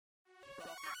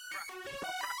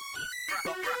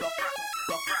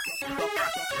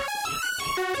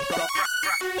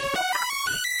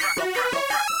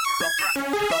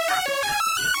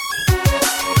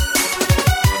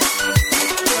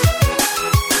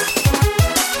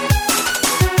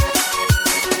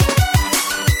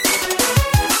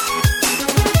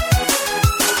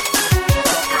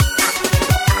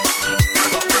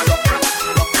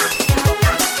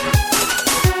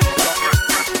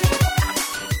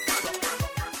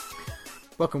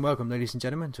Welcome, ladies and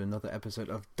gentlemen, to another episode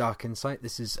of Dark Insight.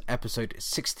 This is episode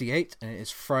 68, and it is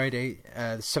Friday,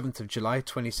 the 7th of July,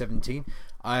 2017.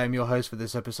 I am your host for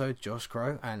this episode, Josh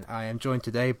Crow, and I am joined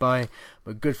today by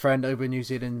my good friend over in New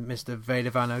Zealand, Mr. Vader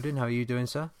Van Odin. How are you doing,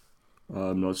 sir?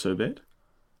 Not so bad.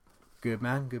 Good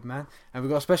man. And we've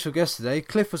got a special guest today.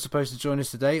 Cliff was supposed to join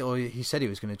us today, or he said he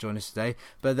was going to join us today,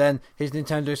 but then his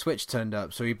Nintendo Switch turned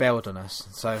up, so he bailed on us.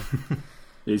 So...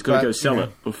 He's got to go sell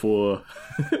it before...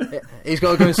 He's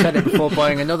got to go and sell it before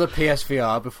buying another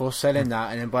PSVR, before selling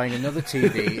that, and then buying another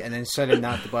TV, and then selling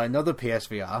that to buy another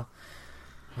PSVR.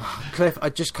 Cliff, I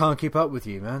just can't keep up with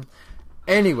you, man.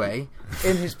 Anyway,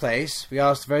 in his place, we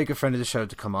asked a very good friend of the show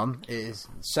to come on. It is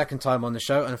the second time on the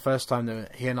show, and the first time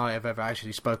that he and I have ever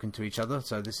actually spoken to each other,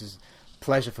 so this is a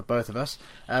pleasure for both of us.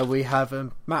 We have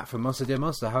Matt from Monster Dear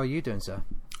Monster. How are you doing, sir?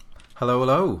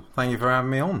 Hello. Thank you for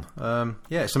having me on.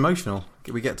 Yeah, it's emotional.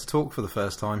 We get to talk for the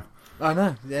first time. I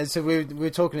know. Yeah, so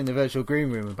we're talking in the virtual green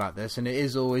room about this, and it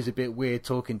is always a bit weird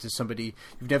talking to somebody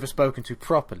you've never spoken to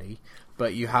properly,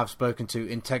 but you have spoken to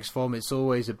in text form. It's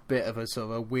always a bit of a sort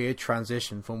of a weird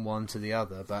transition from one to the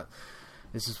other, but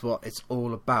this is what it's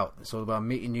all about. It's all about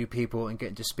meeting new people and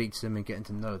getting to speak to them and getting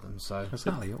to know them. So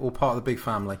exactly, all part of the big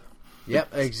family.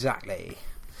 Yep, exactly.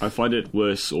 I find it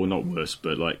worse, or not worse,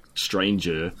 but like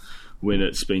stranger when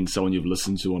it's been someone you've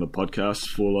listened to on a podcast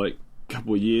for like a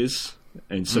couple of years,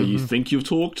 and so you think you've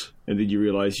talked, and then you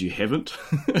realise you haven't.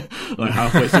 Like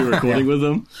halfway through recording with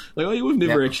them, like, oh, we've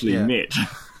never actually met.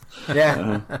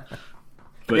 Yeah.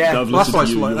 But well, that's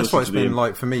what it's been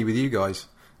like for me with you guys.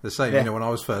 The same, you know, when I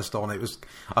was first on,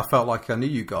 I felt like I knew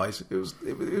you guys. It was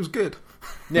good.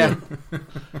 Yeah.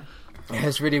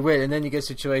 It's really weird, and then you get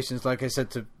situations like I said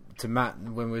to Matt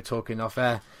when we were talking off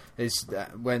air. Is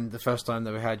when the first time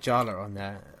that we had Jala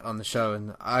on the show,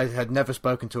 and I had never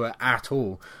spoken to her at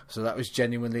all, so that was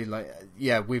genuinely like,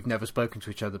 yeah, we've never spoken to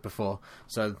each other before,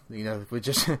 so you know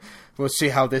we'll see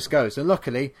how this goes. And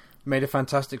luckily made a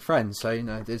fantastic friend, so you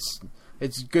know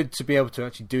it's good to be able to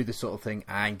actually do this sort of thing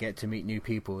and get to meet new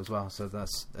people as well, so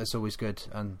that's always good,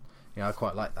 and you know, I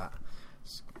quite like that.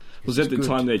 Was that the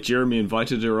time that Jeremy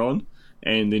invited her on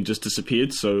and then just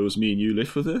disappeared, so it was me and you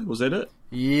left with her? Was that it?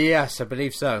 Yes, I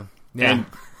believe so. Yeah.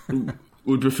 And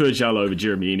would prefer Jalo over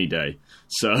Jeremy any day.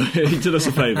 So he did us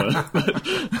a favour.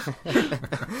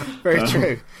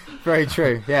 Very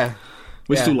true, yeah.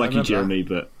 We still like you, Jeremy,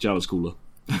 but Jalo's cooler.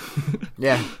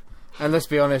 Yeah. And let's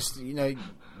be honest, you know,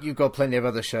 you've got plenty of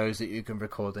other shows that you can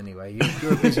record anyway.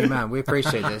 You're a busy man. We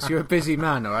appreciate this. You're a busy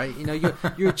man, all right? You know,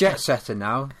 you're a jet setter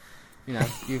now. You know,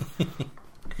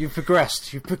 you've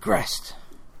progressed.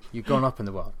 You've gone up in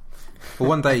the world. But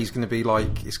one day it's going to be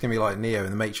like Neo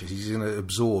in the Matrix. He's going to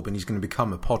absorb and he's going to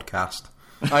become a podcast.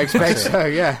 I expect so,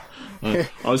 yeah. I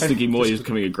was thinking more he's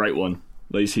becoming a great one.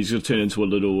 At least he's going to turn into a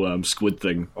little squid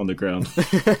thing on the ground. So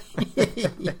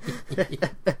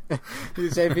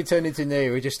if he turned into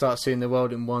Neo, he just starts seeing the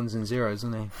world in ones and zeros,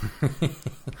 doesn't he?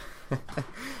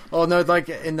 Oh no! Like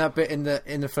in that bit in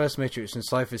the first Matrix, and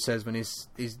Cypher says when he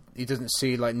doesn't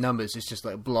see like numbers, it's just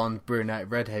like blonde, brunette,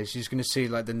 redheads. He's going to see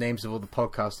like the names of all the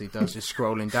podcasts he does, just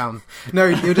scrolling down. No,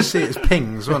 he'll just see it as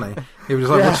pings, won't he? He was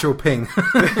like, "What's your ping?"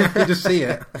 He'll just see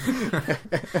it.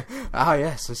 Ah,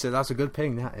 yes, I said that's a good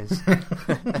ping. That is.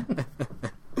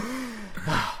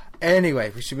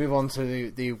 Anyway, we should move on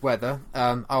to the weather.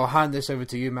 I'll hand this over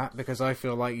to you, Matt, because I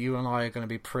feel like you and I are going to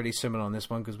be pretty similar on this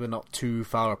one because we're not too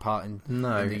far apart in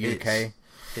the UK.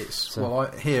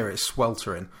 Here it's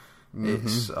sweltering.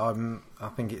 It's I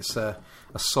think it's a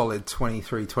solid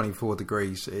 23, 24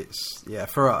 degrees. It's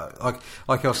for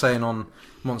like I was saying on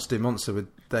Monster with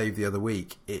Dave the other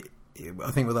week.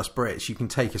 I think with us Brits, you can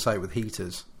take us out with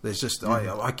heaters. There's just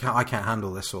I can't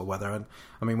handle this sort of weather. And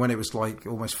I mean, when it was like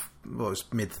it was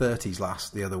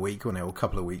mid-30s the other week, or a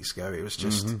couple of weeks ago, it was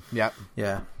just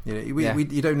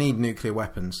You don't need nuclear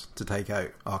weapons to take out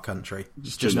our country.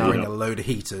 Just bring a load of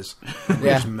heaters, and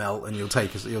just melt, and you'll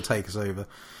take us over.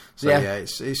 So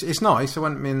it's nice. I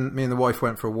went. Me and the wife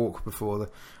went for a walk before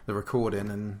the recording,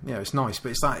 and it's nice.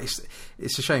 But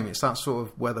it's a shame. It's that sort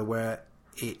of weather where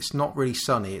it's not really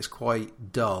sunny. It's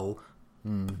quite dull,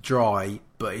 dry,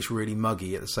 but it's really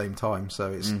muggy at the same time.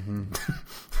 So it's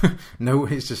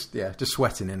it's just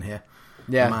sweating in here.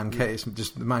 Yeah.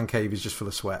 The man cave is just full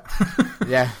of sweat.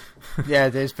 Yeah,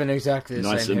 there's been exactly the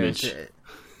Nice same image. here.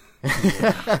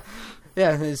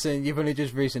 Yeah, you've only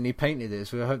just recently painted it,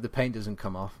 so I hope the paint doesn't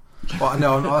come off. Well,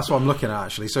 no, that's what I'm looking at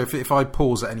actually. So if I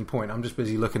pause at any point, I'm just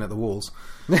busy looking at the walls.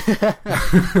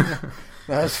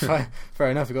 That's fine.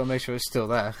 Fair enough. We've got to make sure it's still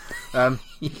there.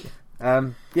 Yeah,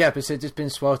 but it's just been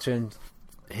sweltering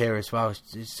here as well.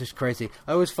 It's just crazy.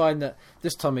 I always find that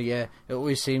this time of year, it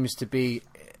always seems to be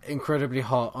incredibly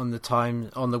hot on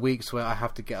the weeks where I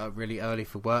have to get up really early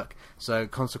for work. So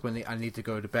consequently, I need to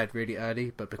go to bed really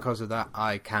early. But because of that,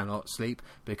 I cannot sleep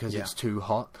because it's too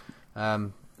hot.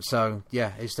 So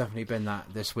yeah, it's definitely been that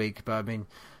this week. But I mean,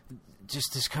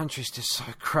 just this country's just so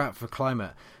crap for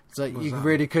climate. It's like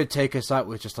really could take us out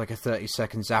with just like a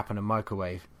 30-second zap and a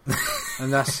microwave,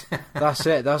 and that's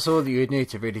it. That's all that you'd need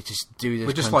to really just do this.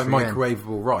 We're just like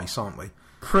microwavable rice, aren't we?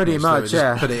 Pretty much,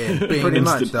 yeah. Put it in, Pretty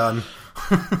much done.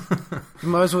 You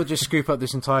might as well just scoop up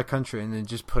this entire country and then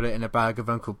just put it in a bag of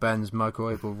Uncle Ben's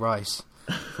microwavable rice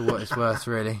for what it's worth.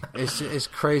 Really, it's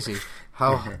crazy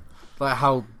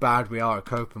how bad we are at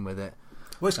coping with it.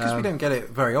 Well, it's because we don't get it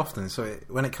very often. So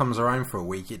when it comes around for a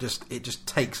week, it just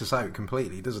takes us out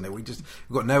completely, doesn't it? We've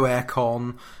got no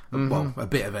aircon. Well, a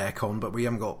bit of aircon, but we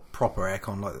haven't got proper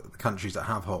aircon like the countries that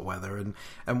have hot weather,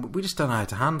 and we just don't know how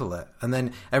to handle it. And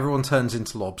then everyone turns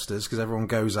into lobsters because everyone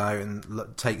goes out and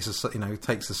takes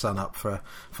the sun up for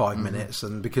 5 minutes,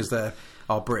 and because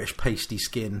our British pasty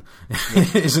skin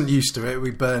isn't used to it,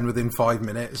 we burn within 5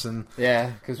 minutes. And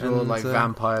yeah, because we're all like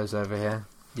vampires over here.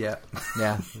 Yeah.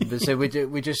 But so we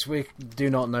do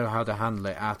not know how to handle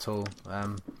it at all.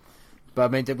 But I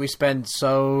mean, we spend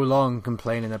so long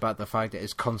complaining about the fact that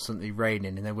it's constantly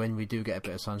raining, and then when we do get a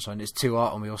bit of sunshine, it's too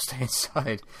hot, and we all stay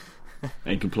inside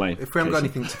and complain. If we haven't got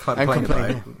anything to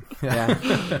complain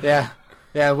about,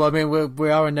 yeah. Well, I mean, we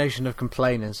are a nation of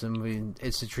complainers, and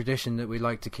it's a tradition that we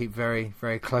like to keep very,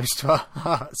 very close to our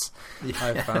hearts.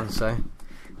 I've found so.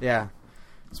 Yeah.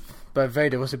 But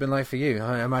Vader, what's it been like for you?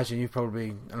 I imagine you've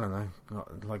probably, I don't know,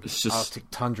 got like Arctic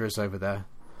tundras over there.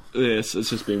 Yes, it's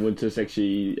just been winter. It's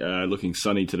actually looking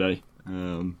sunny today,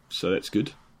 so that's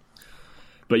good.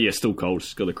 But yeah, still cold.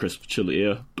 It's got a crisp, chilly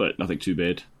air, but nothing too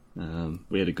bad.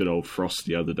 We had a good old frost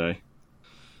the other day.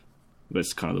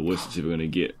 That's kind of the worst it's ever going to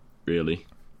get, really.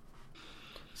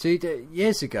 See,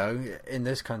 years ago in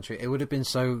this country, it would have been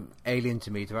so alien to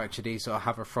me to actually sort of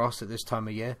have a frost at this time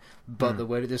of year. But the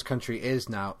way that this country is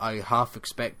now, I half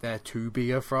expect there to be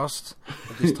a frost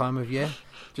at this time of year,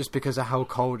 just because of how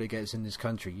cold it gets in this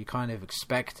country. You kind of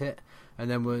expect it, and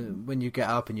then when you get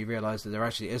up and you realise that there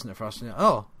actually isn't a frost, and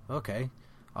oh, okay,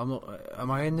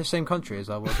 am I in the same country as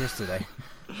I was yesterday?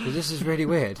 Because this is really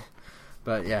weird.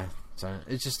 But yeah, so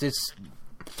it's just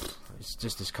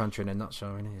this country in a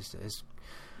nutshell. Really. It's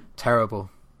terrible,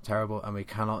 and we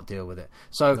cannot deal with it.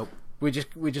 So we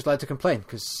just like to complain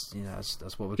because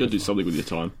that's what we're. You got to do something with your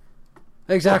time.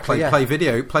 Exactly. Play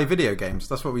video games.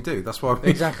 That's what we do. That's why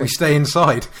exactly. we stay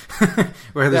inside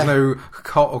where there's no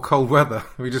hot or cold weather.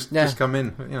 We just come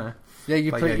in. Yeah,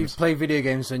 you play video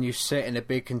games and you sit in a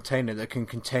big container that can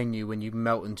contain you when you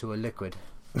melt into a liquid.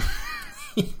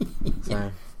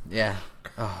 So yeah.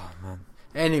 Oh man.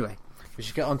 Anyway, we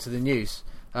should get on to the news.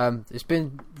 It's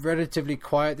been relatively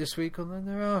quiet this week, although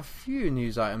there are a few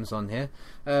news items on here.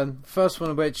 First one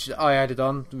of which I added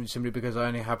on simply because I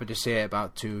only happened to see it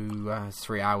about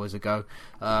 2-3 hours ago,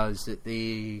 is that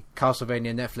the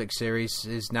Castlevania Netflix series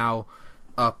is now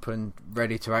up and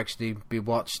ready to actually be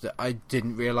watched. I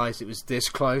didn't realise it was this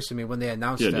close. I mean, when they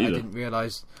announced it, I didn't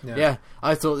realise. Yeah,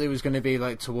 I thought it was going to be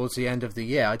like towards the end of the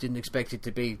year. I didn't expect it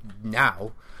to be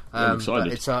now. I'm excited.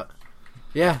 But it's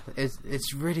yeah,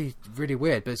 it's really, really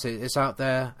weird, but it's out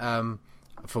there.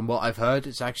 From what I've heard,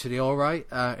 it's actually all right,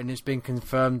 and it's been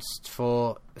confirmed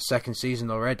for a second season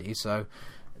already. So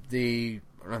it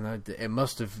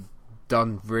must have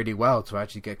done really well to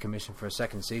actually get commissioned for a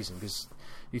second season, because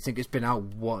you think it's been out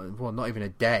not even a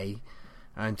day,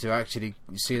 and to actually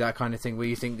see that kind of thing where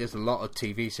you think there's a lot of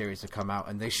TV series that come out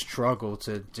and they struggle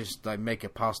to just like make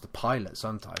it past the pilot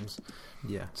sometimes.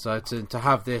 Yeah. So to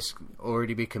have this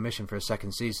already be commissioned for a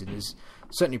second season is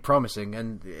certainly promising,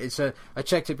 and I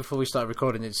checked it before we started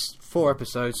recording. It's 4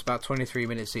 episodes, about 23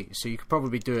 minutes each, so you could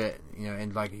probably do it,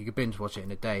 in like you could binge watch it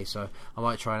in a day. So I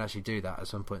might try and actually do that at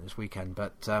some point this weekend.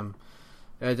 But are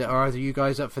either you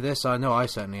guys up for this? I know I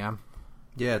certainly am.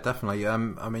 Yeah, definitely. I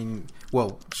mean,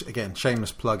 well, again,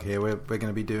 shameless plug here. We're going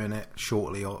to be doing it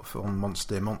shortly on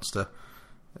Monster,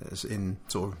 in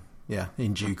sort of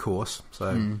in due course.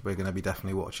 So we're going to be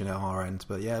definitely watching it at our end.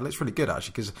 But yeah, it looks really good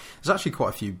actually, because there's actually quite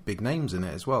a few big names in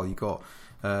it as well. You got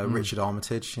Richard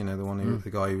Armitage, the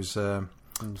guy who's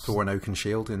Thor and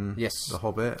Oakenshield in Yes. The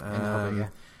Hobbit. The Hobbit,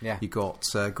 yeah. You got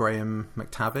Graham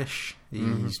McTavish.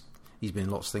 He's been in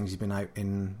lots of things. He's been out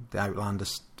in the Outlander.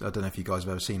 I don't know if you guys have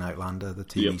ever seen Outlander, the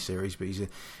TV series, but he's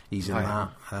in that.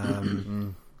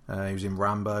 He was in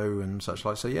Rambo and such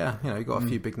like. So yeah, you got a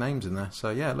few big names in there. So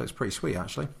yeah, it looks pretty sweet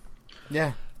actually.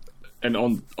 Yeah. And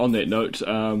on that note,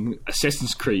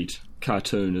 Assassin's Creed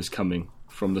cartoon is coming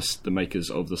from the makers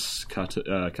of this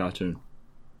cartoon.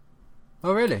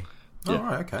 Oh really? Yeah. Oh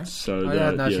right, okay. So I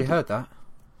hadn't actually heard that.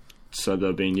 So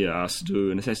they're being asked to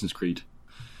do an Assassin's Creed.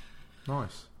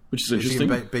 Nice. Which is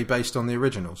interesting. Is it be based on the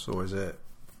originals, or is it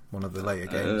one of the later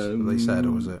games that they said,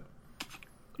 or was it?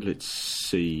 Let's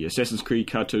see. Assassin's Creed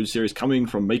cartoon series coming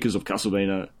from makers of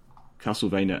Castlevania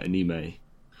anime.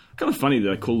 Kind of funny that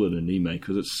they call it anime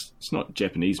because it's not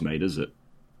Japanese made, is it?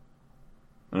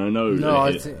 And I know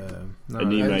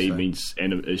anime means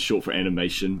is short for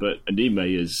animation, but anime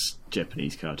is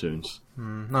Japanese cartoons.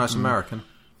 No, it's American.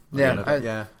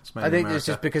 Yeah, it's made I in think America. it's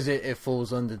just because it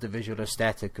falls under the visual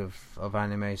aesthetic of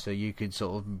anime, so you could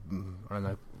sort of, I don't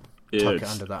know, tuck it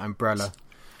under that umbrella.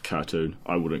 Cartoon.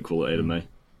 I wouldn't call it anime.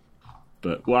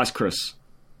 But, well, ask Chris.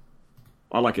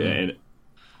 I like it.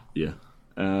 Yeah.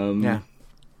 Yeah.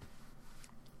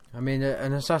 I mean,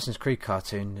 an Assassin's Creed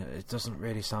cartoon, it doesn't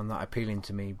really sound that appealing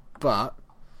to me, but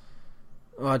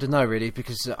I don't know really,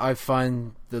 because I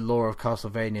find the lore of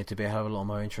Castlevania to be a hell of a lot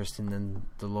more interesting than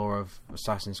the lore of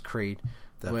Assassin's Creed.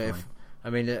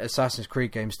 Definitely. Assassin's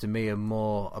Creed games to me are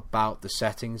more about the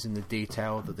settings and the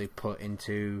detail that they put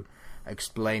into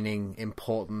explaining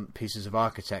important pieces of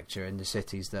architecture in the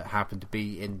cities that happen to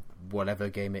be in whatever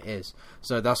game it is.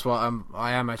 So that's why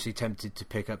I am actually tempted to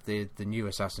pick up the new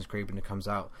Assassin's Creed when it comes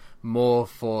out, more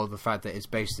for the fact that it's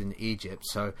based in Egypt.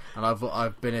 So, and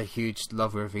I've been a huge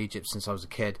lover of Egypt since I was a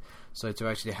kid. So to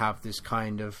actually have this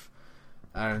kind of,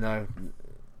 I don't know,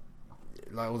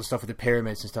 like all the stuff with the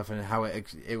pyramids and stuff, and how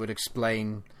it would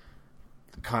explain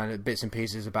kind of bits and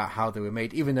pieces about how they were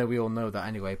made, even though we all know that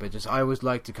anyway, but just I always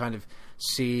like to kind of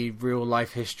see real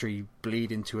life history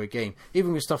bleed into a game,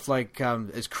 even with stuff like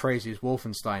as crazy as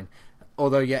Wolfenstein,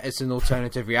 although it's an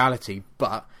alternative reality,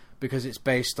 but because it's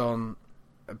based on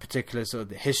a particular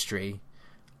sort of history,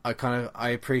 I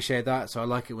appreciate that. So I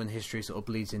like it when history sort of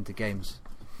bleeds into games.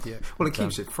 Yeah, well, it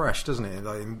keeps it fresh, doesn't it?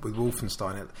 Like with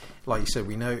Wolfenstein, like you said,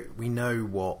 we know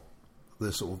what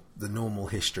the sort of the normal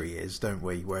history is, don't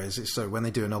we? Whereas when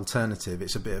they do an alternative,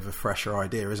 it's a bit of a fresher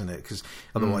idea, isn't it? Because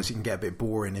otherwise it can get a bit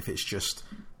boring if it's just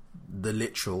the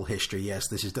literal history. Yes,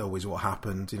 this is always what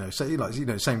happened. Same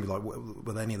with like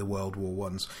with any of the World War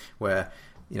ones, where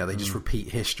they just repeat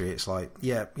history. It's like,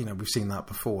 we've seen that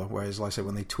before. Whereas, like I said,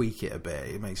 when they tweak it a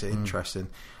bit, it makes it interesting.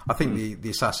 I think the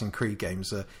Assassin's Creed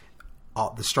games are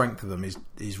the strength of them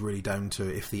is really down to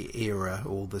if the era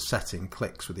or the setting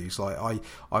clicks with you. So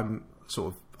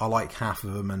I like half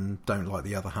of them and don't like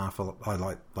the other half. I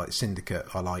like Syndicate.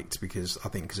 I liked because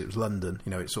it was London.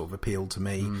 It sort of appealed to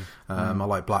me. I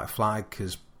like Black Flag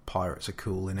because pirates are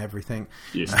cool in everything.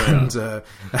 Yes, they are.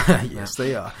 Yes,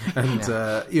 they are. And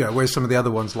whereas some of the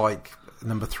other ones like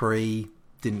number 3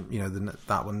 didn't,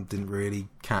 that one didn't really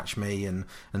catch me, and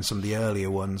some of the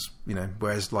earlier ones,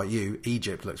 whereas like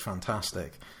Egypt looks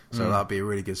fantastic. So that'd be a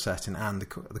really good setting, and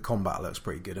the combat looks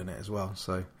pretty good in it as well.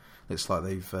 So it's like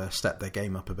they've stepped their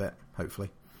game up a bit, hopefully.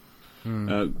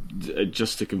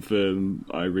 Just to confirm,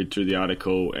 I read through the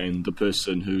article, and the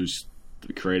person who's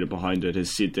the creator behind it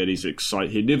has said that he's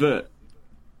excited. He never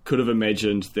could have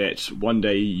imagined that one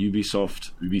day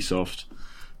Ubisoft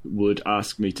would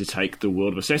ask me to take the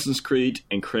world of Assassin's Creed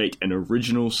and create an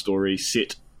original story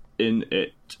set in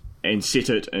it and set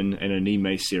it in an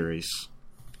anime series.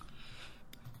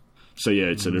 So yeah,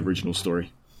 it's an original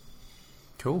story.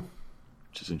 Cool.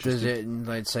 Which is interesting.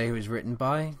 Does it say who it was written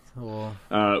by, or?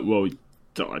 Well,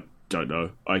 I don't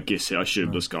know. I guess I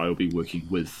assume this guy will be working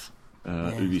with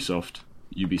Ubisoft.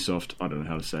 I don't know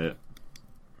how to say it.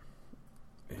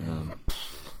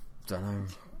 Don't know.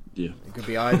 Yeah, it could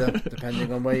be either,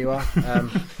 depending on where you are.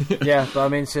 But I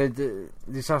mean, so the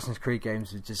Assassin's Creed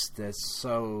games they're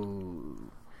so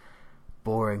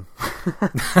boring.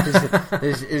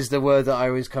 is the word that I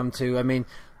always come to. I mean,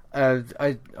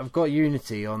 I've got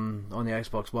Unity on the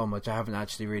Xbox One, which I haven't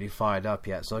actually really fired up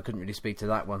yet, so I couldn't really speak to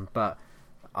that one. But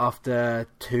after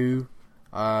 2,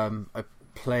 I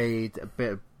played a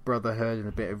bit of Brotherhood and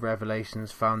a bit of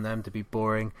Revelations, found them to be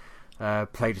boring.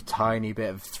 Played a tiny bit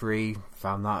of 3,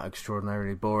 found that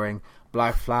extraordinarily boring.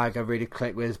 Black Flag I really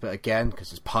clicked with, but again,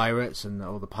 because it's pirates and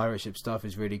all the pirate ship stuff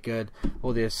is really good.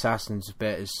 All the Assassins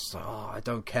bit is, I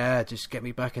don't care, just get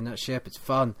me back in that ship, it's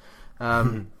fun.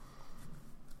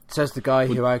 Says the guy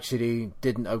who actually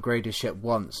didn't upgrade his ship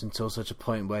once until such a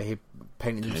point where he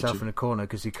painted himself in a corner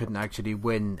because he couldn't actually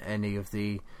win any of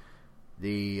the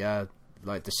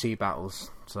sea battles.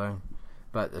 So,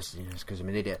 but that's because I'm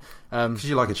an idiot. Because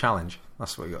you like a challenge.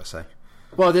 That's what you got to say.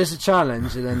 Well, there's a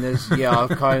challenge, and then there's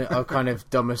I've kind of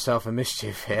done myself a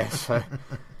mischief here. So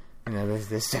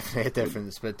there's definitely a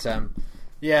difference. But so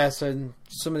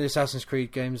some of the Assassin's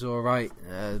Creed games are all right,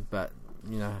 but.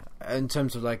 In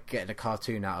terms of like getting a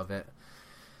cartoon out of it,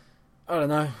 I don't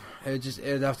know.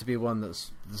 It'd have to be one that's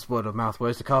word of mouth.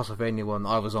 Whereas the Castlevania one,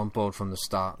 I was on board from the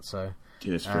start. So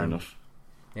yeah, it's fair enough.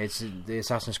 It's the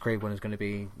Assassin's Creed one is going to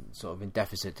be sort of in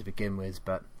deficit to begin with,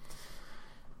 but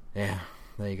yeah,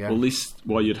 there you go. Well, at least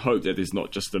you'd hope that there's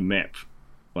not just a map.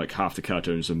 Like half the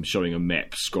cartoons, I'm showing a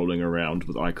map scrolling around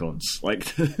with icons.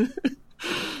 Like it'd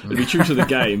be true to the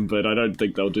game, but I don't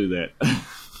think they'll do that.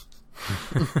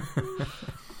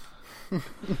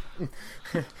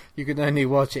 You can only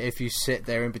watch it if you sit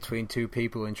there in between two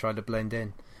people and try to blend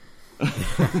in.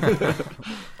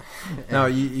 No,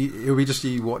 it'll be just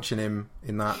you watching him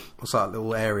in what's that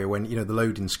little area when the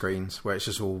loading screens where it's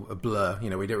just all a blur. We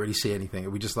don't really see anything.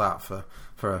 It'll be just that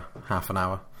for half an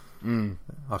hour. I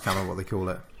can't remember what they call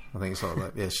it. I think it's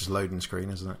like it's just loading screen,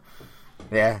 isn't it?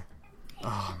 Yeah.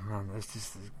 Oh man, that's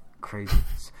just crazy.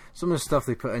 Some of the stuff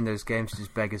they put in those games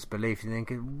just beggars belief. You're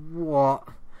thinking, what?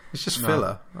 It's just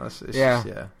filler. It's it's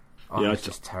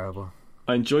just terrible.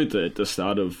 I enjoyed the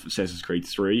start of Assassin's Creed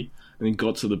 3, and then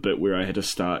got to the bit where I had to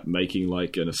start making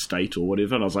like an estate or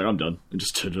whatever, and I was like, I'm done, and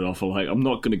just turned it off. I'm like, I'm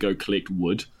not going to go collect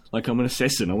wood. Like, I'm an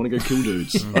assassin. I want to go kill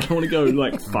dudes. I don't want to go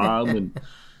like farm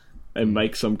and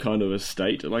make some kind of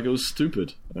estate. Like, it was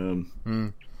stupid.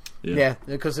 Yeah,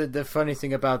 because the funny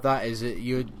thing about that is that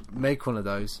you would make one of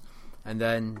those, and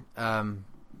then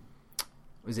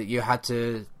you had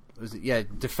to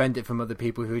defend it from other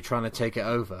people who were trying to take it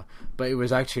over. But it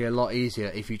was actually a lot easier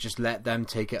if you just let them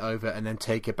take it over and then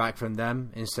take it back from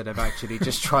them instead of actually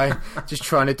just trying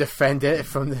to defend it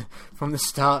from the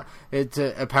start.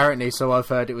 Apparently, so I've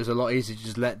heard, it was a lot easier to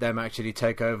just let them actually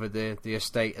take over the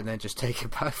estate and then just take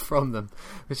it back from them,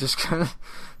 which is kind of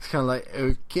like,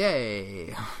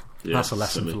 okay. Yeah, that's a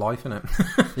lesson for life, isn't it?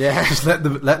 Yeah, just let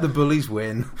the bullies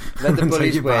win. Let the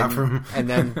bullies win, and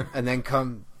then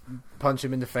come punch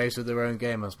them in the face with their own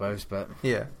game, I suppose. But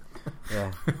yeah.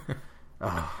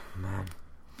 Oh man.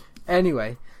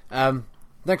 Anyway,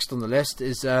 next on the list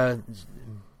is the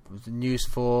news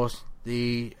for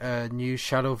the new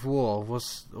Shadow of War.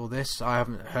 What's all this? I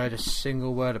haven't heard a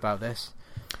single word about this.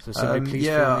 So somebody please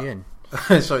fill me in.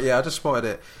 So I just spotted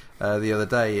it the other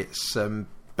day. It's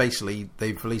basically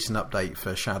they've released an update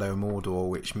for Shadow of Mordor,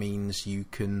 which means you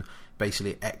can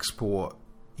basically export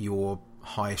your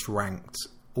highest ranked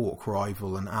orc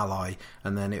rival and ally,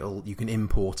 and then you can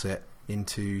import it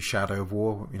into Shadow of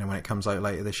War when it comes out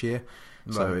later this year.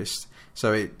 Right.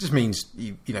 So it just means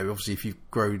obviously if you've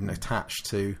grown attached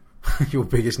to your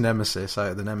biggest nemesis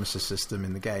out of the nemesis system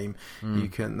in the game,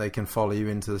 they can follow you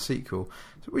into the sequel,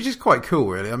 which is quite cool,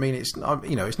 really. I mean, it's not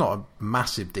a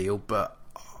massive deal, but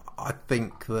I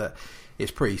think that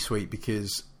it's pretty sweet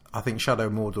because I think Shadow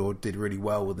of Mordor did really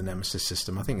well with the Nemesis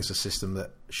system. I think it's a system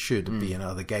that should be in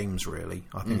other games, really.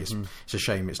 I think it's a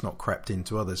shame it's not crept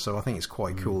into others. So I think it's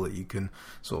quite cool that you can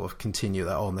sort of continue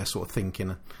that on. They're sort of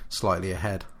thinking slightly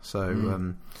ahead.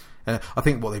 So and I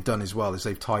think what they've done as well is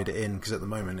they've tied it in, because at the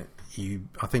moment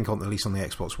I think at least on the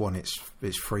Xbox One it's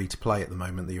free to play at the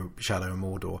moment, the Shadow of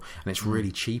Mordor, and it's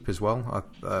really cheap as well.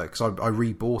 Because I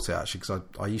rebought it actually, because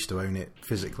I used to own it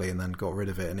physically and then got rid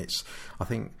of it, and it's I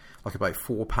think like about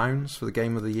 £4 for the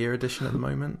Game of the Year edition at the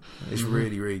moment. It's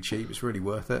really, really cheap. It's really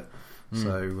worth it.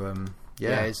 So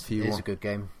it's a good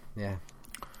game. Yeah.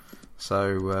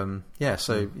 So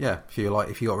if you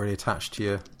got really attached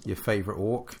to your favourite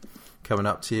orc coming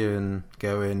up to you and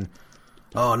going,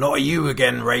 "Oh, not you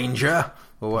again, Ranger,"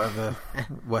 or whatever,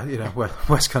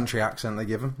 West Country accent they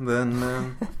give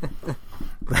them,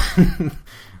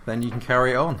 then you can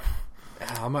carry it on.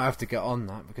 I might have to get on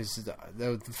that, because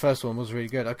the first one was really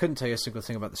good. I couldn't tell you a single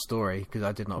thing about the story because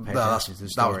I did not pay attention to the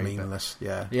story. That was meaningless.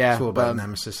 Yeah, it's all about the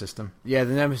Nemesis system. Yeah,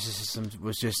 the Nemesis system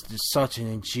was just such an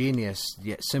ingenious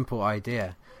yet simple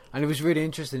idea, and it was really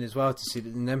interesting as well to see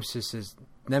that the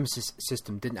Nemesis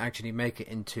system didn't actually make it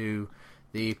into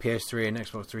the PS3 and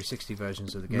Xbox 360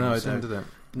 versions of the game. No, it didn't, did it?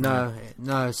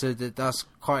 No. So that's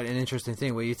quite an interesting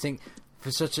thing, where you think for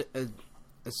such a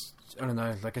I don't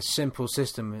know, like a simple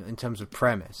system in terms of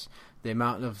premise, the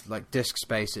amount of like disk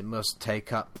space it must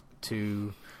take up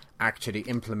to actually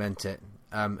implement it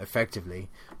effectively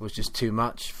was just too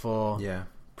much for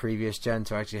previous gen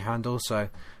to actually handle. So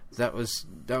that was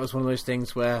one of those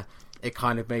things where it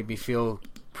kind of made me feel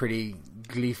pretty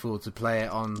gleeful to play it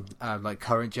on like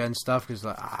current gen stuff, because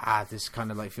like this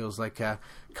kind of like feels like a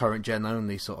current gen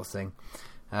only sort of thing.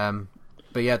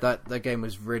 But yeah, that game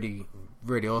was really,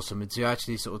 really awesome. And to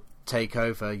actually sort of take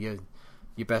over your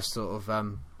best sort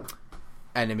of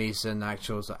enemies and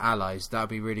actual sort of allies, that would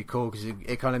be really cool, because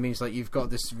it kind of means like you've got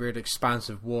this really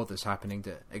expansive war that's happening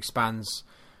that expands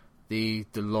the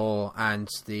lore and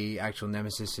the actual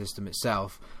Nemesis system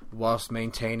itself, whilst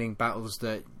maintaining battles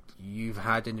that you've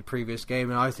had in the previous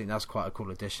game, and I think that's quite a cool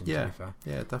addition. Yeah, to be fair.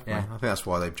 Yeah, definitely. Yeah. I think that's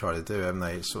why they've tried to do it, haven't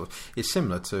they? It's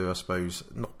similar to, I suppose,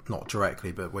 not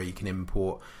directly, but where you can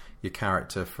import your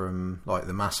character from like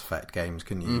the Mass Effect games,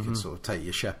 couldn't you? You can sort of take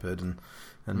your Shepard and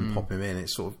pop him in.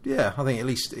 It's sort of, yeah, I think at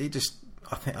least it just,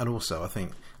 I think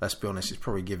let's be honest, it's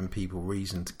probably given people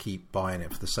reason to keep buying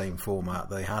it for the same format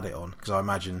they had it on, because I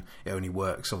imagine it only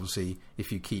works obviously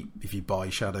if you buy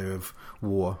Shadow of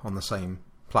War on the same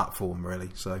platform, really.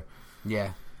 So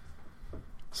yeah.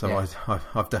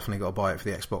 I've definitely got to buy it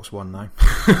for the Xbox One now.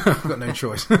 I've got no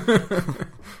choice.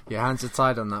 Your hands are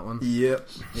tied on that one. Yep.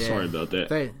 Yeah. Sorry about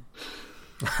that.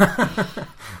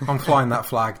 I'm flying that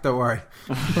flag, don't worry.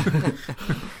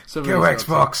 So Go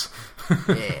Xbox.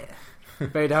 Yeah.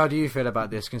 Bade, how do you feel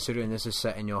about this, considering this is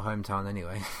set in your hometown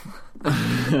anyway?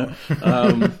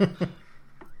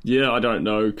 Yeah, I don't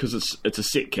know, because it's a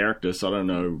set character, so I don't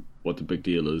know what the big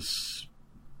deal is.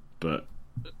 But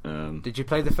did you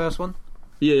play the first one?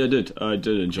 Yeah, I did. I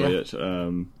did enjoy it.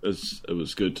 It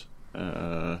was good.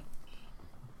 I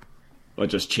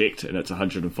just checked, and it's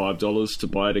 $105 to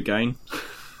buy it again.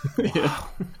 Yeah.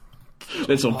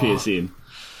 That's on PSN.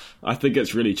 I think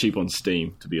it's really cheap on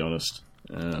Steam, to be honest.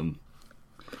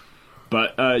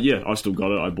 But yeah, I still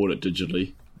got it. I bought it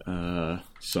digitally,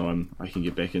 so I can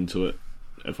get back into it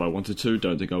if I wanted to.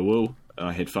 Don't think I will.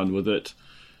 I had fun with it.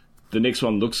 The next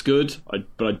one looks good,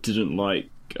 but I didn't like,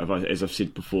 as I've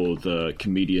said before, the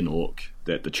comedian orc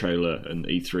that the trailer and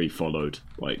E3 followed.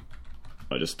 Like,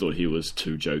 I just thought he was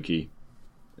too jokey.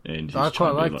 And I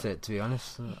quite liked it, to be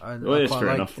honest. Well, that's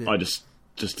fair enough. I just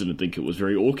didn't think it was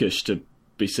very orcish to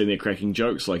be sitting there cracking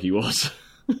jokes like he was.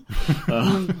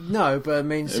 No, but I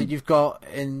mean, so you've got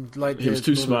in like the He was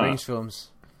too Lord of the smart. Rings films.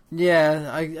 Yeah,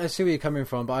 I see where you're coming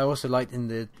from, but I also liked in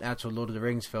the actual Lord of the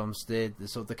Rings films the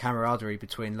sort of the camaraderie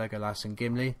between Legolas and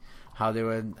Gimli, how they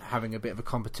were having a bit of a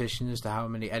competition as to how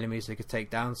many enemies they could take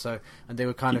down. So, and they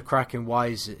were kind of cracking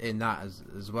wise in that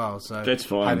as well. So That's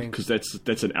fine, because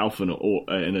that's an elf and a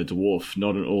dwarf,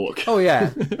 not an orc. Oh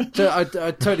yeah, so I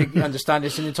totally understand.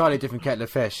 It's an entirely different kettle of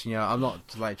fish. You know, I'm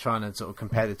not like trying to sort of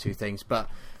compare the two things, but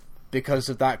because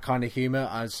of that kind of humour,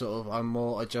 I'm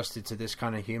more adjusted to this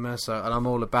kind of humour. So, and I'm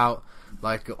all about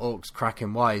like orcs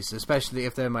cracking wise, especially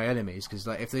if they're my enemies, because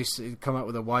like if they come up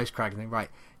with a wisecrack and think, right,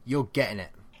 you're getting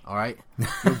it, all right,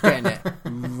 you're getting it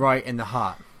right in the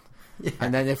heart,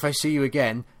 and then if I see you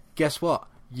again, guess what?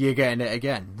 You're getting it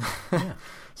again. Yeah.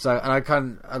 So,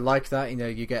 and I like that. You know,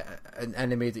 you get an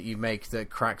enemy that you make that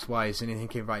cracks wise, and you're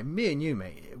thinking, right, me and you,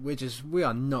 mate, we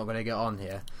are not going to get on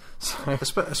here. So,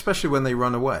 especially when they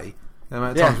run away. The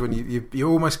amount of times when you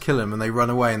almost kill them and they run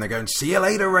away and they're going, "See you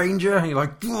later, Ranger," and you're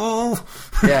like, "Oh."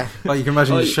 Yeah, like you can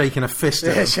imagine just shaking a fist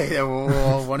at them.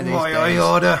 One of these days. I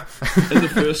order. In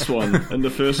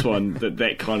the first one,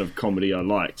 that kind of comedy I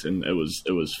liked, and it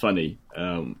was funny,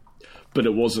 but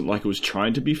it wasn't like it was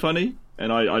trying to be funny.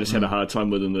 And I just had a hard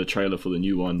time within the trailer for the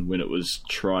new one when it was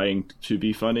trying to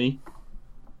be funny.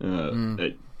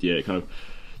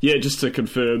 Just to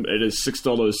confirm, it is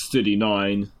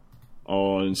 $6.39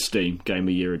 on Steam Game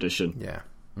of Year edition. Yeah.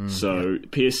 So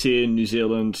PSN New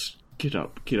Zealand, get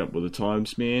up with the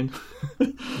times, man.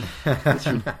 It's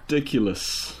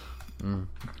ridiculous.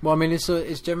 Well, I mean,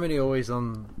 it's generally always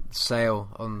on sale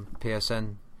on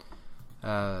PSN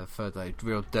for like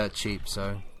real dirt cheap.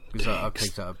 So because I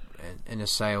picked it up in a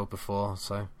sale before.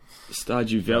 So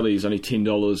Stardew Valley is only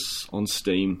 $10 on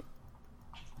Steam.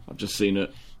 I've just seen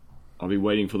it. I'll be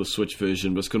waiting for the Switch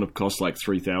version, but it's going to cost like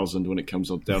 $3,000 when it comes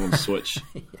down on the Switch.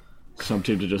 So I'm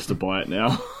tempted just to buy it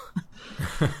now.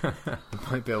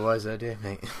 Might be a wise idea,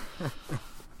 mate.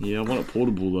 Yeah, I want it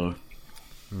portable though.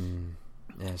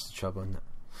 Yeah, it's the trouble, isn't it?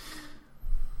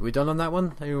 Are we done on that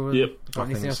one? Yep. Got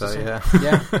anything else so, to say? yeah.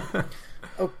 Yeah.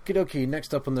 Okie dokie,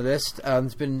 next up on the list,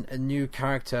 there's been a new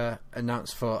character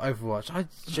announced for Overwatch. I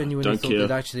genuinely thought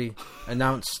they'd actually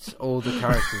announced all the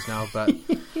characters now, but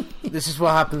this is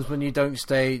what happens when you don't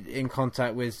stay in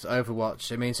contact with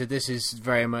Overwatch. I mean, so this is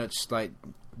very much like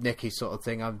Nikki sort of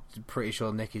thing. I'm pretty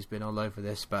sure Nikki's been all over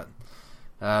this, but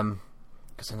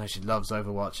because because I know she loves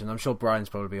Overwatch, and I'm sure Brian's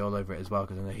probably all over it as well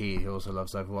because I know he also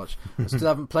loves Overwatch. I still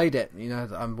haven't played it. You know,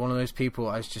 I'm one of those people.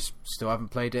 I just still haven't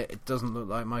played it. It doesn't look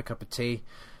like my cup of tea.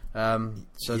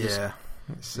 So yeah,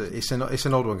 it's an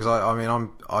odd one because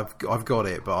I've got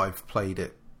it, but I've played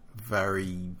it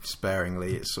very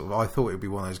sparingly. It's sort of, I thought it would be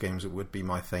one of those games that would be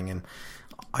my thing, and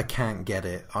I can't get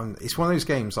it. It's one of those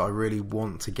games that I really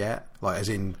want to get, like as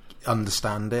in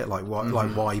understand it, like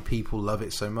why people love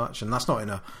it so much, and that's not in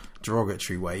a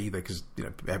derogatory way either, because you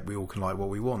know we all can like what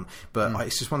we want. But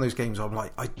it's just one of those games where I'm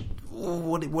like,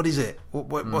 what is it?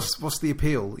 What's the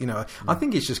appeal? You know, I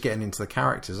think it's just getting into the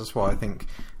characters. That's why I think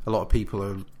a lot of people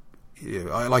are. You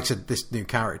know, like I said, this new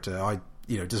character,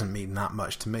 it doesn't mean that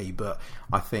much to me, but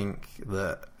I think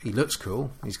that he looks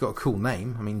cool. He's got a cool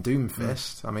name. I mean,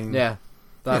 Doomfist. I mean, yeah.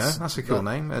 That's a cool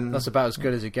name, and that's about as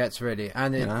good as it gets, really.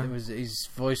 And he's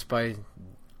voiced by.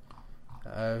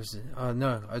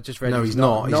 No, I just read. No, he's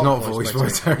not. He's not voiced by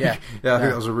Terry. Yeah, I think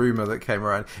that was a rumor that came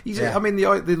around. I mean,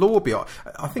 the lore behind.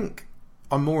 I think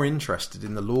I'm more interested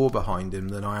in the lore behind him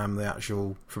than I am the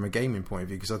actual from a gaming point of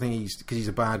view, because I think he's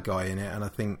a bad guy in it, and I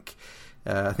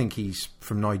think he's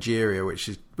from Nigeria, which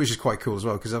is quite cool as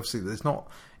well, because obviously there's not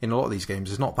in a lot of these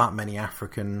games there's not that many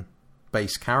African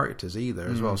based characters either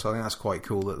as well, so I think that's quite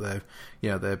cool that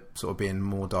they're sort of being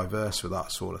more diverse with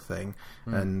that sort of thing.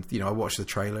 And I watched the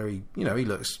trailer. He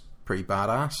looks pretty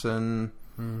badass, and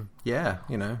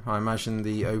I imagine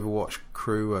the Overwatch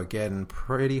crew are getting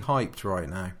pretty hyped right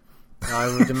now.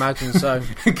 I would imagine so.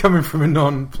 Coming from a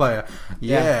non-player,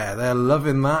 they're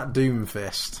loving that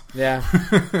Doomfist. Yeah.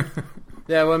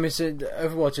 Yeah, well, I mean,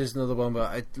 Overwatch is another one,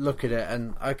 but I look at it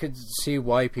and I could see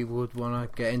why people would want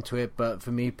to get into it, but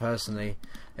for me personally,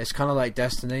 it's kind of like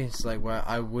Destiny. It's like where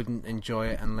I wouldn't enjoy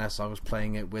it unless I was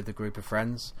playing it with a group of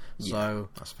friends. So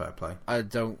that's fair play. I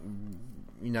don't,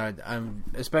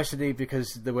 especially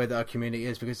because the way that our community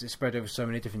is, because it's spread over so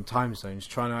many different time zones,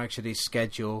 trying to actually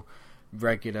schedule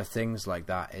regular things like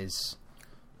that is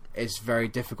very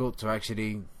difficult to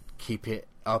actually keep it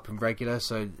up and regular.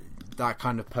 So that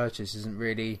kind of purchase isn't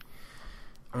really,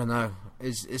 I don't know,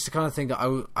 it's the kind of thing that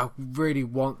I really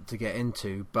want to get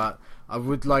into, but I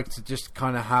would like to just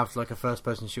kind of have like a first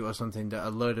person shooter or something that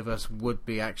a load of us would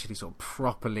be actually sort of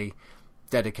properly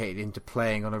dedicated into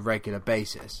playing on a regular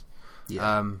basis.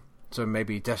 So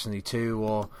maybe Destiny 2,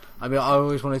 or I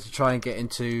always wanted to try and get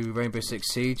into Rainbow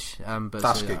Six Siege, but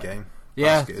that's a good game.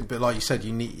 Yeah, that's good. But like you said,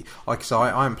 you need, like, so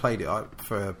I haven't played it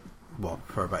for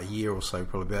about a year or so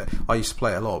probably. But I used to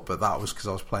play it a lot, but that was because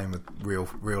I was playing with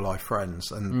real life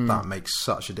friends, and that makes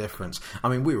such a difference. I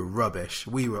mean, we were rubbish,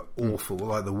 we were awful.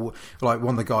 Like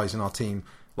one of the guys in our team,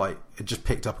 like, had just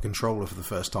picked up a controller for the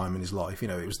first time in his life.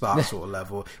 It was that sort of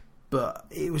level, but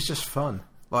it was just fun.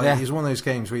 Like, it was one of those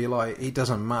games where you're like, it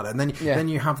doesn't matter. And then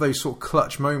you have those sort of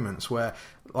clutch moments where,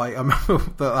 like, I remember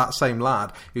that same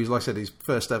lad who's, like I said, his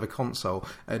first ever console,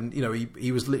 and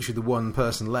he was literally the one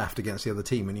person left against the other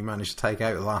team, and he managed to take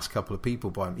out the last couple of people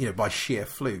by sheer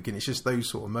fluke. And it's just those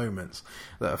sort of moments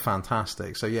that are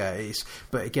fantastic. So yeah,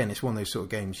 but again, it's one of those sort of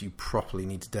games you properly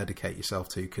need to dedicate yourself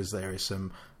to, because there is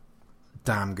some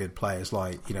damn good players,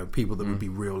 like people that would be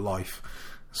real life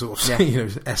sort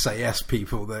of SAS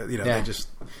people that they're just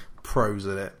pros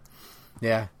at it.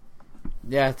 Yeah.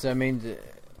 So, I mean,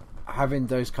 having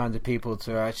those kinds of people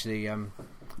to actually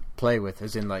play with,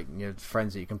 as in like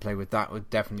friends that you can play with, that would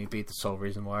definitely be the sole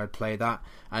reason why I'd play that.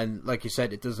 And like you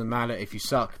said, it doesn't matter if you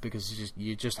suck, because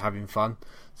you're just having fun.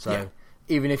 So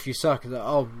even if you suck,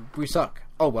 we suck.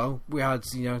 Oh well, we had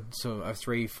sort of a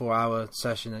 3-4 hour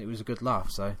session and it was a good laugh.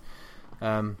 So.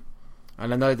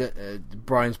 And I know that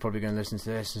Brian's probably going to listen to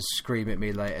this and scream at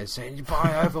me later, saying,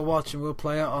 "Buy Overwatch and we'll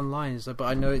play it online." So, but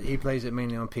I know he plays it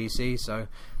mainly on PC. So,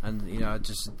 and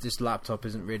this laptop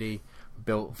isn't really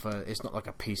built for. It's not like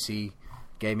a PC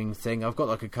gaming thing. I've got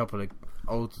like a couple of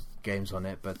old games on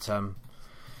it, but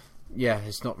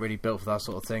it's not really built for that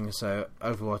sort of thing. So,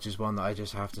 Overwatch is one that I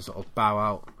just have to sort of bow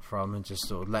out from and just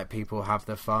sort of let people have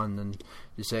their fun and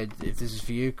just say, if this is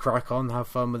for you, crack on, have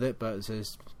fun with it. But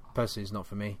personally, it's not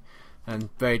for me.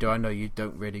 And Vader, I know you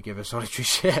don't really give a solitary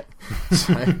shit.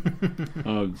 So,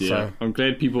 I'm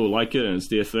glad people like it and it's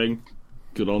their thing.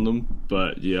 Good on them.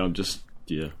 But I'm just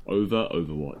over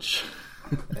Overwatch.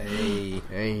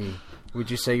 Hey, would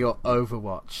you say you're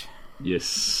Overwatch?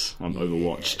 Yes, I'm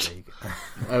overwatched.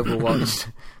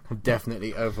 Overwatched. I'm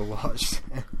definitely overwatched.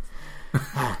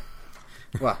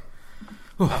 Well,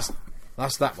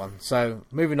 that's that one. So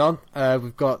moving on,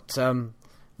 we've got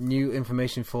new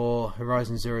information for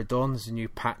Horizon Zero Dawn. There's a new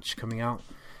patch coming out,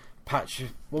 patch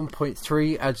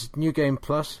 1.3 adds New Game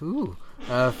Plus,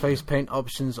 face paint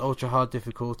options, ultra hard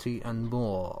difficulty, and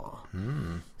more.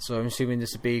 So I'm assuming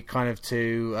this would be kind of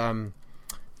to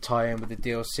tie in with the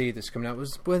DLC that's coming out.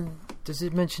 Does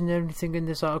it mention anything in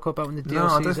this article about when the DLC? No,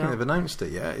 I don't think they've announced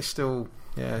it yet. It's still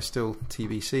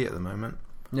TBC at the moment.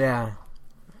 Yeah,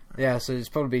 so it's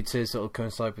probably to sort of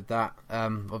coincide with that.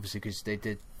 Obviously, because they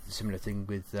did a similar thing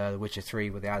with The Witcher 3,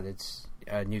 where they added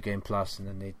New Game Plus, and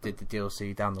then they did the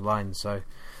DLC down the line. So,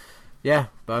 yeah,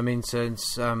 but I mean,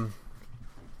 since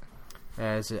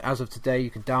as of today, you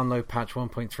can download patch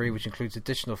 1.3, which includes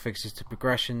additional fixes to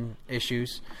progression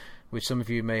issues, which some of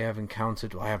you may have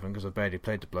encountered. Well, I haven't, because I barely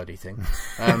played the bloody thing.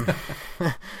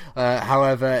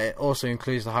 However, it also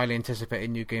includes the highly anticipated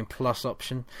New Game Plus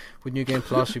option. With New Game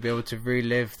Plus, you'll be able to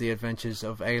relive the adventures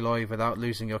of Aloy without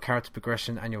losing your character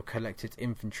progression and your collected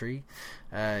inventory.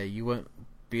 You won't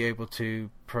be able to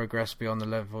progress beyond the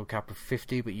level cap of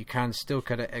 50, but you can still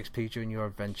collect XP during your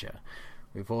adventure.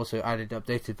 We've also added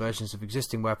updated versions of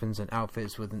existing weapons and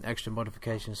outfits with an extra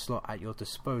modification slot at your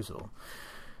disposal.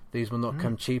 These will not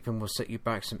come cheap and will set you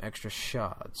back some extra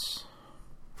shards.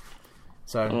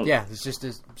 So,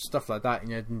 there's stuff like that,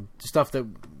 stuff that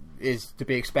is to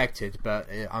be expected, but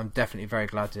I'm definitely very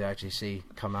glad to actually see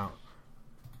come out.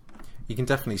 You can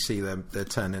definitely see they're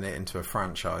turning it into a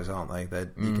franchise, aren't they?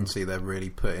 You can see they're really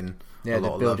putting a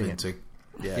lot of love into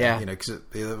because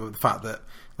the fact that,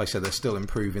 like I said, they're still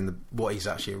improving what is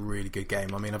actually a really good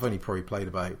game. I mean, I've only probably played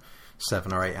about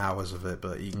 7 or 8 hours of it,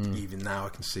 but even now I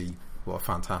can see what a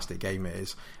fantastic game it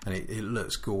is, and it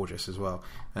looks gorgeous as well.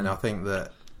 And I think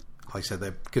that, like I said,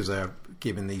 because they're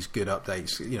giving these good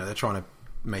updates, they're trying to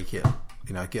make it,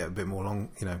 get a bit more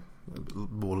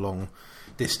long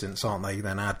distance, aren't they?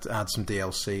 Then add some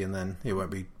DLC, and then it won't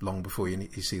be long before you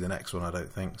see the next one, I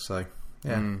don't think. So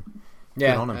good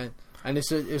on them. And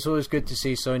it's always good to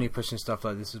see Sony pushing stuff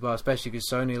like this as well, especially because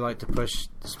Sony like to push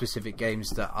specific games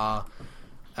that are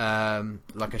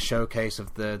like a showcase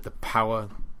of the power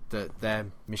that their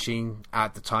machine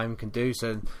at the time can do.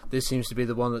 So this seems to be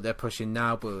the one that they're pushing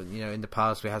now, but in the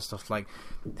past we had stuff like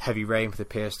Heavy Rain for the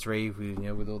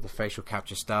PS3 with all the facial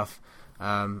capture stuff,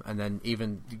 and then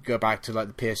even go back to like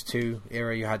the PS2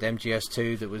 era, you had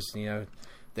MGS2 that was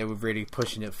they were really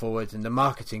pushing it forward, and the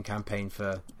marketing campaign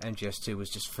for MGS2 was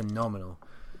just phenomenal.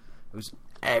 It was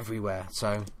everywhere.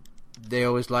 So they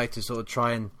always like to sort of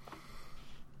try and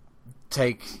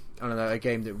take a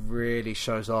game that really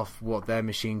shows off what their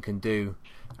machine can do,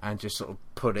 and just sort of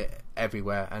put it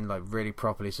everywhere and like really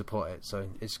properly support it. So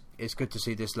it's good to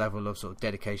see this level of sort of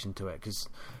dedication to it, because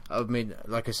I mean,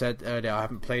 like I said earlier, I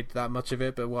haven't played that much of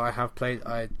it, but what I have played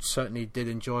I certainly did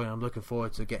enjoy, and I'm looking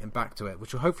forward to getting back to it,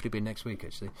 which will hopefully be next week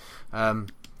actually. I'm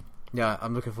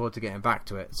looking forward to getting back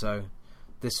to it, so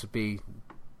this would be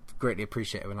greatly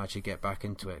appreciated when I actually get back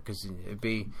into it, because it'd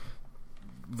be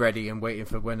ready and waiting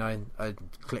for when I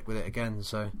click with it again.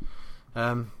 So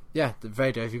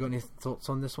Vader, have you got any thoughts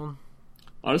on this one?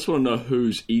 I just want to know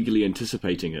who's eagerly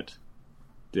anticipating it,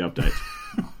 the update.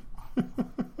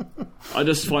 I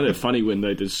just find it funny when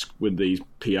these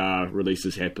PR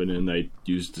releases happen and they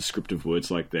use descriptive words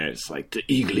like that. It's like the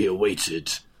eagerly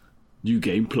awaited New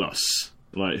Game Plus.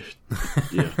 Like,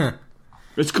 yeah.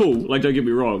 It's cool, like, don't get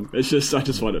me wrong. It's just, I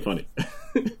just find it funny.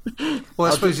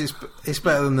 Well, I suppose it's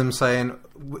better than them saying,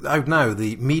 "Oh no,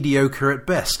 the mediocre at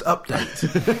best update."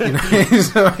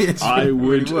 So I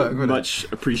would much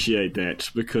appreciate that,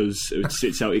 because it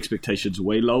sets our expectations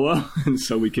way lower, and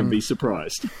so we can be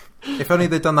surprised. If only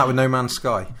they'd done that with No Man's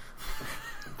Sky.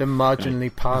 The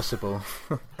marginally passable.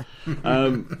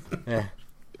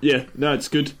 Yeah, no, it's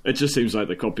good. It just seems like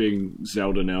they're copying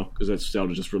Zelda now, because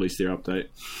Zelda just released their update.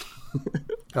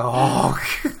 Oh.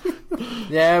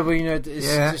 Yeah, well,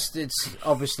 it's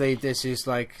obviously this is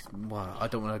like, well, I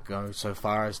don't want to go so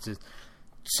far as to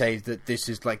say that this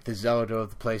is like the Zelda of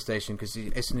the PlayStation, because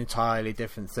it's an entirely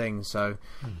different thing. So,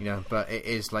 but it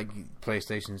is like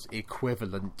PlayStation's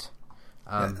equivalent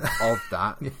of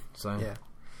that. So,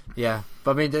 yeah.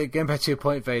 But I mean, going back to your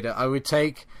point, Vader, I would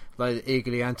take like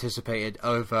eagerly anticipated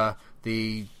over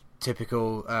the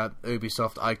typical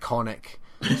Ubisoft iconic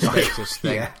status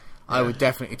thing. Yeah. I would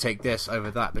definitely take this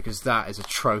over that, because that is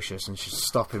atrocious and should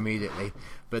stop immediately.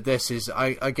 But this is,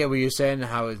 I get what you're saying,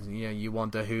 how you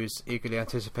wonder who's eagerly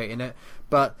anticipating it.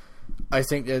 But I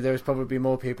think that there's probably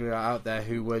more people out there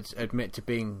who would admit to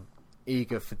being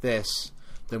eager for this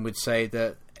than would say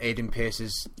that Aiden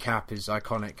Pierce's cap is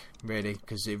iconic, really,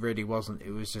 because it really wasn't.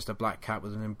 It was just a black cap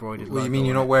with an embroidered logo. Well, you mean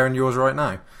you're not wearing yours right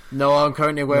now? No, I'm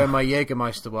currently wearing my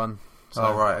Jägermeister one. So.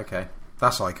 Oh, right, okay.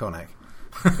 That's iconic.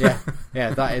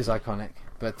 yeah, that is iconic.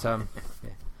 But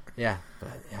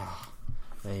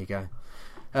There you go.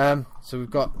 So we've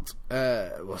got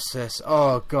what's this?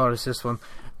 Oh god, it's this one.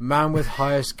 Man with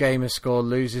highest gamer score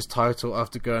loses title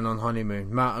after going on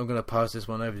honeymoon. Matt, I'm going to pass this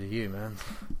one over to you, man.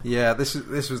 Yeah, this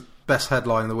was best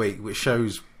headline of the week, which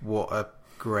shows what a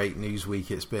great news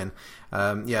week it's been.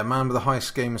 Man with the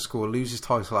highest gamer score loses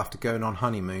title after going on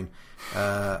honeymoon,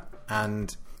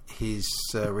 and his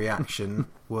reaction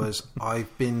was,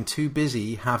 "I've been too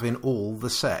busy having all the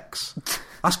sex."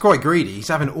 That's quite greedy. He's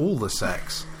having all the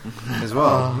sex as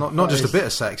well. Not just a bit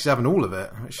of sex. He's having all of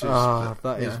it. Which is,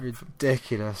 that is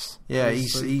ridiculous. Yeah,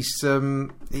 he's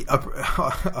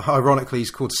ironically he's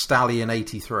called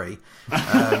Stallion83,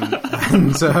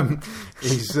 and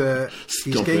his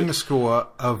gamer score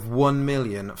of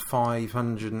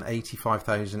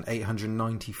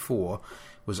 1,585,894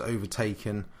 was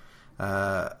overtaken.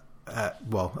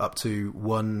 Up to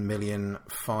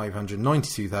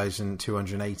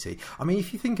 1,592,280. I mean,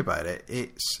 if you think about it,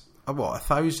 it's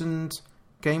 1,000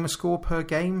 gamer score per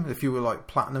game. If you were like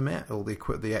platinum it, or the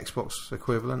Xbox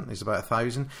equivalent is about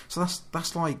 1,000. So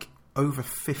that's like over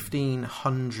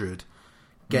 1,500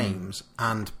 games,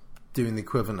 and doing the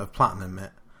equivalent of platinum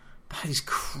it. That is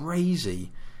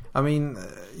crazy. I mean,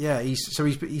 it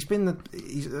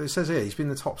says here he's been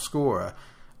the top scorer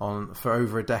for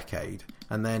over a decade,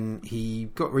 and then he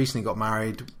recently got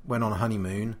married, went on a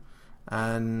honeymoon,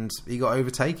 and he got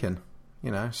overtaken.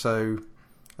 So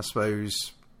I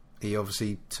suppose he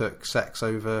obviously took sex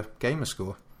over gamer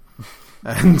score.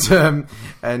 And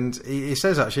he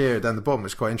says actually here down the bottom,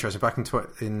 which is quite interesting. Back in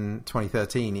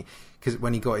 2013, because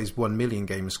when he got his 1 million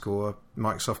gamer score,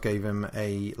 Microsoft gave him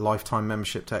a lifetime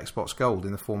membership to Xbox Gold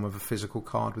in the form of a physical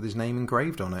card with his name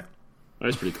engraved on it.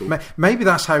 That's pretty cool. Maybe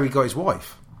that's how he got his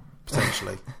wife.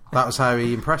 Potentially, that was how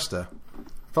he impressed her.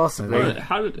 Possibly. Well,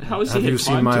 how has he had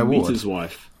time to meet his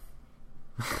wife?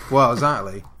 Well,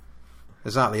 exactly.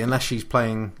 Unless she's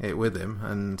playing it with him,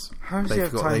 and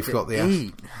they've got the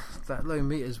eat. That low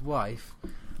meet his wife.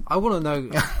 I want to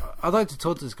know. I'd like to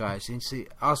talk to this guy and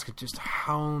ask him just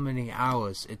how many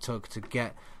hours it took to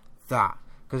get that.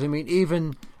 Because I mean,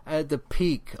 even at the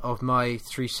peak of my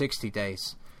 360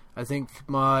 days, I think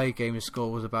my gamer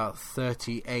score was about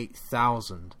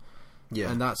 38,000. Yeah,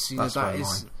 and that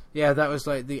was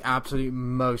like the absolute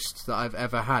most that I've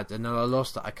ever had, and then I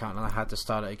lost that account and I had to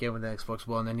start it again with the Xbox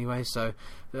One anyway. So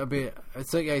that'll be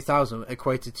 38,000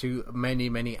 equated to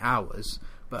many hours.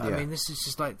 But I mean, this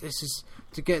is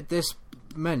to get this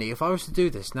many. If I was to do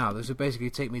this now, this would basically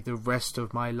take me the rest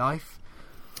of my life.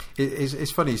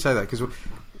 It's funny you say that because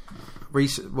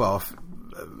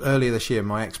earlier this year,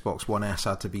 my Xbox One S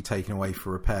had to be taken away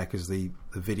for repair because the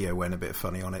video went a bit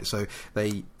funny on it. So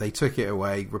they took it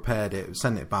away, repaired it,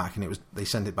 sent it back, and they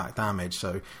sent it back damaged.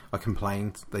 So I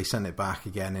complained. They sent it back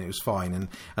again, and it was fine. And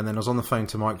then I was on the phone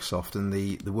to Microsoft, and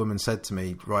the woman said to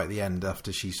me right at the end,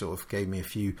 after she sort of gave me a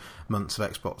few months of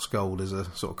Xbox Gold as a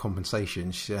sort of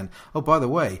compensation, she said, "Oh, by the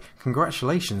way,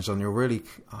 congratulations on your really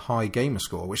high gamer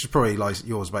score," which is probably like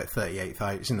yours, about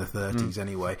 38,000. It's in the 30s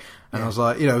anyway. And I was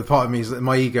like, part of me is that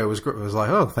my ego was like,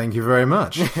 "Oh, thank you very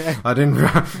much." I didn't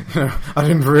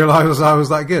realise I was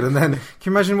that good. And then, can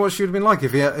you imagine what she would have been like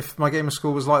if my gamer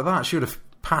score was like that? She would have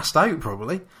passed out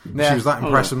probably. Yeah. She was that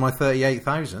impressed with my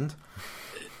 38,000.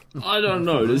 I don't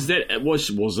know. Was it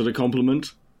a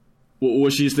compliment? Or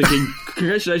was she thinking,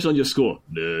 "Congratulations on your score,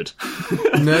 nerd"?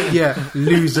 No, yeah,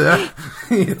 loser.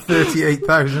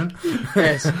 38,000.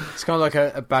 Yes, it's kind of like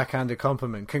a backhanded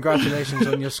compliment. Congratulations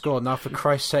on your score. Now, for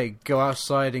Christ's sake, go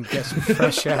outside and get some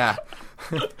fresh air.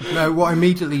 No, what I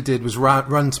immediately did was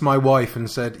run to my wife and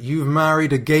said, "You've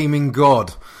married a gaming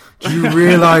god. Do you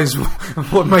realise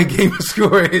what my gamer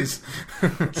score is?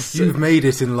 You've made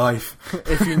it in life."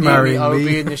 If you need me, I'll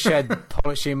be in the shed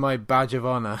polishing my badge of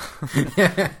honour.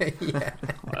 Yeah.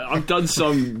 I've done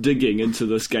some digging into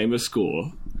this gamer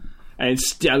score, and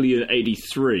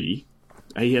Stallion83,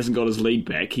 he hasn't got his lead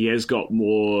back. He has got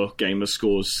more gamer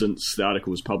scores since the article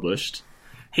was published.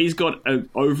 He's got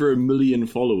over 1 million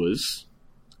followers,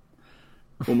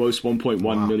 almost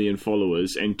 1.1 million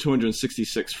followers, and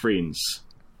 266 friends.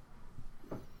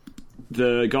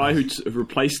 The guy who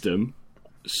replaced him,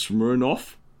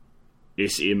 Smirnov,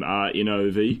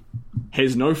 Smrnov,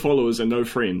 has no followers and no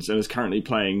friends, and is currently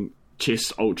playing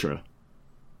Chess Ultra.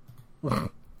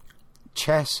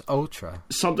 Chess Ultra?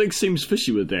 Something seems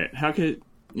fishy with that. How could...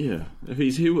 Yeah. If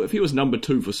he was number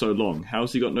 2 for so long, how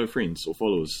has he got no friends or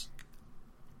followers?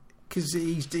 Because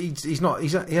he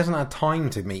hasn't had time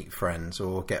to meet friends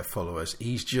or get followers.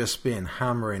 He's just been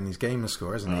hammering his gamer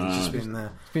score, hasn't he? He's just been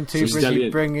there. He's been too busy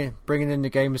bringing in the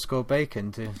gamer score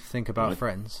bacon to think about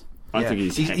friends. I think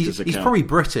he's hacked his account. He's probably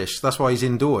British. That's why he's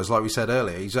indoors, like we said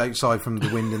earlier. He's outside from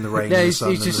the wind and the rain Yeah, and the he's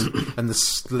sun just- and the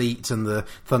sleet and the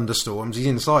thunderstorms. He's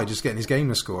inside just getting his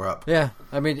gamer score up. Yeah,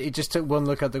 I mean, he just took one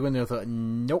look out the window and thought,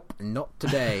 nope, not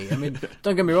today. I mean,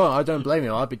 don't get me wrong, I don't blame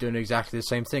him. I'd be doing exactly the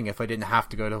same thing if I didn't have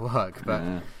to go to work.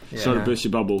 But Sorry to burst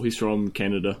your bubble. He's from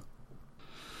Canada.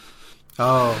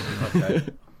 Oh, okay.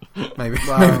 Maybe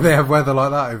they have weather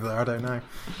like that over there. I don't know.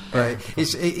 But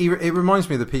it reminds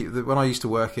me of the people that when I used to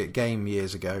work at Game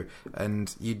years ago,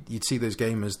 and you'd see those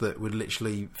gamers that would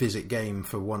literally visit Game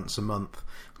for once a month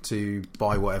to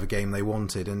buy whatever game they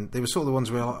wanted, and they were sort of the ones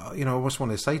where I just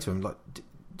wanted to say to them, like,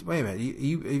 wait a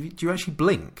minute, do you actually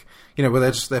blink?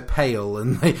 Where they're pale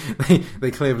and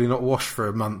they clearly not washed for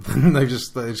a month, and they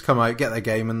just come out, get their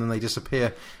game, and then they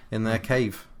disappear in their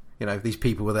cave. These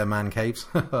people with their man caves.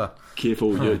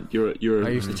 Careful, you're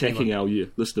attacking our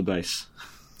listener base.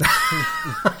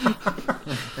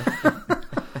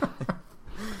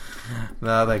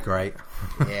 No, they're great.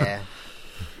 Yeah.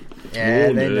 We're Yeah,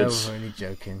 all they know nerds. we're only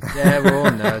joking. Yeah, we're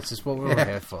all nerds. It's what we're all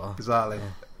here for. Exactly.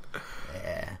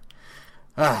 Yeah.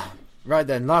 Right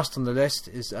then, last on the list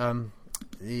is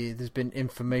there's been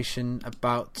information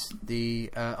about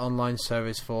the online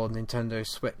service for Nintendo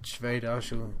Switch. Vader, I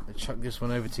shall chuck this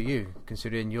one over to you,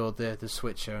 considering you're the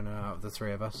Switch owner out of the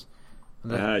three of us.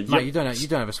 Mate, yep. you don't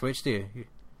have a Switch, do you?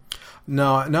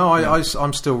 No,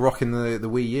 I'm still rocking the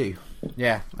Wii U.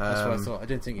 Yeah, that's what I thought. I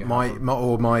didn't think you had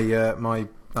My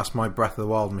that's my Breath of the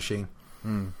Wild machine.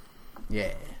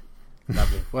 Yeah,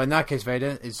 lovely. Well, in that case,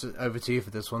 Vader, it's over to you for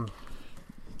this one.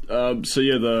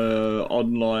 The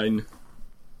online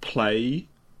play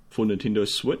for Nintendo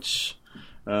Switch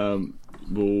I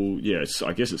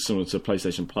guess it's similar to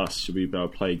PlayStation Plus. You'll be able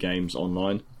to play games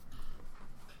online.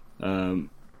 So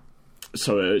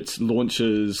it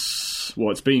launches.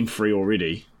 Well, it's been free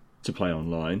already to play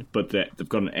online, but they've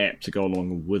got an app to go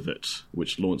along with it,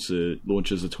 which launches the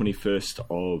 21st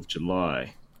of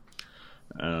July.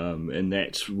 And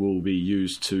that will be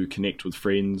used to connect with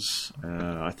friends.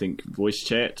 I think voice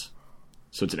chat.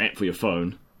 So it's an app for your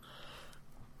phone.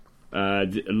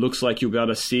 It looks like you'll be able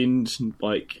to send,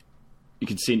 you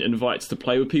can send invites to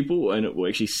play with people, and it will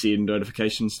actually send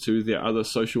notifications to their other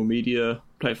social media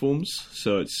platforms.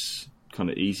 So it's kind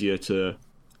of easier to,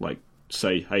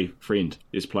 say, hey, friend,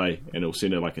 let's play, and it'll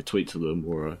send a tweet to them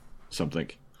or something.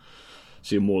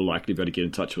 So you're more likely to be able to get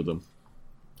in touch with them.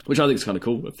 Which I think is kind of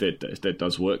cool if that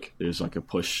does work. There's a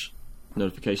push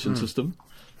notification system.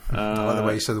 I like the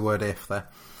way you said the word "if" there.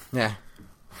 Yeah.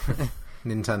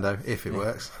 Nintendo, if it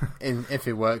works. If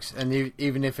it works, and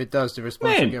even if it does, the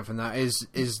response you get from that is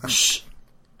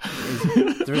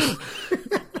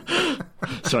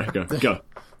Sorry, go.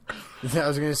 I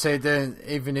was going to say, then,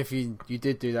 even if you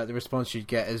did do that, the response you'd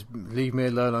get is, leave me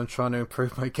alone, I'm trying to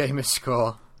improve my gamer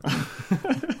score.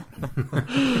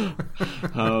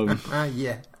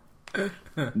 Yeah.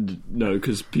 No,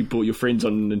 because your friends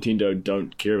on Nintendo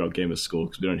don't care about gamer score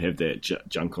because we don't have that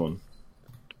junk on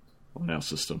our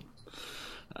system.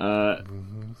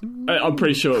 I'm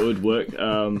pretty sure it would work.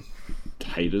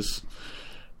 Haters.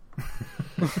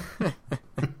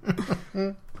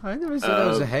 I never said I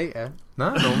was a hater.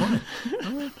 No, not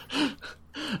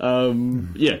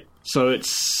mine. Yeah, so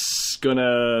it's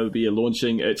gonna be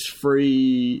launching. It's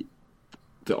free.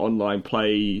 The online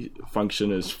play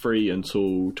function is free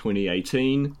until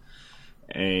 2018,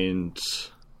 and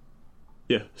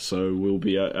yeah, so we'll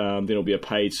be then it'll be a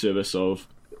paid service of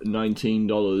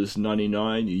 $19.99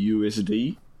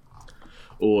 USD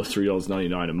or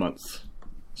 $3.99 a month.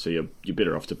 So you're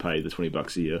better off to pay the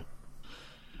 $20 a year,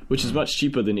 which is much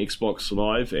cheaper than Xbox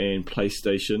Live and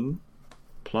PlayStation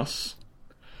Plus.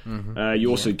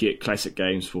 You also get classic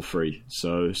games for free,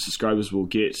 so subscribers will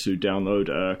get to download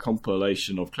a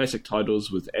compilation of classic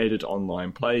titles with added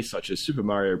online play, such as Super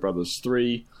Mario Bros.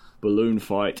 3, Balloon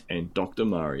Fight, and Dr.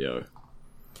 Mario.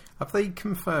 Have they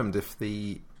confirmed if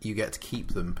you get to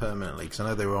keep them permanently? Because I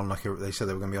know they were on they said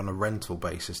they were going to be on a rental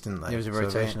basis, didn't they? It was a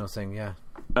rotational thing, yeah.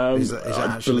 Is it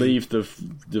I actually... believe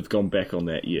they've gone back on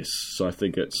that. Yes, so I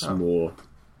think it's more.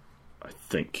 I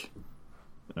think.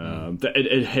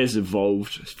 It has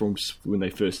evolved from when they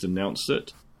first announced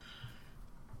it.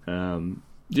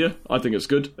 Yeah, I think it's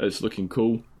good. It's looking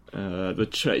cool. The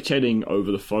chatting over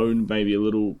the phone may be a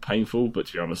little painful, but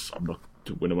to be honest, I'm not.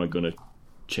 When am I going to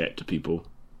chat to people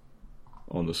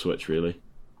on the Switch? Really?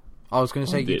 I was going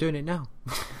to say you're doing it now.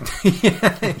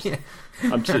 yeah.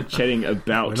 I'm chatting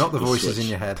about. We're not the voices Switch. in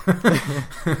your head.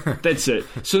 That's it.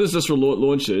 As soon as this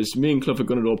launches, me and Cliff are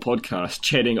going to do a podcast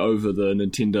chatting over the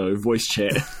Nintendo voice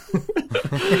chat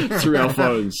through our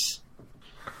phones.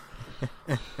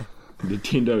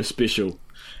 Nintendo special.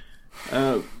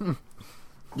 I'm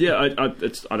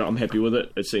happy with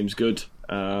it. It seems good.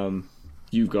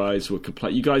 You guys were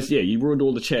you ruined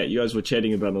all the chat. You guys were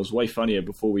chatting about it. It was way funnier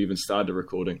before we even started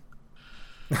recording.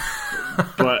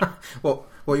 But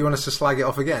what you want us to slag it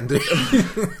off again? Do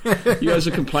you guys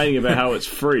are complaining about how it's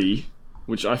free,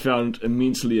 which I found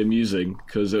immensely amusing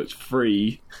because it's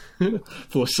free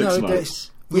for 6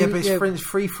 months. But it's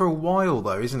free for a while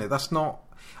though, isn't it? That's not.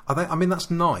 I mean,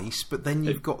 that's nice, but then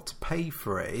you've got to pay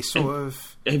for it. It's sort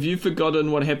of. Have you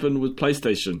forgotten what happened with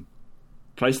PlayStation?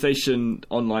 PlayStation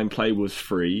Online Play was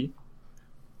free,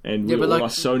 and all our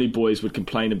Sony boys would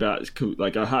complain about,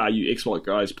 like, aha, you Xbox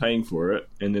guys paying for it,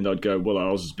 and then they'd go, well,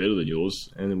 ours is better than yours,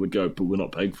 and then we'd go, but we're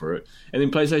not paying for it. And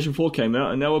then PlayStation 4 came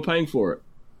out, and now we're paying for it.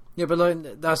 Yeah,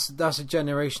 but that's a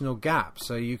generational gap,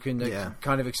 so you can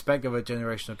kind of expect of a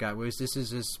generational gap, whereas this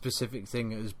is a specific thing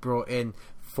that was brought in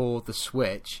for the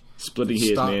Switch. Splitting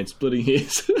hairs, man. Splitting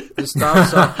hairs. The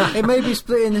start, it may be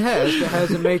splitting hairs, but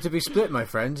hairs are made to be split, my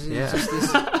friends. It's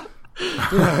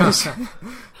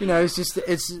just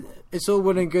it's all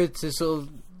well and good to sort of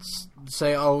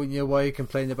say, oh, why are you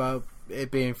complaining about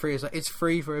it being free? It's like, it's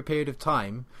free for a period of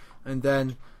time, and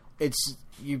then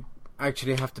you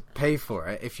actually have to pay for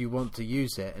it if you want to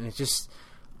use it, and it's just,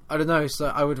 I don't know. It's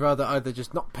like I would rather either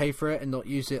just not pay for it and not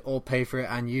use it, or pay for it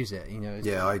and use it.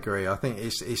 Yeah, I agree. I think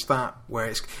it's that where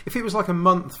if it was like a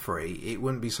month free, it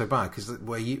wouldn't be so bad because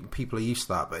people are used to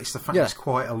that. But it's the fact it's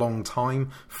quite a long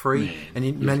time free,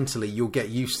 and mentally you'll get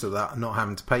used to that and not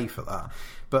having to pay for that.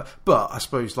 But I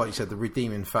suppose, like you said, the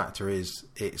redeeming factor is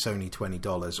it's only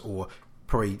 $20, or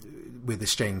probably with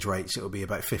exchange rates it'll be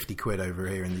about £50 over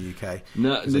here in the UK.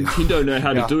 No, Nintendo know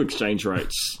how to do exchange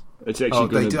rates. It's actually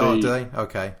going to be... Oh, do they?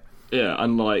 Okay. Yeah,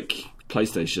 unlike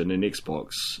PlayStation and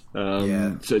Xbox.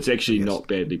 So it's actually not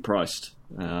badly priced.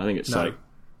 I think it's like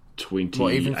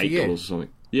 $28 or something.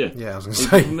 Yeah. Yeah, I was going to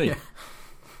say. For me.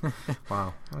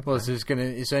 Wow. Okay. Well,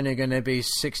 it's only going to be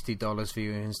 $60 for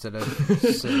you instead of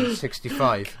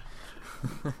 $65.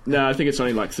 No, I think it's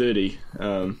only like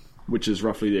 $30, which is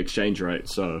roughly the exchange rate.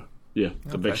 So, yeah,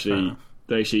 Nintendo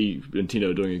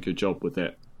are doing a good job with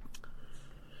that.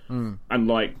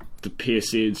 Unlike the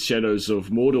PSN Shadows of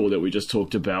Mordor that we just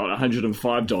talked about,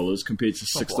 $105 compared to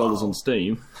 $6 on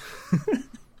Steam.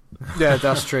 Yeah,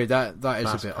 that's true. That is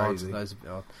a bit crazy. odd. That is a bit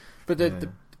odd. But the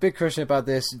big question about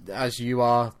this, as you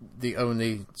are the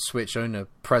only Switch owner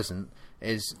present,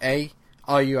 is A,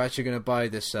 are you actually going to buy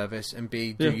this service? And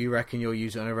B, do you reckon you'll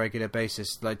use it on a regular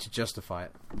basis, like, to justify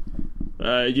it?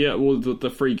 Well, the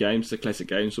free games, the classic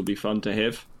games, will be fun to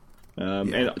have.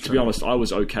 And to be honest, I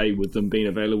was okay with them being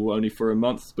available only for a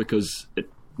month because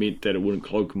it meant that it wouldn't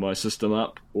clog my system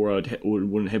up, or I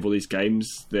wouldn't have all these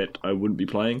games that I wouldn't be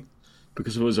playing.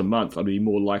 Because if it was a month, I'd be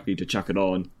more likely to chuck it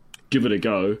on, give it a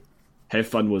go, have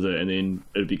fun with it, and then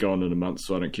it'd be gone in a month,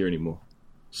 so I don't care anymore.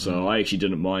 So I actually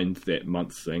didn't mind that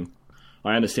month thing.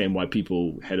 I understand why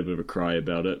people had a bit of a cry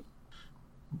about it.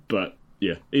 But,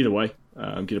 yeah, either way,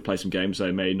 I'm going to play some games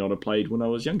I may not have played when I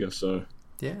was younger, so...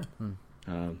 Yeah.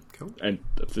 Cool. And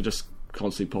if they're just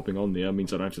constantly popping on there, it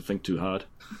means I don't have to think too hard.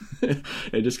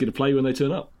 And just get to play when they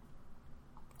turn up.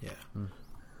 Yeah.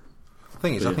 The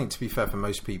thing is, I think to be fair, for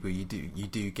most people, you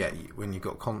do get, when you've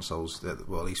got consoles,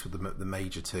 well, at least with the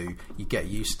major two, you get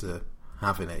used to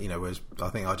having it. Whereas I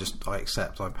think I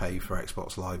pay for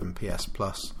Xbox Live and PS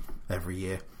Plus every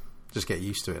year. Just get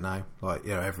used to it now. Like,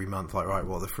 every month, like, right,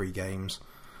 what are the free games?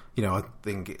 I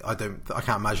can't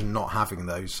imagine not having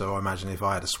those. So I imagine if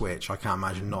I had a Switch, I can't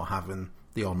imagine not having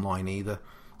the online either.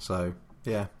 So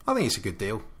yeah, I think it's a good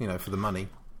deal. For the money.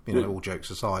 All jokes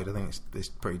aside, I think it's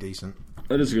pretty decent.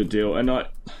 It is a good deal, and I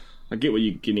get what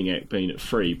you're getting at being it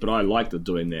free, but I like them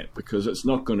doing that because it's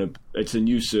a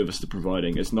new service they're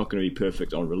providing. It's not going to be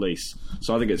perfect on release.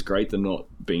 So I think it's great they're not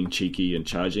being cheeky and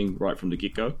charging right from the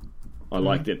get go. I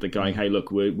like that they're going, hey,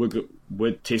 look,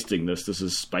 we're testing this. This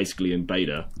is basically in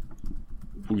beta.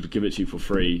 We'll give it to you for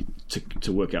free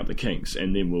to work out the kinks,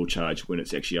 and then we'll charge when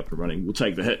it's actually up and running. We'll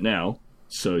take the hit now,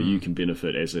 so you can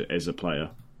benefit as a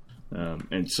player.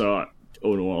 And so,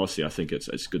 all in all honesty, I think it's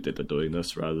good that they're doing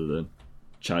this rather than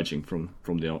charging from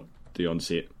the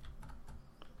onset.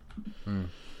 Well,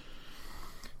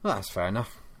 that's fair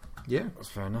enough. Yeah, that's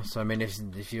fair enough. So I mean,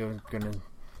 if you reckon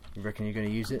you're gonna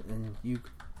use it, then you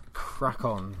crack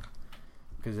on,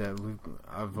 because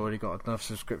I've already got enough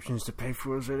subscriptions to pay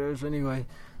for as it is anyway.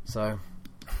 So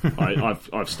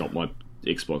I've stopped my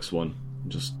Xbox One.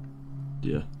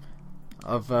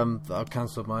 I've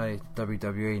cancelled my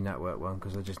WWE Network one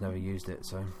because I just never used it.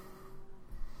 So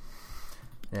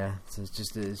yeah, so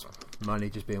it's money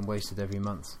just being wasted every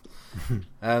month.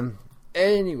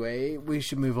 Anyway, we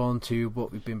should move on to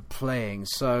what we've been playing.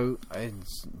 So,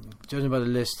 judging by the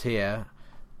list here,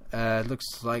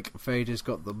 looks like Vader's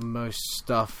got the most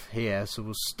stuff here. So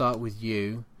we'll start with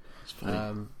you,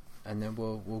 and then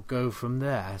we'll go from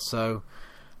there. So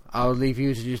I'll leave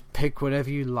you to just pick whatever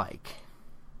you like.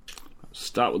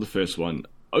 Start with the first one,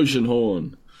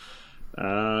 Oceanhorn.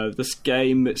 This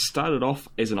game started off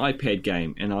as an iPad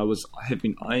game, and I have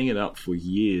been eyeing it up for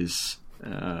years.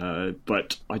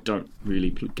 But I don't really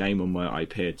game on my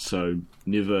iPad, so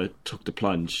never took the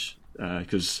plunge.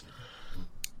 Because,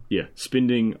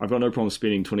 I've got no problem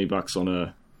spending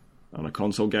 $20 on a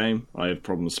console game. I have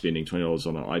problems spending $20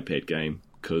 on an iPad game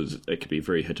because it can be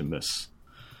very hit and miss.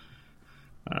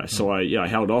 So I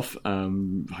held off.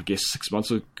 I guess 6 months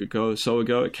ago,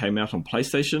 it came out on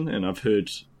PlayStation, and I've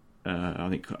heard I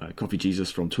think Coffee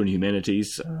Jesus from Twin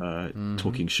Humanities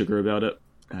talking sugar about it.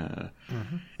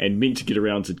 And meant to get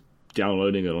around to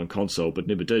downloading it on console, but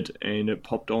never did. And it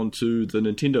popped onto the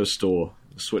Nintendo store,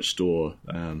 the Switch store,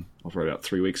 over about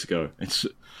 3 weeks ago. And as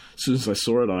soon as I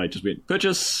saw it, I just went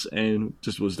purchase and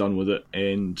just was done with it.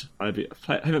 And I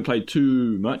haven't played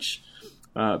too much,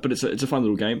 but it's a fun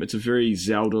little game. It's a very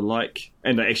Zelda-like,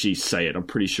 and they actually say it. I'm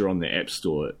pretty sure on the App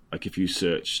Store, like if you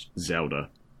searched Zelda,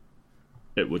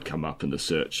 it would come up in the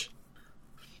search.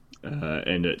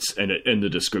 And in the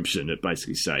description, it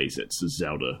basically says it's a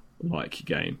Zelda-like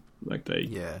game. Like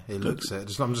it looks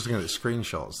it. I'm just looking at the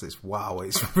screenshots. It's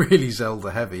really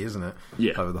Zelda heavy, isn't it?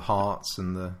 Yeah, with the hearts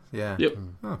and the Yep.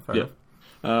 Oh, fair enough.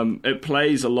 It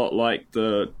plays a lot like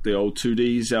the old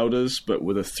 2D Zeldas, but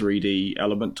with a 3D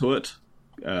element to it.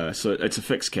 So it's a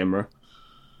fixed camera.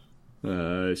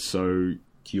 So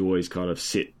you always kind of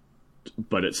set,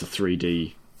 but it's a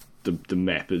 3D. The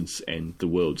map is and the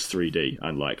world's 3D,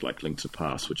 unlike like Link to the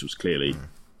Past, which was clearly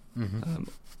 2D.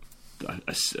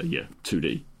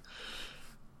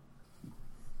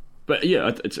 But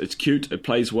it's cute. It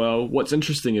plays well. What's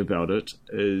interesting about it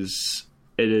is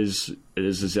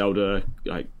a Zelda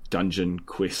like dungeon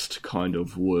quest kind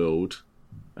of world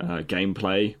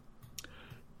gameplay.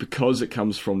 Because it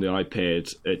comes from the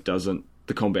iPad,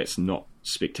 the combat's not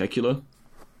spectacular.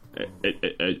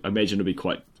 I imagine it'll be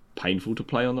quite painful to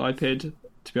play on the iPad,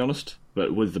 to be honest,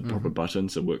 but with the proper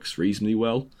buttons it works reasonably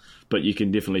well. But you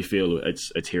can definitely feel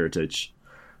its heritage.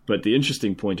 But the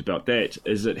interesting point about that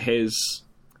is it has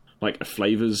like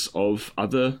flavors of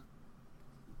other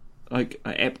like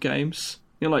app games.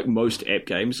 You know, like most app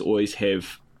games always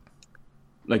have,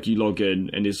 like you log in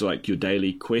and there's like your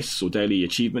daily quests or daily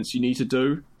achievements you need to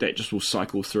do that just will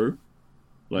cycle through.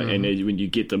 Like, and then when you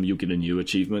get them, you'll get a new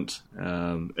achievement.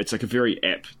 It's like a very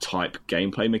app-type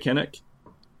gameplay mechanic.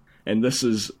 And this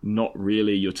is not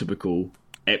really your typical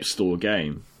App Store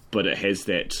game, but it has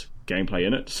that gameplay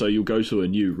in it. So you'll go to a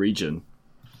new region.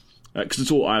 Because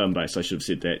it's all island-based, I should have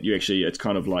said that. It's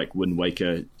kind of like Wind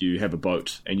Waker. You have a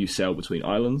boat and you sail between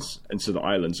islands. And so the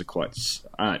islands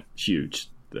aren't huge.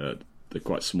 They're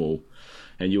quite small.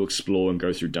 And you explore and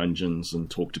go through dungeons and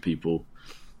talk to people.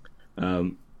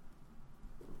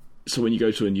 So when you go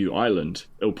to a new island,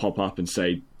 it'll pop up and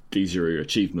say, these are your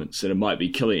achievements. And it might be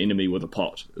kill an enemy with a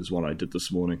pot, is what I did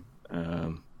this morning.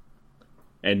 And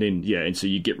then, and so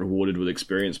you get rewarded with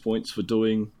experience points for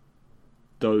doing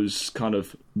those kind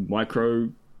of micro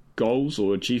goals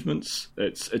or achievements.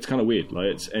 It's kind of weird.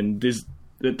 Like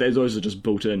those are just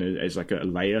built in as like a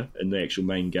layer in the actual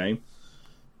main game.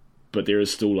 But there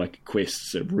is still like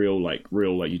quests that real like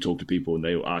you talk to people and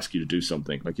they will ask you to do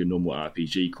something like your normal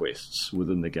RPG quests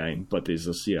within the game. But there's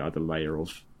this other layer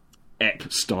of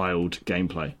app-styled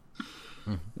gameplay,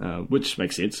 which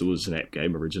makes sense. It was an app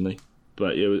game originally,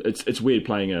 but it's weird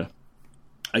playing a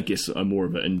more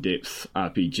of an in-depth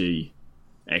RPG,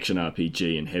 action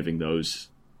RPG, and having those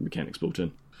mechanics built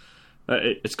in.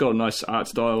 It's got a nice art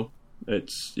style.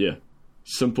 It's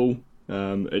simple.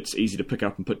 It's easy to pick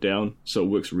up and put down, so it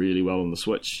works really well on the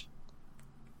Switch.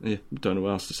 Don't know what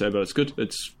else to say about it. It's good.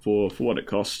 It's for what it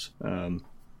cost.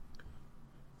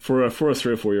 For a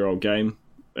 3 or 4 year old game,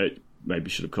 it maybe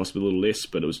should have cost me a little less,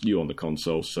 but it was new on the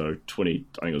console, so I think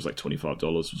it was like $25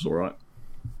 was all right.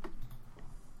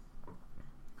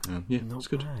 It's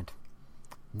good. Bad.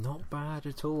 Not bad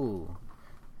at all.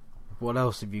 What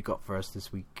else have you got for us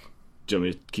this week? Do you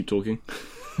want me to keep talking?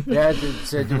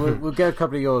 We'll get a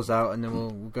couple of yours out, and then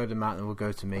we'll go to Matt, and we'll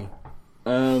go to me.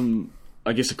 I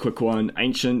guess a quick one.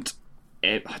 Ancient,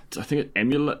 I think it's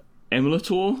Emulator.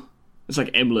 It's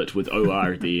like Amulet with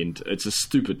OR at the end. It's a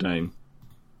stupid name.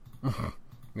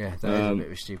 Yeah, that is a bit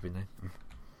of a stupid name.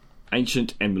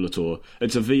 Ancient Emulator.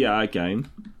 It's a VR game.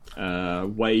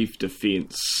 Wave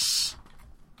defense,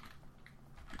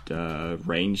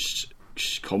 ranged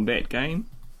combat game.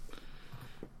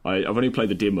 I've only played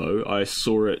the demo. I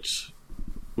saw it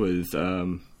with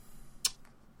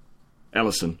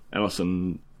Alison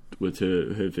with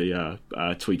her VR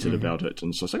tweeted about it,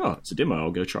 and so I was like, oh, it's a demo,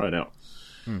 I'll go try it out.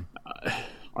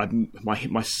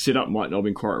 My setup might not have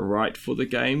been quite right for the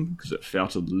game because it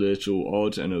felt a little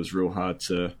odd, and it was real hard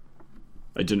to.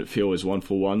 I didn't feel as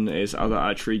 1-for-1 as other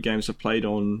archery games I've played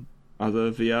on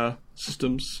other VR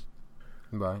systems,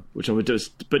 Right. which I'm a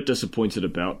bit disappointed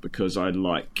about because I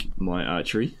like my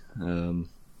archery,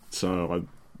 so I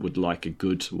would like a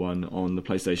good one on the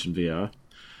PlayStation VR.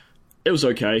 It was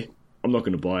okay. I'm not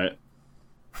going to buy it.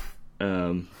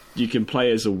 You can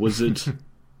play as a wizard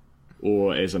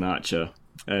or as an archer.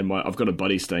 And I've got a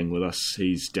buddy staying with us.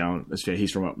 He's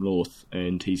from up north,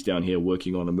 and he's down here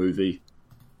working on a movie.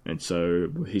 And so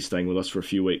he's staying with us for a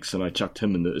few weeks, and I chucked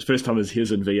him in the first time he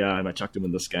was in VR, and I chucked him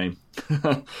in this game.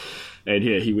 And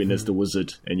yeah, he went as the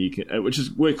wizard, and you can, which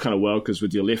is worked kind of well because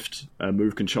with your left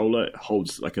move controller, it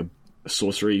holds like a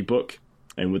sorcery book,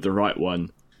 and with the right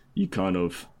one, you kind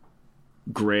of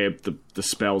grab the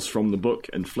spells from the book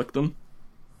and flick them,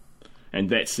 and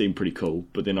that seemed pretty cool.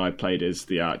 But then I played as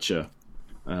the archer.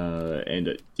 And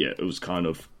it was kind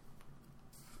of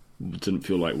didn't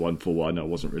feel like 1-for-1. I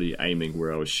wasn't really aiming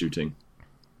where I was shooting,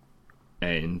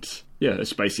 and yeah,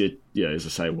 it's basically as I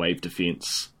say, wave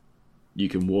defense. You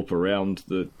can warp around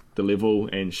the level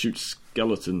and shoot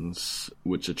skeletons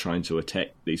which are trying to attack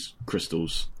these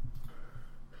crystals,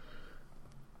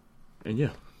 and yeah,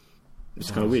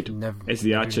 it's kind of weird. As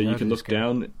the archer, you can look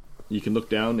down. You can look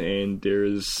down, and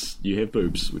you have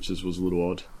boobs, which was a little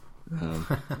odd.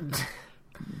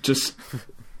 Just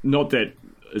not that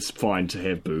it's fine to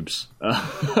have boobs,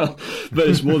 but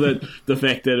it's more that the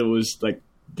fact that it was like,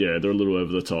 they're a little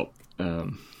over the top.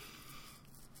 And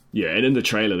in the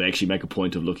trailer they actually make a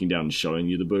point of looking down and showing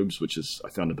you the boobs, which is I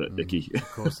found a bit icky.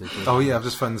 Of course they do. Oh yeah, I've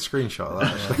just found the screenshot of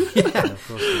that. Actually. Yeah, of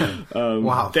course they do.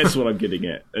 Wow, that's what I'm getting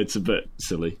at. It's a bit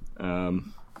silly.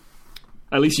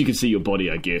 At least you can see your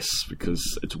body, I guess,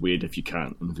 because it's weird if you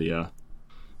can't in VR.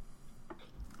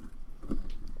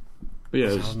 But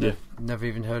yeah, I've never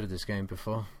even heard of this game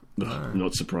before. I'm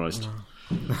not surprised.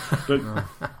 But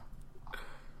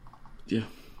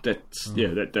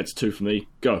that's 2 for me.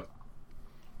 Go.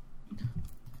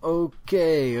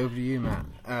 Okay, over to you, Matt.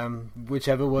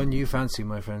 Whichever one you fancy,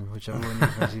 my friend. Whichever one you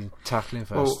fancy tackling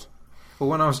first. Well,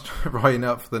 when I was writing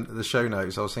up for the show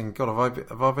notes, I was thinking, God,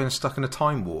 have I been stuck in a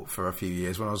time warp for a few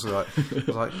years? When I was like,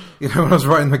 when I was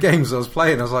writing the games I was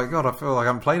playing, I was like, God, I feel like I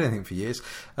haven't played anything for years.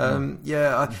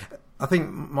 I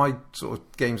think my sort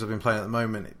of games I've been playing at the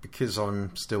moment, because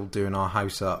I'm still doing our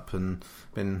house up and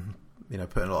been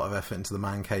putting a lot of effort into the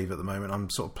man cave at the moment, I'm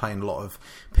sort of playing a lot of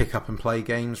pick up and play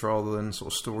games rather than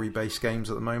sort of story based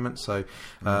games at the moment. So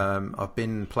I've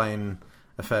been playing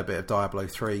a fair bit of Diablo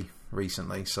 3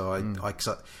 recently. So I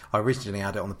originally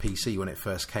had it on the PC when it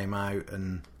first came out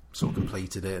and sort of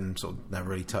completed it and sort of never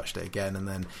really touched it again. And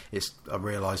then I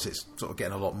realised it's sort of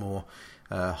getting a lot more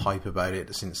hype about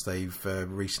it since they've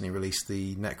recently released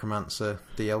the Necromancer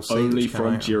DLC. Only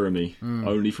from Jeremy.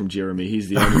 Only from Jeremy. He's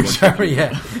the only one. Jeremy,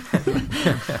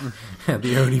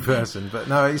 the only person. But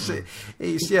no, it's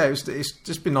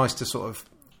just been nice to sort of,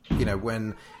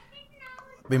 when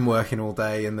I've been working all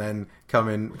day and then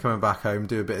coming back home,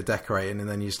 do a bit of decorating, and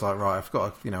then you're just like, right, I've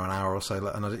got an hour or so,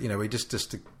 and we just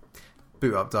to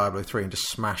boot up Diablo 3 and just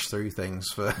smash through things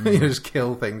for just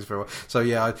kill things for a while. So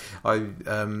yeah,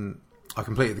 I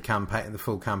completed the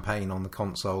full campaign on the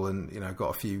console, and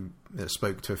got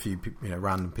spoke to a few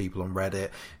random people on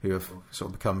Reddit who have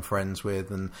sort of become friends with,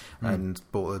 and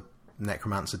bought the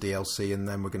Necromancer DLC, and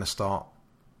then we're going to start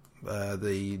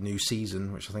the new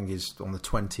season, which I think is on the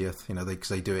 20th. Because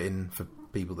they do it for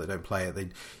people that don't play it.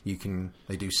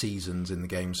 They do seasons in the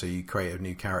game, so you create a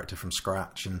new character from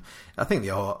scratch, and I think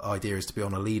the idea is to be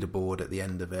on a leaderboard at the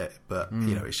end of it. But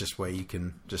it's just where you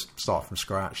can just start from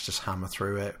scratch, just hammer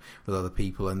through it with other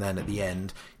people, and then at the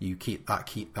end you keep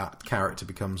that character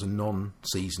becomes a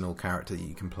non-seasonal character that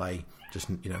you can play just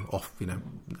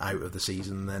out of the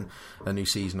season, and then a new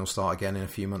season will start again in a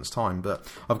few months' time. But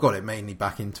I've got it mainly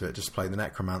back into it just to play the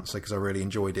Necromancer because I really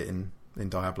enjoyed it in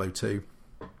Diablo 2.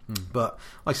 But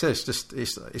like I said,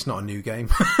 it's not a new game.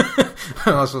 I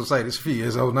was sort of saying it's a few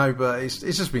years old now, but it's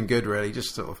just been good, really.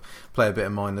 Just sort of play a bit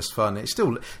of mindless fun. It's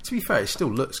still, to be fair, it still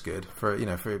looks good for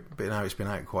now. It's been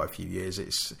out quite a few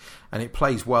years. And it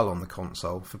plays well on the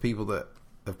console for people that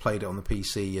have played it on the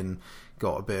PC and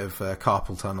got a bit of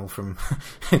carpal tunnel from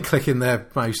clicking their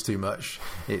mouse too much.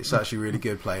 It's actually really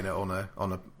good playing it on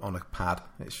a pad.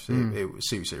 It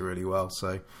suits it really well.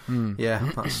 So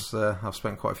yeah, that's I've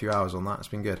spent quite a few hours on that. It's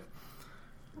been good.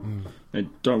 And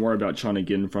don't worry about trying to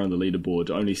get in front of the leaderboard.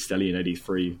 Only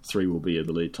Stallion83 will be at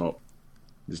the lead top.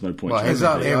 There's no point.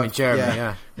 Well, him and Jeremy,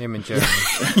 yeah. Him and Jeremy.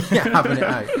 Having it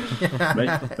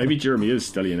out. Maybe Jeremy is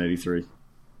Stallion83.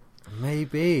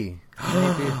 Maybe.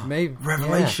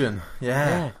 Revelation.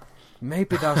 Yeah.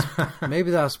 Maybe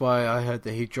that's why I heard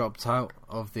that he dropped out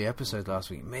of the episode last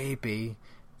week. Maybe.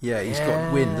 Yeah, he's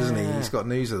got wind, doesn't he? He's got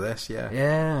news of this, yeah.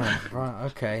 Yeah, right,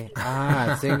 okay.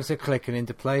 Things are clicking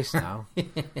into place now.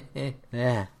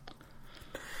 Yeah.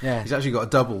 He's actually got a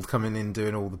double coming in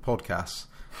doing all the podcasts.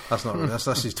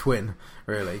 That's his twin,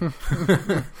 really.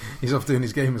 He's off doing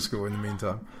his gamer school in the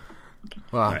meantime.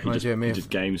 Well, He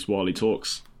just games while he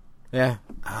talks. Yeah.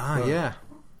 Yeah.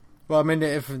 Well, I mean,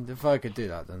 if I could do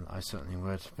that, then I certainly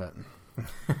would. But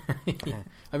yeah.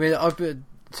 I mean, I've been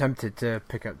tempted to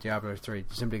pick up Diablo 3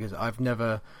 simply because I've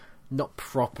never, not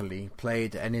properly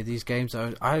played any of these games.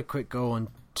 I had a quick go on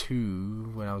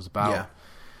 2 when I was about,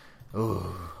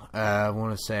 I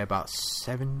want to say about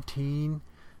 17.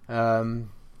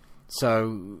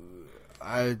 So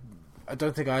I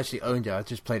don't think I actually owned it. I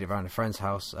just played it around a friend's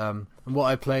house. And what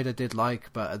I played, I did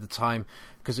like, but at the time,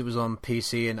 because it was on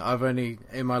PC, and I've only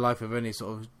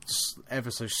sort of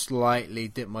ever so slightly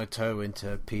dipped my toe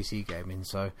into PC gaming.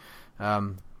 So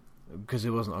because it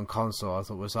wasn't on console, I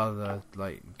thought it was either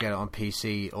like get it on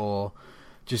PC or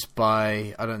just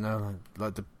buy, I don't know,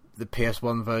 like the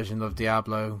PS1 version of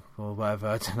Diablo or whatever.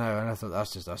 I don't know. And I thought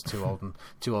that's too old and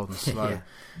slow,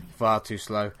 far too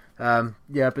slow. But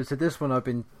so this one I've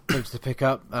been able to pick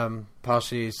up.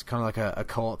 Partially it's kind of like a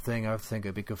co-op thing. I think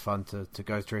it'd be good fun to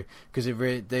go through because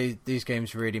these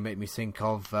games really make me think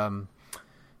of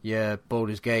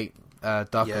Baldur's Gate,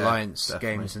 Dark Alliance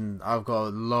definitely. Games, and I've got a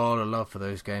lot of love for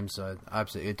those games. So I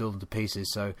absolutely adore them to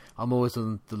pieces. So I'm always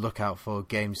on the lookout for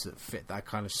games that fit that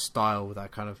kind of style, with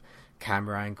that kind of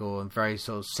camera angle and very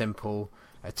sort of simple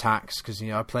attacks. Because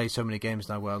I play so many games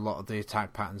now where a lot of the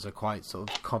attack patterns are quite sort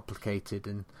of complicated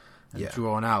and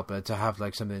drawn out, but to have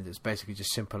like something that's basically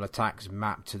just simple attacks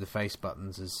mapped to the face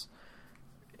buttons is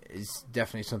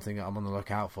definitely something that I'm on the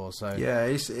lookout for. So yeah,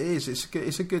 it is.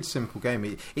 It's a good simple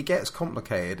game. It gets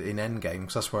complicated in endgame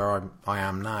because that's where I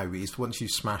am now. Is once you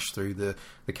smash through the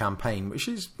campaign, which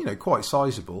is quite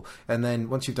sizable, and then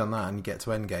once you've done that and you get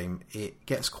to endgame, it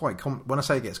gets quite. When I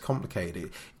say it gets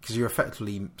complicated, because you're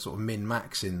effectively sort of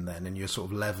min-maxing then, and you're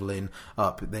sort of leveling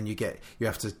up. Then you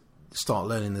have to start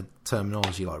learning the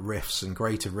terminology like rifts and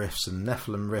greater rifts and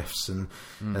Nephilim rifts and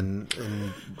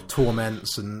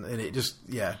torments and it just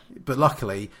but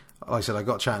luckily, like I said, I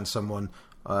got chatting to someone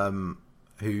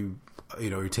who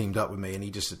teamed up with me, and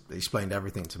he just explained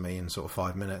everything to me in sort of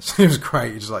 5 minutes. It was great.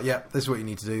 He was just like, this is what you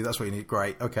need to do, that's what you need.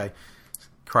 Great, okay,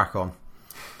 crack on.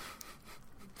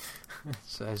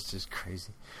 So it's just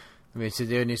crazy. I mean, so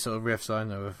the only sort of riffs I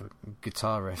know of are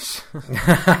guitar riffs.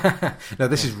 No,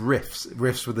 this is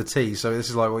riffs with a T. So this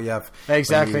is like what you have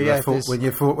exactly. When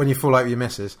you fall out with your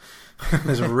missus.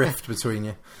 There's a rift between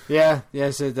you. Yeah.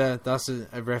 So that's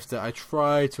a rift that I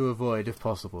try to avoid if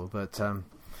possible. But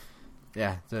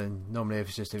then normally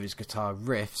if it's guitar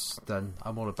riffs, then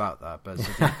I'm all about that. But so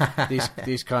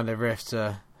these kind of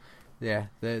riffs,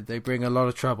 they bring a lot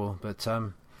of trouble. But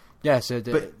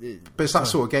but it's that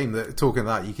sort of game that, talking of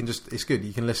that, it's good.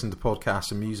 You can listen to podcasts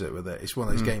and music with it. It's one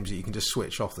of those games that you can just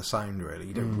switch off the sound, really.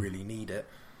 You don't really need it.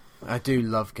 I do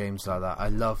love games like that. I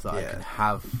love that I can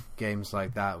have games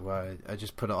like that where I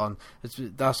just put it on.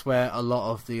 That's where a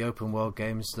lot of the open world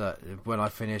games that when I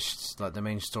finished like the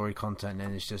main story content,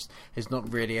 and it's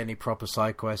not really any proper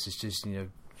side quests. It's just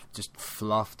just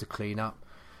fluff to clean up.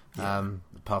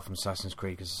 Apart from Assassin's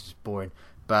Creed, because it's just boring.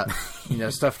 But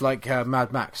stuff like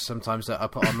Mad Max. Sometimes I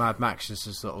put on Mad Max just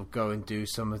to sort of go and do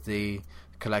some of the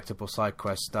collectible side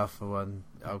quest stuff when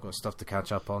I've got stuff to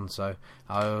catch up on. So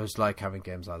I always like having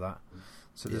games like that.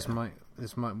 So this might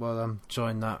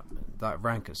join that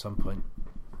rank at some point.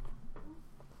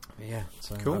 But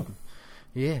so cool.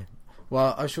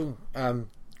 Well, I shall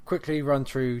quickly run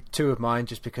through 2 of mine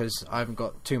just because I haven't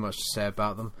got too much to say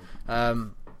about them.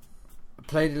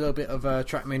 Played a little bit of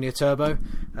Trackmania Turbo.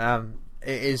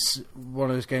 It is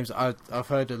one of those games I've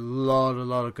heard a lot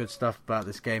of good stuff about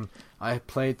this game. I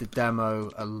played the demo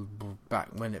back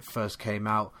when it first came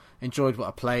out. Enjoyed what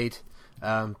I played,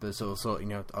 but sort of thought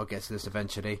I'll get to this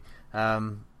eventually.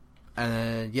 So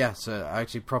I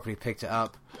actually properly picked it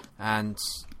up and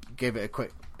gave it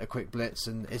a quick blitz,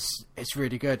 and it's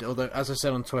really good. Although, as I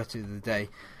said on Twitter the other day,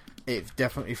 it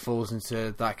definitely falls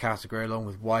into that category along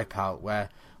with Wipeout, where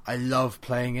I love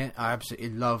playing it. I absolutely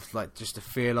love like just the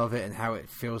feel of it and how it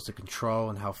feels to control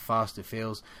and how fast it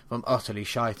feels. But I'm utterly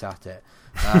shite at it,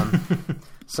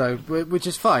 so which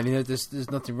is fine. You know,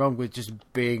 there's nothing wrong with just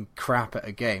being crap at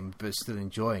a game but still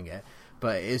enjoying it.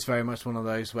 But it is very much one of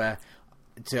those where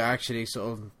to actually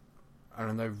sort of, I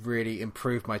don't know, really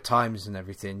improve my times and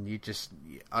everything,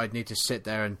 I'd need to sit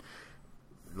there and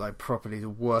like properly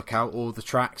work out all the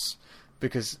tracks,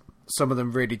 because some of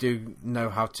them really do know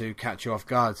how to catch you off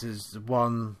guard. There's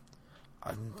one,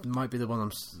 might be the one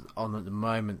I'm on at the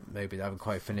moment, maybe I haven't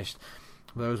quite finished.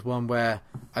 There was one where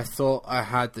I thought I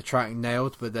had the track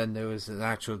nailed, but then there was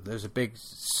a big,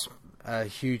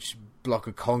 huge block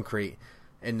of concrete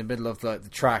in the middle of the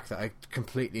track that I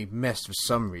completely missed for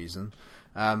some reason.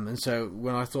 And so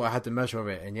when I thought I had the measure of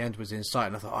it and the end was in sight,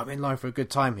 and I thought, I'm in line for a good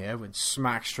time here, went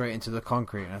smack straight into the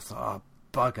concrete, and I thought, oh,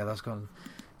 bugger, it's gone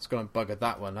and buggered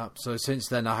that one up. So since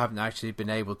then I haven't actually been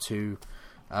able to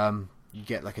you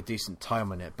get like a decent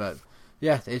time on it. But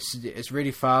yeah, it's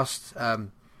really fast.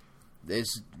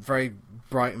 It's very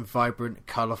bright and vibrant,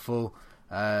 colourful.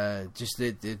 Just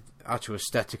the actual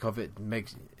aesthetic of it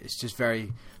it's just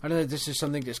very, I don't know, this is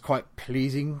something that's quite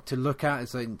pleasing to look at.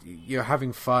 It's like you're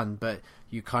having fun, but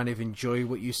you kind of enjoy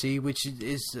what you see, which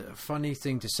is a funny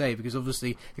thing to say, because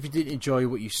obviously if you didn't enjoy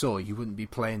what you saw, you wouldn't be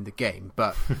playing the game.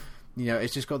 But you know,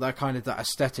 it's just got that kind of that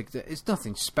aesthetic that it's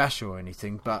nothing special or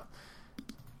anything, but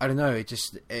I don't know,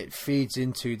 it feeds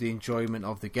into the enjoyment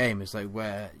of the game. It's like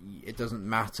where it doesn't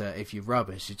matter if you're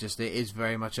rubbish, it is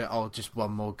very much just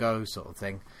one more go sort of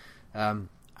thing.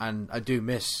 And I do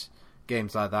miss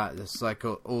games like that. It's like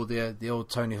all the old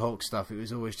Tony Hawk stuff. It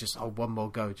was always just one more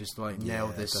go, just like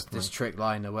nail this trick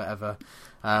line or whatever.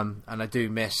 And I do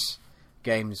miss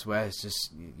games where it's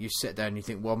just you sit there and you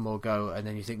think one more go, and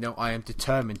then you think, no, I am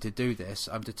determined to do this.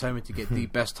 I'm determined to get the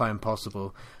best time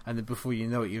possible, and then before you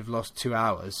know it, you've lost 2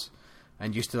 hours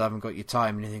and you still haven't got your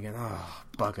time, and you're thinking, oh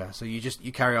bugger. So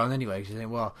you carry on anyway, because you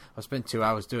think, well, I spent 2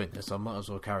 hours doing this, I might as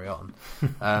well carry on.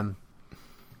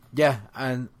 Yeah,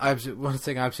 and one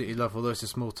thing I absolutely love, although it's a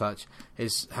small touch,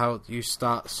 is how you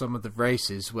start some of the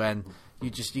races when you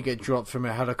get dropped from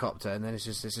a helicopter, and then it's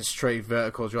a straight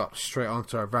vertical drop straight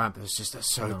onto a ramp. It's just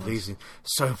pleasing,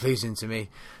 so pleasing to me.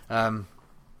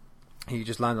 You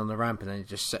just land on the ramp, and then it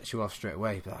just sets you off straight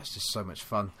away. But that's just so much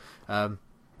fun.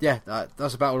 Yeah,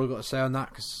 that's about all I've got to say on that,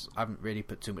 because I haven't really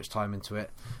put too much time into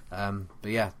it.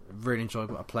 But yeah, really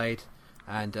enjoyed what I played,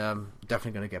 and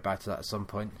definitely going to get back to that at some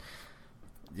point.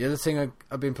 The other thing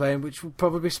I've been playing, which will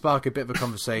probably spark a bit of a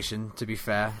conversation, to be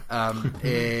fair,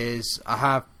 is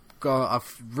I've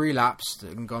relapsed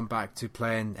and gone back to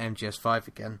playing MGS5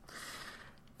 again.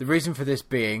 The reason for this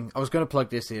being, I was going to plug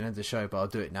this at the end of the show, but I'll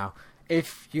do it now.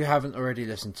 If you haven't already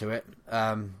listened to it,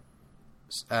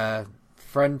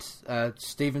 friend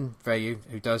Stephen Vayu,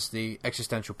 who does the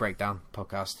Existential Breakdown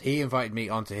podcast, he invited me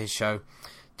onto his show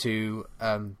to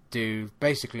do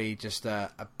basically just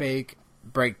a big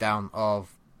breakdown of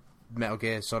Metal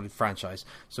Gear Solid franchise.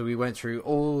 So we went through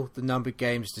all the numbered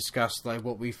games, discussed like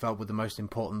what we felt were the most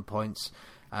important points,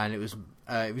 and it was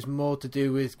more to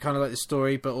do with kind of like the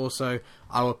story, but also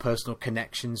our personal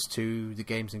connections to the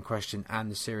games in question and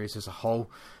the series as a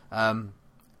whole. And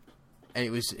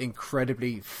it was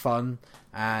incredibly fun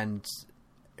and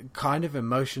kind of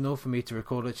emotional for me to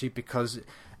record, actually, because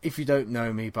if you don't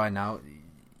know me by now,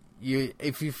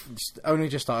 if you've only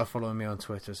just started following me on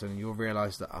Twitter or something, you'll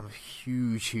realise that I'm a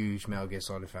huge Metal Gear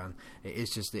Solid fan.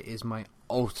 It is my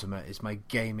ultimate, it's my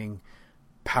gaming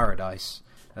paradise,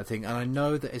 I think. And I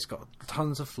know that it's got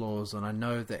tons of flaws, and I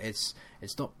know that it's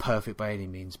not perfect by any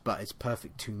means, but it's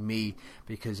perfect to me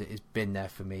because it has been there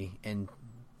for me in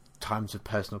times of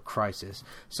personal crisis.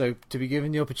 So to be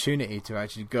given the opportunity to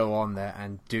actually go on there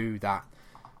and do that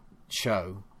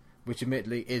show, which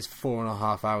admittedly is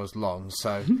 4.5 hours long,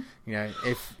 so you know,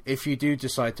 if you do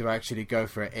decide to actually go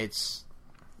for it,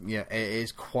 it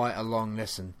is quite a long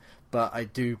listen. But I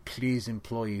do please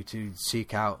implore you to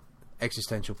seek out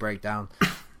Existential Breakdown,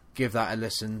 give that a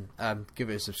listen,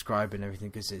 give it a subscribe and everything,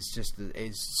 because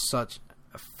it's such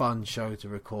a fun show to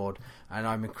record, and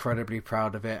I'm incredibly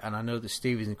proud of it, and I know that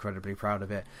Steve is incredibly proud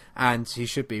of it, and he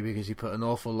should be, because he put an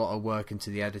awful lot of work into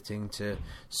the editing to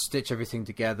stitch everything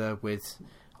together with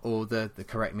all the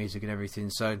correct music and everything.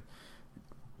 So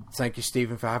thank you,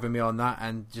 Stephen, for having me on that,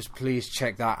 and just please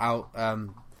check that out.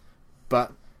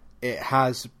 But it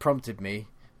has prompted me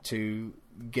to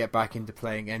get back into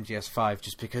playing MGS5,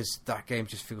 just because that game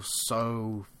just feels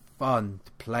so fun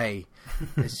to play.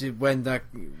 It's just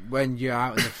when you're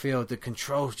out in the field, the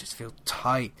controls just feel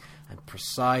tight and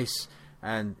precise,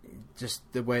 and just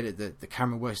the way that the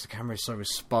camera works. The camera is so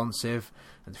responsive,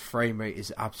 and the frame rate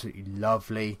is absolutely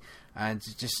lovely, and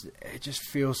it just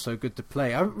feels so good to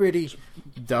play. I haven't really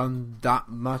done that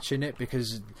much in it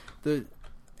because it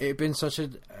had been such a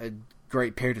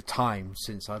great period of time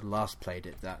since I'd last played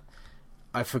it that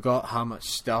I forgot how much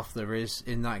stuff there is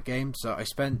in that game. So I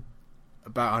spent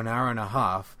about an hour and a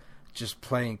half just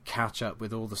playing catch up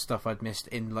with all the stuff I'd missed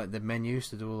in like the menus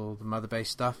to do all the Mother Base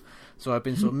stuff. So I've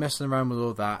been sort of messing around with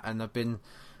all that, and I've been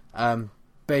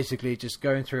basically just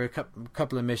going through a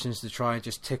couple of missions to try and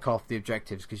just tick off the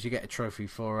objectives, because you get a trophy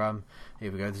for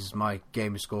here we go, this is my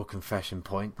gamer score confession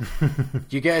point.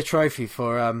 You get a trophy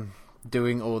for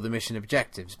doing all the mission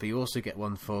objectives, but you also get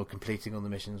one for completing all the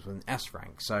missions with an S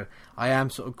rank. So I am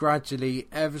sort of gradually,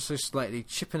 ever so slightly,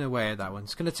 chipping away at that one.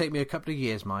 It's going to take me a couple of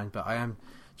years, mind, but I am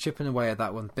chipping away at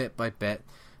that one bit by bit.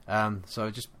 So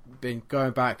I've just been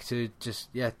going back to just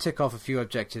tick off a few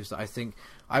objectives that I think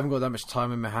I haven't got that much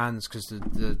time in my hands because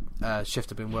the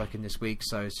shift I've been working this week.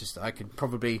 So it's just I could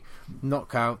probably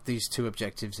knock out these 2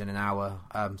 objectives in an hour.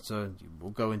 So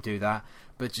we'll go and do that.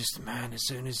 But just man, as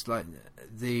soon as I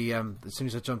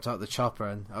jumped out the chopper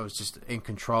and I was just in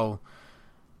control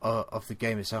of the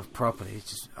game itself properly, it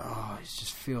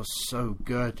just feels so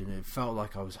good, and it felt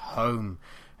like I was home.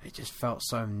 It just felt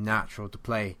so natural to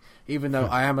play, even though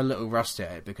I am a little rusty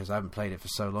at it because I haven't played it for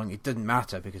so long. It didn't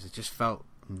matter because it just felt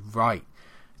right.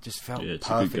 It just felt it's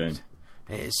perfect. a good game.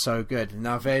 It is so good.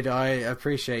 Now, Vader, I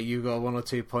appreciate you got 1 or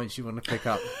 2 points you want to pick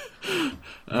up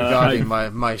regarding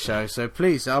my show. So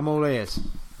please, I'm all ears.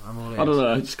 I don't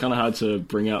know. It's kind of hard to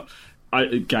bring up.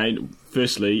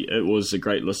 Firstly, it was a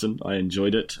great listen. I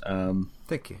enjoyed it.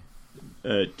 Thank you.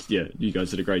 You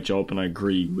guys did a great job, and I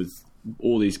agree with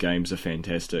all these games are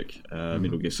fantastic.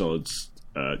 Metal Gear Solid's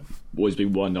always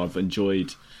been one I've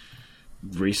enjoyed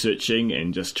researching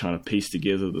and just trying to piece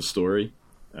together the story.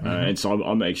 And so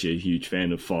I'm actually a huge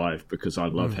fan of 5 because I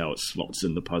love how it slots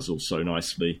in the puzzle so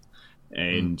nicely.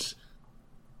 And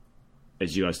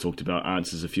as you guys talked about,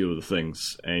 answers a few of the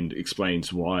things and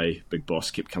explains why Big Boss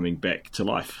kept coming back to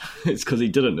life. It's because he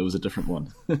didn't. It was a different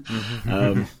one.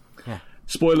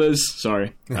 Spoilers,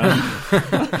 sorry. We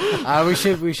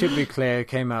should be clear. It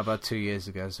came out about 2 years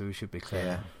ago, so we should be clear.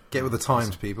 Yeah. Get with the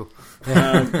times, people.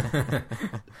 But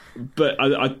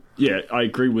I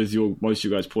agree with most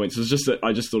of you guys' points. It's just that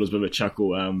I just thought it was a bit of a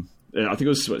chuckle. I think it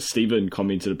was what Stephen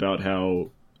commented about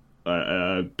how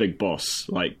Big Boss,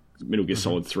 like Metal Gear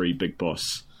Solid 3 Big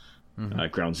Boss,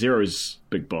 Ground Zero's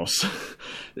Big Boss,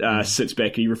 sits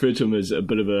back. He referred to him as a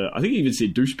bit of a, I think he even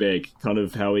said douchebag, kind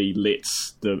of how he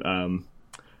lets the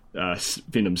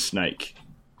Venom Snake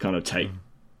kind of take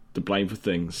the blame for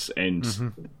things, and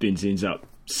then ends up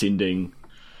sending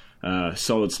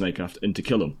Solid Snake in to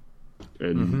kill him.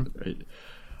 And it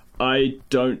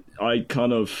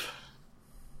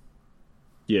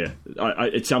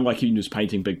sounded like he was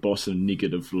painting Big Boss in a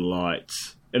negative light.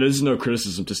 And there's no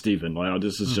criticism to Stephen.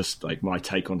 This is just like my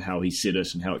take on how he said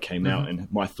it and how it came out, and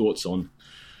my thoughts on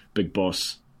Big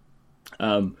Boss.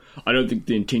 I don't think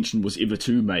the intention was ever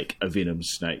to make a Venom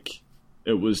Snake.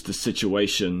 It was the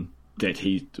situation that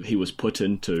he was put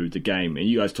into the game. And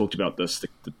you guys talked about this,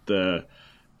 the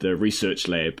research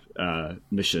lab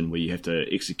mission where you have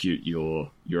to execute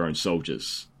your own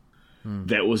soldiers.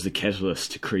 That was the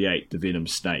catalyst to create the Venom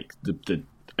Snake, the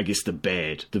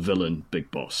villain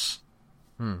Big Boss.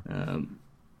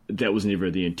 That was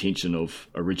never the intention of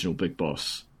original Big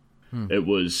Boss. It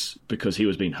was because he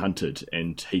was being hunted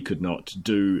and he could not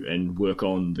do and work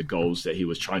on the goals that he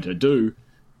was trying to do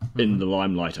in the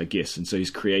limelight, I guess. And so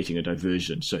he's creating a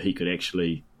diversion so he could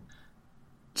actually...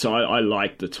 So I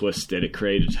like the twist that it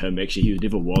created him. Actually, he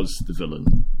never was the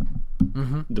villain.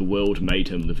 The world made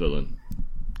him the villain.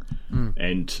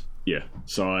 And,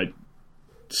 so I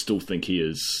still think he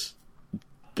is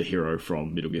the hero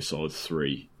from Metal Gear Solid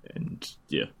 3. And,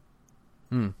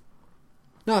 No,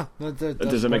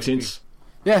 does that make sense?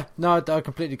 Yeah, no, I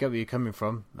completely get where you're coming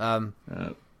from.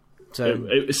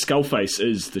 Skullface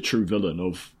is the true villain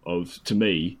of to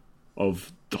me,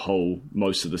 of the whole,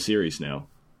 most of the series now.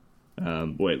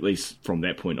 Or at least from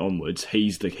that point onwards,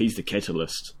 he's the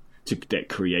catalyst that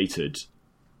created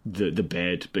the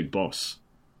bad Big Boss.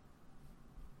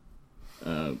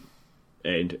 And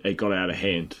it got out of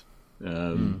hand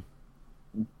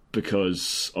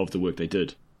because of the work they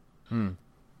did.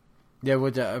 Yeah,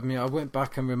 well, I mean, I went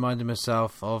back and reminded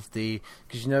myself of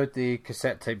because the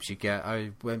cassette tapes you get. I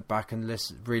went back and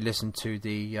re-listened to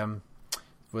the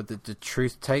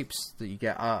truth tapes that you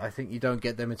get. I think you don't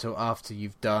get them until after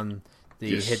you've done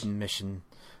the hidden mission.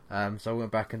 So I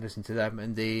went back and listened to them,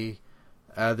 and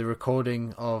the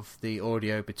recording of the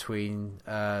audio between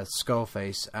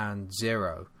Skullface and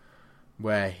Zero,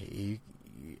 where I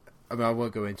mean, I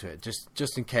won't go into it,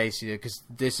 just in case, because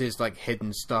this is like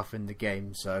hidden stuff in the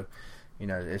game, so I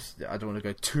don't want to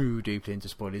go too deeply into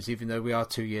spoilers, even though we are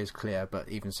 2 years clear, but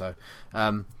even so,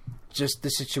 just the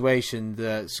situation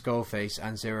that Skullface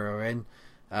and Zero are in.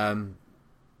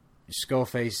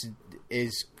 Skullface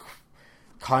is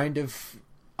kind of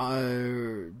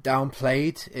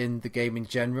downplayed in the game in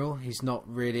general. He's not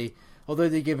really, although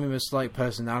they give him a slight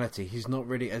personality, he's not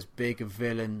really as big a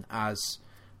villain as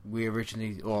we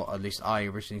originally, or at least I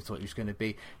originally thought he was going to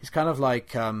be. It's kind of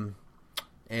like in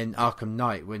Arkham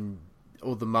Knight, when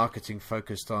all the marketing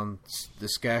focused on the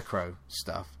Scarecrow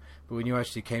stuff, but when you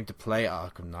actually came to play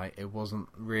Arkham Knight, it wasn't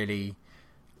really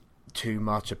too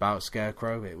much about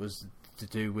Scarecrow. It was to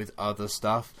do with other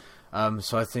stuff.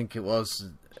 So I think it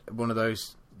was one of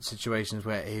those situations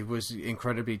where he was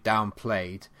incredibly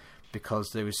downplayed because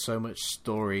there was so much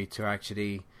story to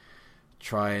actually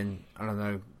try and, I don't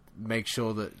know, make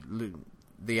sure that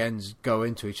the ends go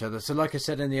into each other. So like I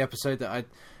said in the episode, that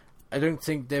I don't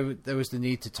think there was the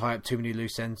need to tie up too many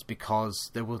loose ends,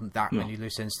 because there wasn't that many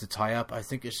loose ends to tie up. I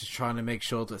think it's just trying to make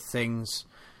sure that things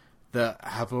that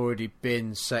have already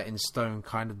been set in stone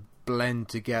kind of blend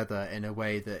together in a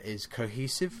way that is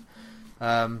cohesive.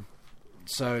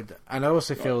 So, and I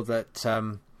also feel that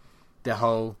the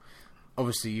whole,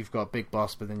 obviously you've got Big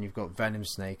Boss, but then you've got Venom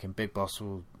Snake, and Big Boss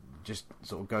will just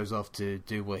sort of goes off to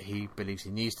do what he believes he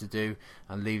needs to do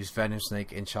and leaves Venom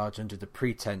Snake in charge under the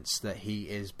pretense that he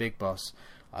is Big Boss.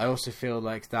 I also feel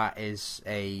like that is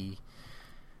I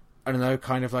don't know,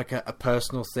 kind of like a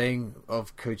personal thing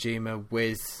of Kojima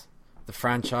with the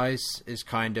franchise, is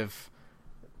kind of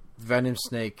Venom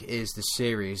Snake is the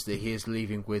series that he is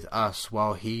leaving with us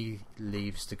while he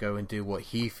leaves to go and do what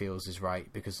he feels is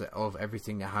right because of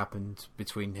everything that happened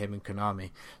between him and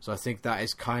Konami. So I think that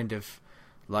is kind of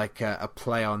like a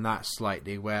play on that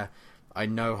slightly, where I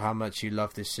know how much you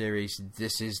love this series.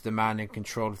 This is the man in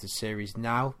control of the series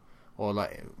now, or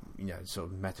like, sort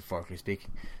of metaphorically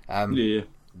speaking.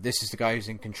 This is the guy who's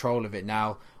in control of it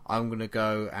now. I'm going to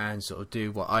go and sort of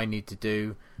do what I need to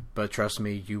do, but trust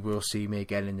me, you will see me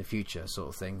again in the future, sort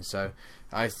of thing. So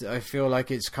I feel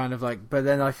like it's kind of like, but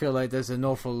then I feel like there's an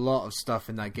awful lot of stuff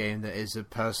in that game that is a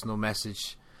personal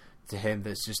message to him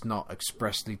that's just not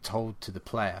expressly told to the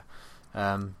player.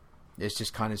 It's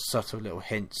just kind of subtle little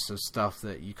hints of stuff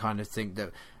that you kind of think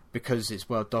that because it's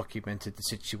well documented, the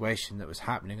situation that was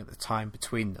happening at the time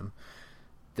between them,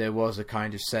 there was a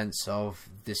kind of sense of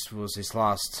this was his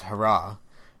last hurrah,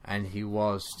 and he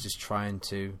was just trying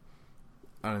to,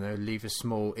 I don't know, leave a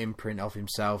small imprint of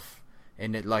himself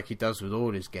in it, like he does with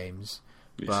all his games.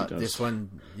 Yes, but this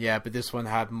one, but this one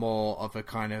had more of a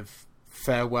kind of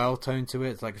farewell tone to it.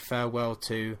 It's like a farewell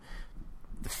to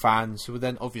the fans, who would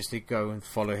then obviously go and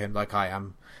follow him, like I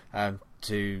am,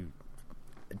 to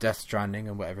Death Stranding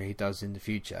and whatever he does in the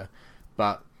future.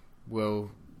 But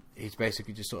he's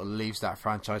basically just sort of leaves that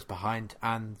franchise behind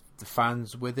and the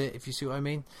fans with it, if you see what I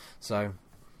mean. So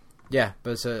yeah,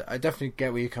 but I definitely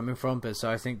get where you're coming from, but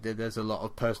so I think that there's a lot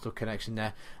of personal connection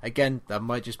there. Again, that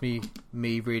might just be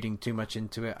me reading too much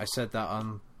into it. I said that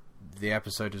on the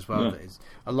episode as well. Yeah.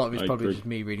 A lot of it's probably agree. just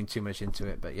me reading too much into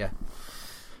it, but yeah.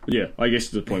 Yeah, I guess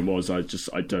the point was I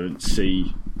don't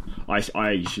see. I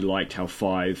actually liked how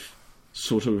 5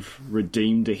 sort of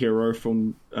redeemed a hero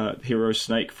from Hero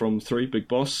Snake from 3, Big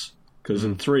Boss, because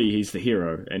in 3 he's the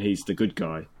hero and he's the good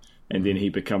guy, and then he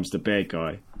becomes the bad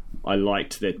guy. I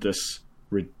liked that this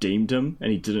redeemed him,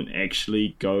 and he didn't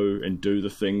actually go and do the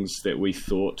things that we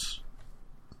thought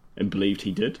and believed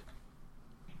he did.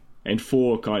 And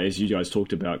 4, kind of, as you guys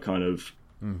talked about, kind of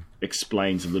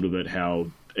explains a little bit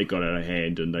how it got out of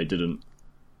hand, and they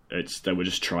were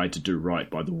just trying to do right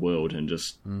by the world, and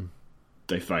just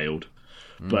they failed.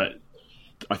 But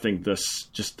I think this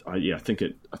just I think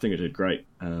it did great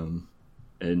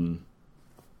in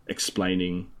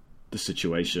explaining the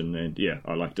situation, and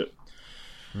I liked it.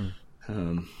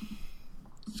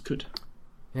 It's good.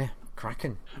 Yeah,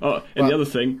 cracking. Oh, and the other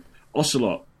thing,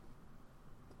 Ocelot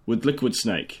with Liquid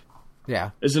Snake.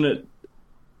 Yeah, Isn't it?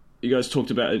 You guys talked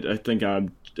about it. I think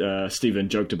Stephen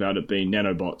joked about it being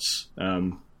nanobots.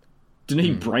 Didn't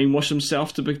he brainwash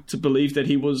himself to believe that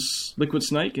he was Liquid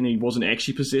Snake and he wasn't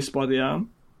actually possessed by the arm?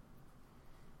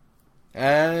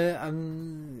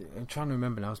 I'm trying to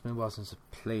remember now. It's been a while since I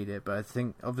played it, but I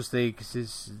think obviously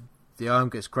because the arm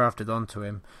gets grafted onto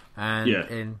him,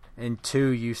 and in 2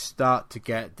 you start to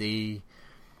get the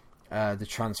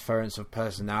transference of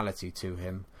personality to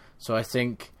him. So I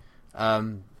think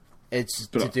it's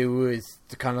to do with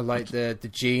the kind of like the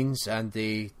genes and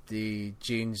the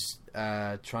genes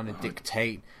trying to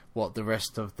dictate what the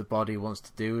rest of the body wants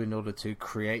to do in order to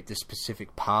create this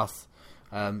specific path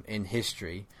in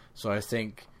history. So I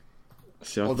think,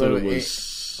 See, I although thought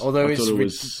it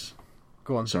was.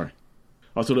 Go on. Sorry,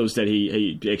 I thought it was that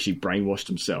he actually brainwashed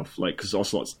himself, like because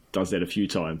Ocelot does that a few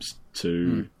times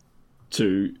to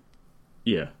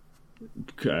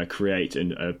create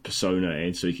a persona,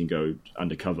 and so he can go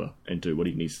undercover and do what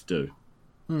he needs to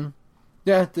do.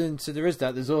 Yeah, so there is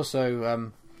that. There's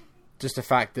also just the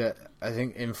fact that I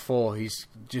think in 4 he's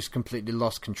just completely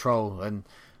lost control, and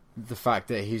the fact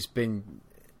that he's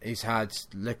had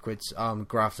Liquid's arm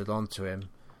grafted onto him.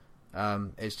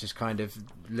 It's just kind of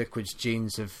Liquid's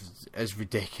genes of, as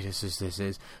ridiculous as this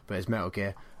is, but it's Metal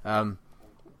Gear.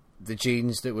 The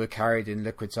genes that were carried in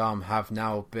Liquid's arm have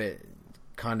now been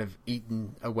kind of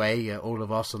eaten away at all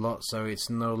of Ocelot, so it's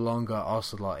no longer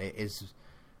Ocelot. It is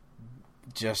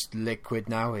just Liquid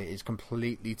now. It is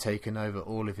completely taken over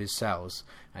all of his cells,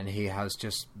 and he has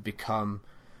just become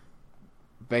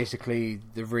basically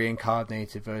the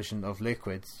reincarnated version of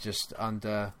Liquid, just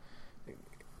under,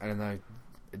 I don't know,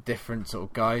 a different sort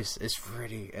of guise.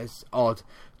 It's odd.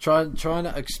 Trying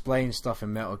to explain stuff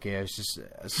in Metal Gear is just,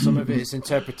 some of it is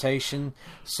interpretation,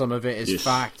 some of it is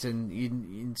fact,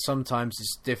 and sometimes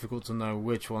it's difficult to know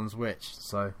which one's which.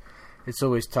 So it's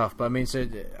always tough. But I mean, so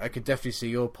I could definitely see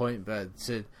your point, but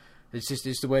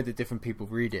it's the way that different people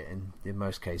read it in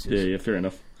most cases. Yeah, fair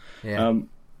enough. Yeah.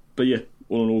 But yeah,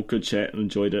 all in all, good chat.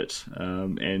 Enjoyed it.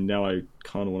 And now I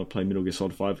kind of want to play Metal Gear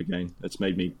Solid 5 again. It's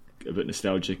made me a bit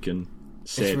nostalgic and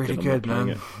sad. It's really that I'm good, not playing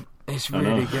man. It's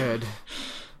really good.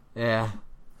 Yeah,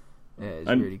 it's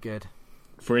really good.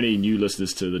 For any new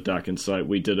listeners to the Dark Insight,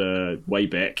 we did a way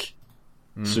back,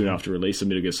 soon after release of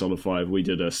Metal Gear Solid 5, we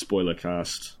did a spoiler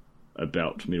cast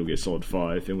about Metal Gear Solid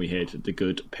 5, and we had the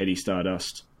good Paddy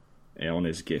Stardust on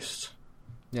as guest.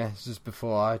 Yeah, this is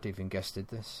before I'd even guested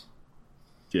this.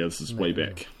 Yeah, this is way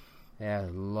back. Yeah, a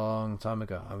long time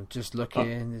ago. I'm just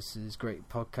looking. This is great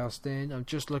podcasting. I'm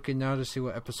just looking now to see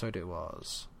what episode it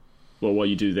was. Well, while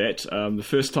you do that, the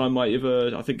first time I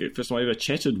ever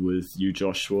chatted with you,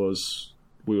 Josh, was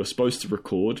we were supposed to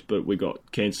record, but we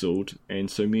got cancelled,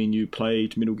 and so me and you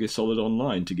played Metal Gear Solid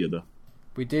Online together.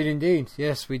 We did indeed.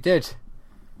 Yes, we did.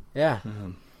 Yeah.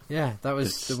 Yeah, that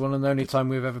was the one and only time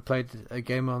we've ever played a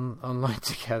game online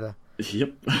together.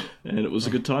 Yep, and it was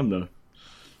a good time, though.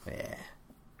 Yeah.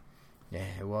 Yeah,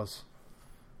 it was.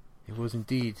 It was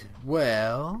indeed.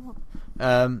 Well,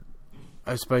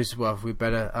 I suppose, we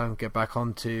better get back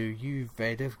on to you,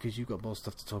 Vader, because you've got more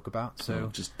stuff to talk about. So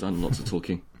I've just done lots of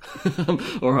talking.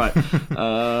 All right.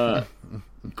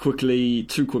 Quickly,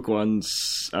 2 quick ones.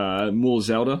 More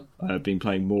Zelda. I've been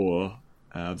playing more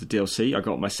of the DLC. I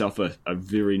got myself a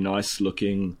very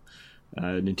nice-looking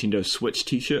Nintendo Switch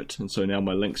t-shirt, and so now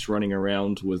my Link's running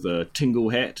around with a Tingle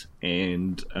hat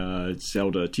and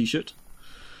Zelda t-shirt.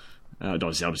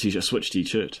 Not Zelda t-shirt, Switch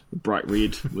t-shirt, bright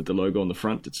red with the logo on the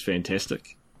front. It's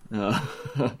fantastic. And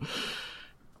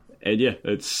yeah,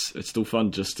 it's still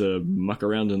fun just to muck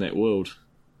around in that world.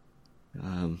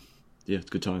 Yeah,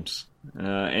 it's good times.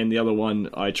 And the other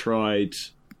one I tried,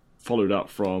 followed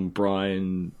up from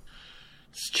Brian's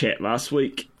chat last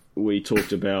week. We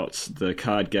talked about the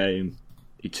card game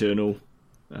Eternal,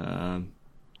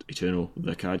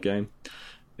 the card game.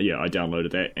 Yeah, I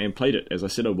downloaded that and played it as I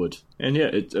said I would. And yeah,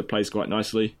 it plays quite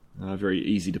nicely. Very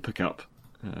easy to pick up.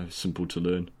 Simple to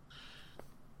learn.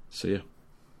 So yeah,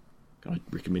 I'd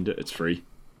recommend it. It's free.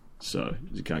 So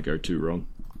you can't go too wrong.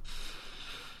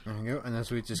 There you go. And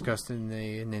as we discussed in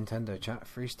the Nintendo chat,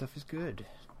 free stuff is good.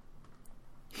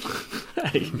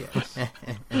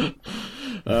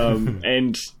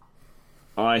 And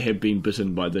I have been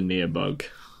bitten by the Nair bug.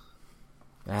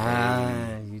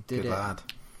 You did Good it. lad.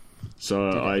 So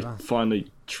I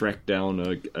finally tracked down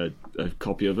a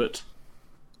copy of it,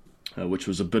 which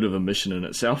was a bit of a mission in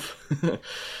itself.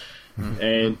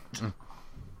 and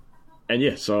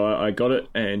yeah, so I got it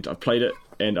and I played it,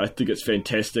 and I think it's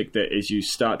fantastic that as you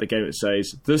start the game it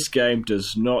says, this game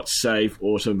does not save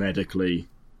automatically.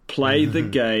 Play the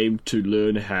game to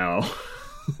learn how.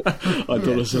 I thought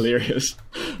it was hilarious.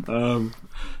 And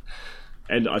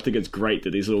I think it's great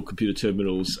that these little computer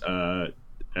terminals are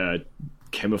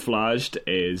camouflaged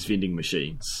as vending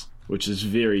machines, which is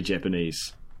very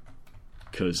Japanese.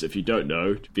 Because if you don't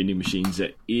know, vending machines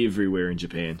are everywhere in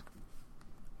Japan.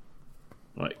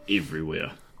 Like,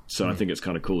 everywhere. So I think it's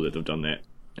kind of cool that they've done that.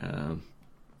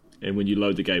 And when you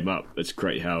load the game up, it's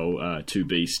great how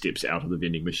 2B steps out of the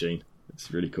vending machine. It's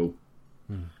really cool.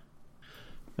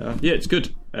 Yeah, it's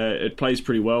good. It plays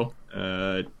pretty well.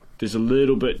 there's a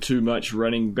little bit too much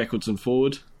running backwards and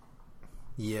forward.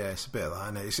 Yeah, it's a bit of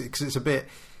that, isn't it?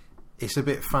 It's a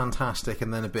bit fantastic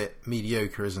and then a bit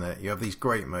mediocre, isn't it? You have these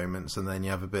great moments and then you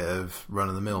have a bit of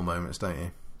run-of-the-mill moments, don't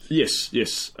you?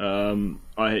 Yes.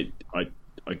 I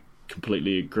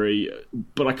completely agree.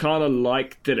 But I kind of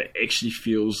like that it actually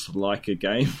feels like a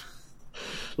game.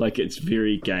 Like it's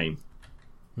very game.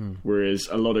 Whereas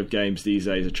a lot of games these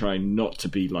days are trying not to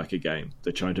be like a game.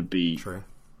 They're trying to be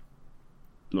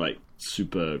like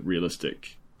super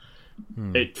realistic.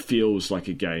 It feels like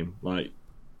a game. Like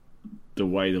the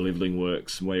way the leveling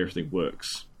works and the way everything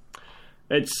works.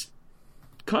 It's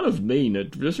kind of mean.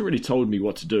 It doesn't really told me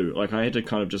what to do. Like I had to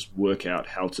kind of just work out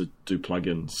how to do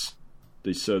plugins.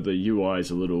 So the UI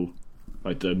is a little,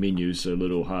 like the menus are a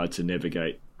little hard to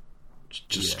navigate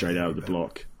just straight out of the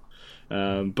block.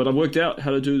 But I worked out how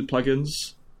to do the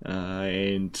plugins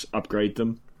and upgrade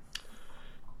them.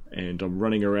 And I'm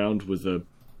running around with a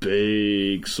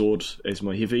big sword as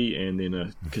my heavy and then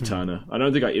a katana. I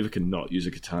don't think I ever can not use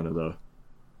a katana though.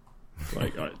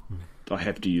 Like I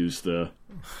have to use the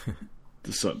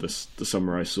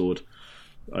samurai sword.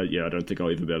 I don't think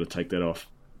I'll ever be able to take that off.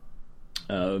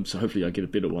 So hopefully I get a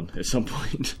better one at some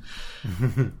point.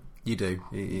 You do.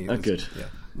 Good. Yeah.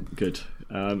 Good.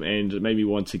 And it made me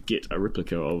want to get a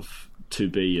replica of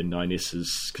 2B and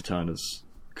 9S's katanas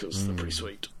because they're pretty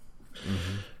sweet.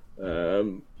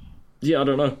 I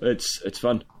don't know. It's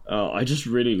fun. I just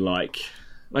really like.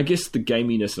 I guess the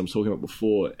gaminess that I'm talking about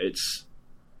before. It's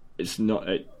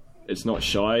not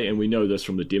shy, and we know this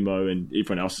from the demo, and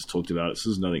everyone else has talked about it. This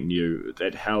is nothing new.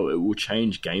 That how it will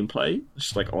change gameplay,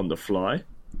 just like on the fly.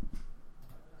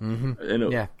 And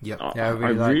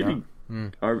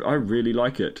I really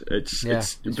like it. It's a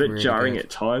bit really jarring at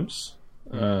times.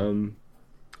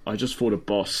 I just fought a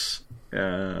boss.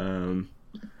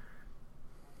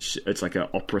 It's like an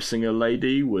opera singer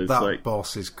lady with that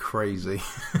boss is crazy.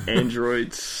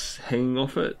 androids hanging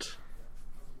off it.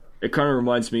 It kind of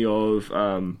reminds me of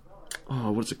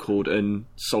what's it called in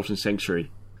Salt and Sanctuary?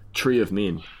 Tree of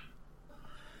Men.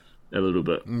 A little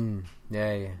bit.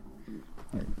 Yeah.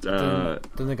 Don't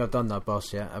think I've done that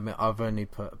boss yet. I mean, I've only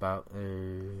put about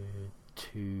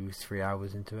 2-3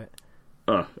 hours into it.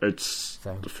 It's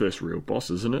the first real boss,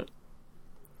 isn't it?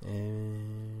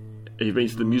 Have you been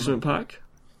to the amusement park?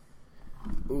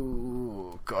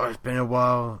 Oh God, it's been a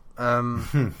while.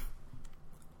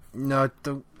 No, I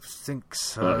don't think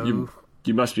so.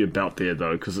 You must be about there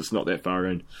though, because it's not that far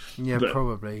in. Yeah, but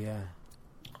probably. Yeah.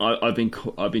 I've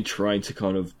been trying to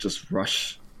kind of just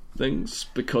rush things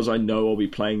because I know I'll be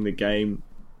playing the game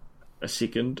a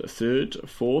second, a third, a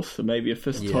fourth, and maybe a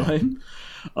fifth time.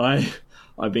 I've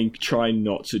been trying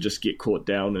not to just get caught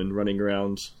down and running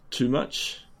around too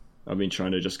much. I've been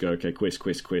trying to just go, okay, quest.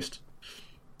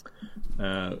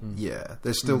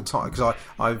 There's still time because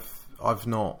I've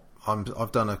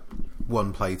done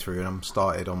one playthrough and I'm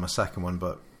started on my second one,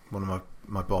 but one of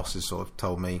my bosses sort of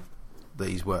told me that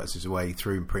he's worked his way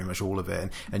through pretty much all of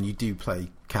it, and you do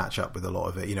play catch up with a lot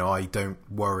of it. You know, I don't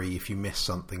worry if you miss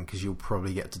something because you'll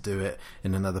probably get to do it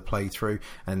in another playthrough,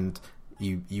 and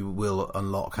you will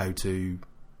unlock how to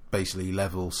basically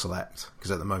level select,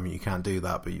 because at the moment you can't do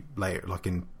that, but later, like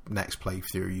in next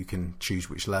playthrough, you can choose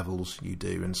which levels you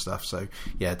do and stuff. So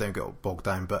yeah, don't get bogged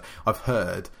down. But I've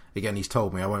heard, again, he's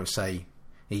told me, I won't say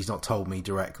he's not told me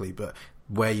directly, but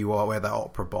where that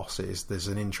opera boss is, there's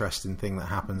an interesting thing that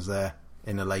happens there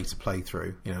in a later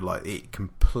playthrough. You know, like it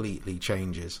completely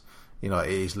changes. You know,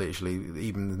 it is literally,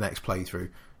 even the next playthrough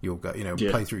you'll go, you know,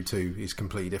 playthrough 2 is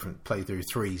completely different, playthrough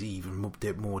 3 is even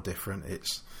more different.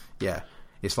 It's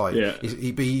like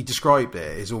he described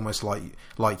it as almost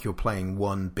like you're playing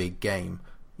one big game,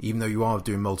 even though you are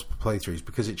doing multiple playthroughs,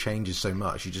 because it changes so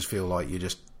much. You just feel like you're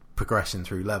just progressing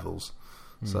through levels.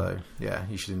 So yeah,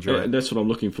 you should enjoy it. And that's what I'm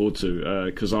looking forward to,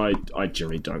 because I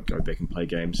generally don't go back and play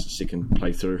games second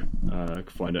playthrough. I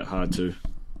find it hard to.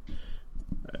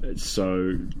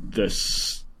 So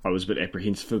this I was a bit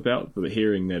apprehensive about, but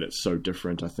hearing that it's so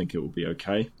different, I think it will be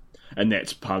okay. And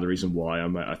that's part of the reason why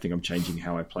I think I'm changing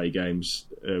how I play games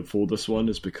for this one,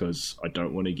 is because I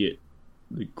don't want to get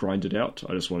grinded out.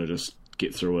 I just want to just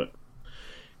get through it.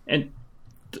 And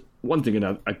one thing,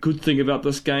 a good thing about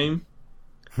this game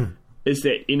is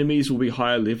that enemies will be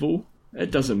higher level.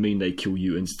 It doesn't mean they kill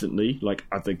you instantly like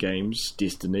other games,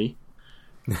 Destiny.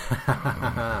 With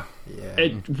a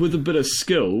bit of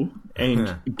skill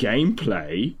and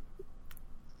gameplay,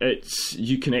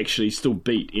 you can actually still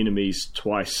beat enemies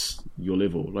twice your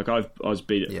level. Like I was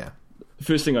beat it. Yeah. The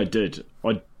first thing I did,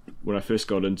 when I first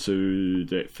got into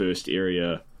that first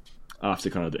area after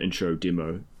kind of the intro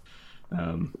demo,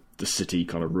 the city,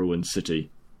 kind of ruined city,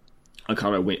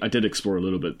 I did explore a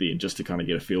little bit then just to kind of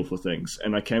get a feel for things.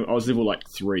 And I was level like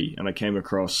 3, and I came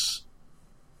across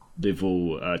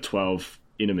level 12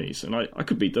 enemies, and I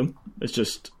could beat them. It's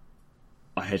just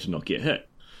I had to not get hit.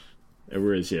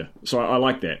 Whereas, yeah, so I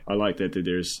like that. I like that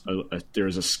there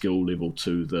is a skill level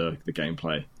to the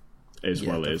gameplay, as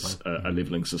well as a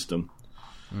leveling system.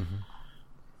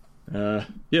 Yeah,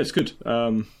 it's good.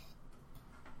 I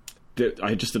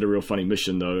just did a real funny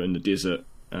mission though in the desert.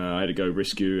 I had to go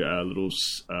rescue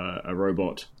a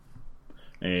robot,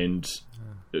 and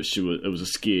it was a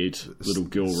scared little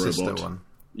girl robot. One.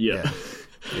 Yeah.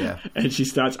 Yeah. And she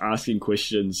starts asking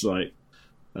questions like,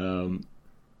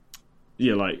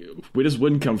 like, where does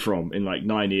wind come from? And like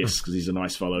 9S, because he's a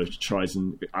nice fellow, tries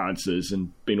and answers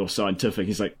and being all scientific.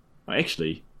 He's like,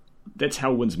 actually, that's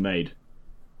how wind's made.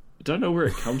 I don't know where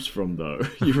it comes from though.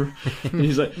 And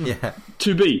he's like,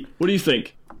 2B, what do you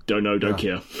think? Don't know, don't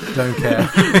care. Don't care.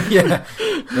 Yeah.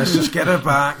 Let's just get her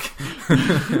back.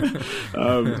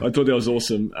 I thought that was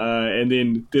awesome. And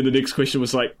then the next question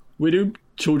was like, where do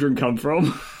children come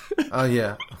from? Oh,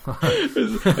 yeah.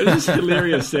 It's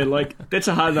hilarious. That, like, that's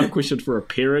a hard enough question for a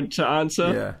parent to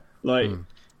answer. Yeah. Like,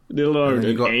 let alone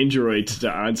an android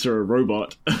to answer a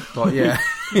robot. But yeah.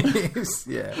 It's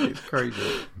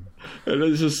crazy. And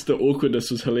it's just, the awkwardness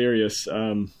was hilarious.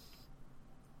 One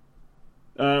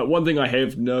thing I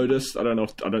have noticed, I don't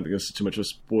think this is too much of a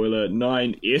spoiler,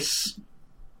 9S,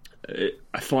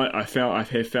 I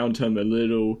have found him a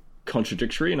little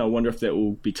contradictory, and I wonder if that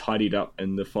will be tidied up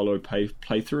in the follow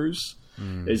playthroughs.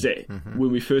 Is that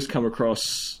when we first come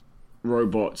across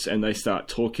robots and they start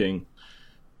talking,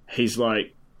 he's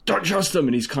like, don't trust them,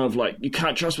 and he's kind of like, you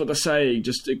can't trust what they say,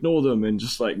 just ignore them, and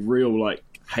just like real like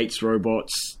hates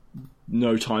robots,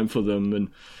 no time for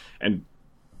them and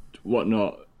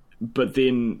whatnot. But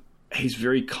then he's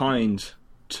very kind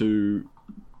to,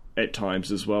 at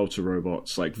times as well, to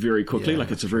robots, like very quickly,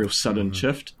 like it's a real sudden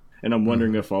shift. And I'm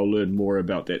wondering if I'll learn more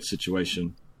about that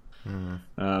situation.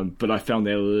 But I found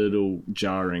that a little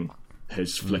jarring,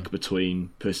 his flick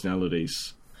between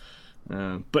personalities.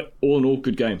 But all in all,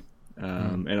 good game.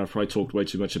 And I've probably talked way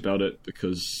too much about it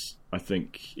because I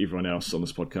think everyone else on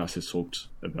this podcast has talked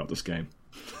about this game.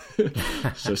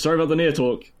 So sorry about the near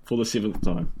talk for the 7th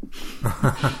time.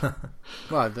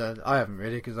 Well, I haven't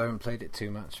really, because I haven't played it too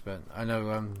much, but I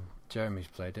know Jeremy's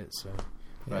played it, so...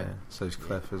 Yeah, so's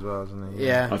Cliff as well, isn't he?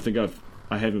 Yeah. I think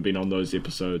I haven't been on those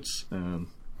episodes. But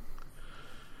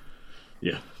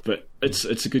it's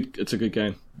a good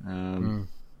game.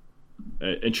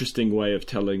 Interesting way of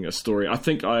telling a story. I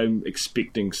think I'm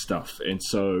expecting stuff, and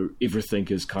so everything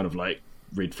is kind of like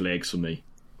red flags for me.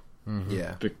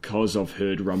 Yeah, because I've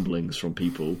heard rumblings from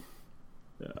people.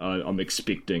 I'm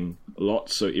expecting a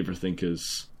lot, so everything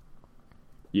is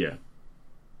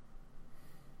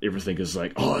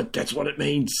like, oh, that's what it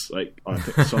means. Like, I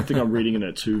think I'm reading in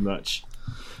it too much.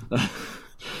 But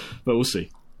we'll see.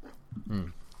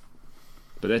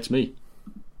 But that's me.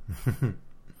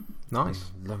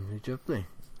 Nice. Lovely jubbly.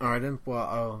 Alright then,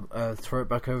 well, I'll throw it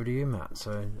back over to you, Matt.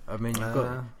 So, I mean,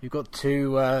 you've got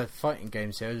 2 fighting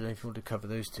games here. I don't know if you want to cover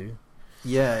those 2.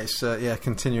 Yeah, it's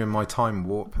continuing my time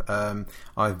warp.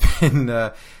 I've been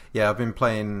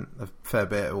playing a fair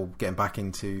bit, or getting back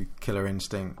into Killer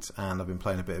Instinct, and I've been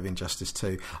playing a bit of Injustice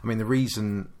 2. I mean, the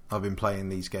reason I've been playing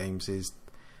these games is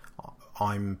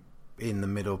I'm in the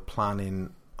middle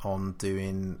planning on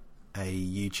doing a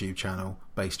YouTube channel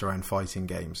based around fighting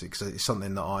games, because it's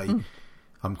something that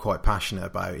I'm quite passionate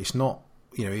about. It's not,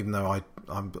 even though I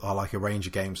like a range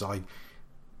of games,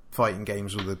 fighting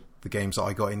games were the games that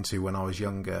I got into when I was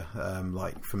younger.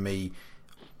 Like for me,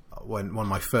 one of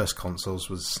my first consoles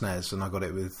was SNES, and I got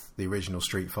it with the original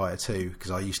Street Fighter 2 because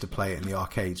I used to play it in the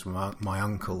arcades with my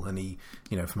uncle, and he,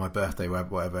 for my birthday,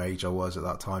 whatever age I was at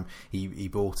that time, he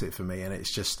bought it for me, and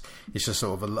it's just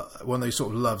sort of one of those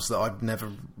sort of loves that I've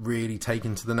never really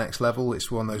taken to the next level. It's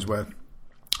one of those where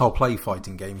I'll play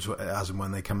fighting games as and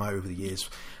when they come out over the years.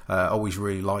 Always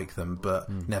really like them, but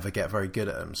never get very good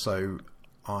at them. So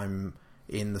I'm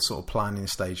in the sort of planning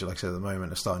stage, like I said, at the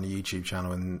moment, of starting a YouTube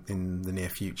channel in the near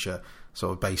future,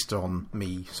 sort of based on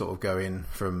me sort of going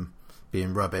from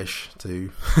being rubbish to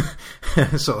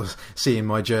sort of seeing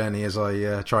my journey as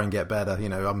I try and get better.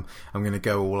 I'm going to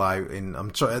go all out in.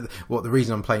 The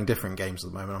reason I'm playing different games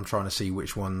at the moment, I'm trying to see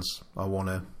which ones I want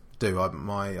to do.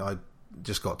 I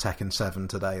just got Tekken 7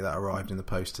 today, that arrived in the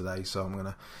post today, so I'm going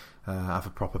to have a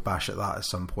proper bash at that at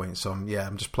some point. So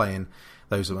I'm just playing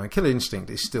those at the moment. Killer Instinct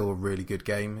is still a really good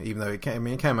game, even though it came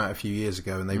out a few years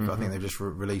ago, and I think they've just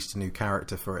released a new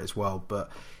character for it as well. But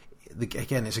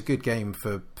again, it's a good game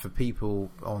for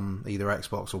people on either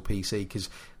Xbox or PC, because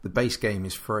the base game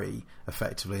is free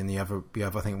effectively, and you have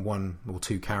I think 1 or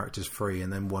 2 characters free,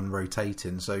 and then 1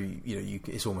 rotating. So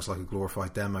it's almost like a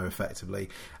glorified demo effectively.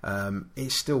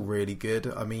 It's still really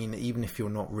good. I mean, even if you're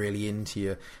not really into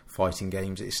your fighting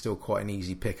games, it's still quite an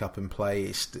easy pick up and play.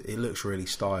 It looks really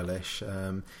stylish.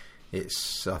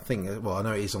 It's I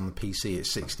know it is on the PC.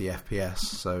 It's 60 FPS,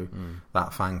 so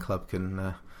that fan club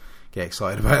can get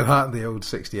excited about that. The old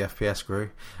 60 FPS crew,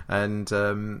 and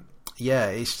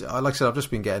it's like I said, I've just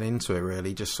been getting into it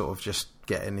really, just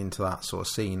getting into that sort of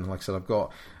scene. Like I said, I've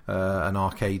got an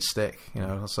arcade stick,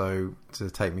 so to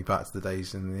take me back to the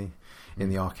days in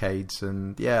the arcades,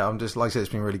 and I'm just, like I said,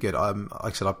 it's been really good. Like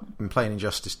I said, I've been playing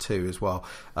Injustice 2 as well.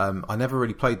 I never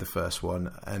really played the first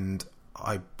one, and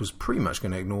I was pretty much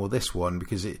going to ignore this one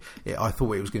because I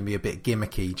thought it was going to be a bit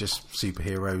gimmicky, just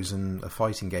superheroes and a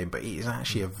fighting game, but it is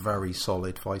actually a very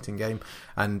solid fighting game.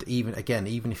 And even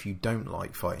if you don't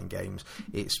like fighting games,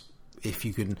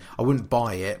 I wouldn't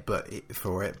buy it, but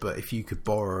if you could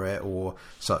borrow it or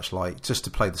such, like just to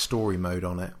play the story mode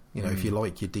on it, if you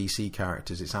like your DC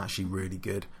characters, it's actually really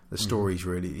good. The story's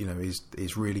really,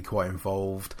 is really quite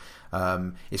involved.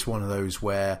 It's one of those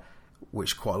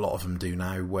which quite a lot of them do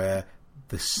now, where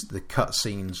the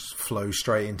cutscenes flow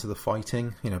straight into the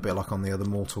fighting, a bit like on the other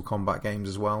Mortal Kombat games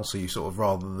as well. So you sort of,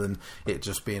 rather than it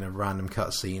just being a random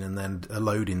cutscene and then a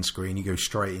loading screen, you go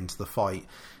straight into the fight.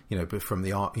 But from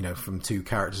from 2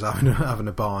 characters having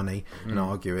a Barney and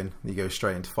arguing, you go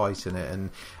straight into fighting it,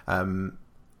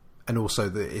 and also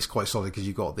it's quite solid because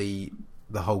you got the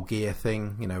whole gear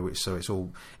thing, so it's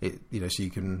all so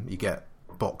you get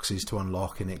boxes to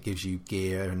unlock, and it gives you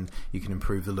gear, and you can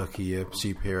improve the look of your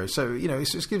superhero. So it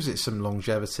just gives it some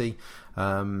longevity.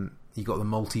 You got the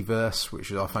multiverse,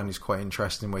 which I found is quite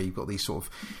interesting, where you've got these sort of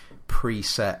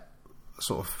preset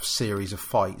sort of series of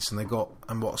fights,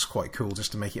 and what's quite cool,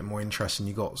 just to make it more interesting,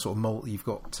 you've got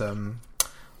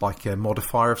like a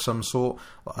modifier of some sort,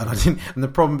 and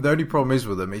the only problem is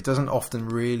with them, it doesn't often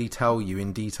really tell you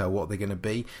in detail what they're going to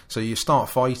be. So you start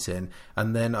fighting,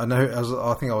 and then I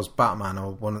think I was Batman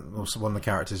or one of the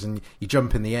characters, and you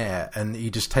jump in the air, and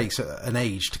it just takes an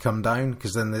age to come down,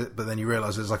 because but then you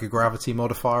realise there's like a gravity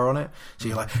modifier on it. So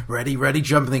you're like ready,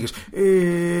 jump, and then it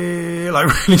goes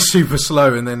like really super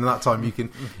slow, and then that time you can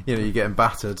you're getting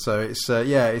battered. So it's So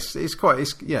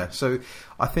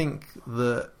I think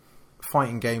that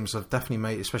fighting games have definitely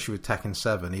made, especially with Tekken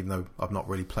 7, even though I've not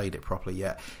really played it properly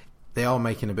yet, they are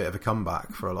making a bit of a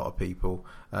comeback for a lot of people.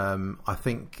 I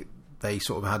think they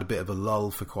sort of had a bit of a lull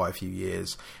for quite a few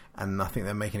years, and I think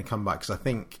they're making a comeback because I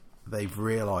think they've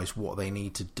realised what they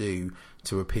need to do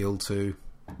to appeal to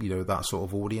that sort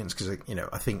of audience. Because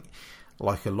I think,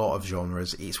 like a lot of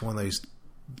genres, it's one of those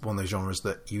genres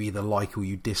that you either like or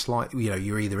you dislike.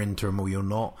 You're either into them or you're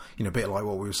not. A bit like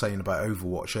what we were saying about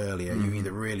Overwatch earlier. You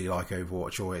either really like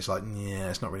Overwatch or it's like,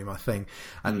 it's not really my thing.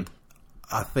 And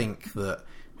I think that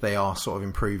they are sort of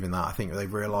improving that. I think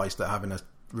they've realised that having a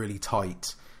really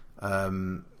tight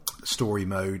story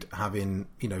mode, having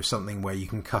something where you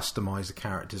can customise the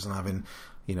characters, and having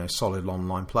solid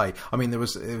online play. I mean, there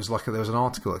was an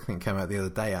article I think came out the other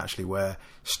day actually, where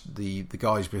the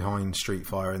guys behind Street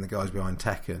Fighter and the guys behind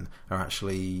Tekken are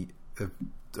actually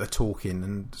are talking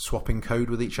and swapping code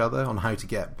with each other on how to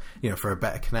get for a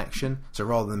better connection. So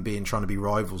rather than trying to be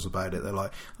rivals about it, they're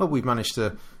like, oh, we've managed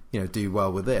to do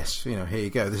well with this. Here you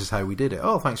go. This is how we did it.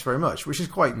 Oh, thanks very much. Which is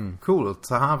quite cool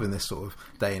to have in this sort of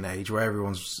day and age where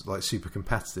everyone's like super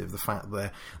competitive. The fact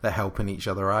that they're helping each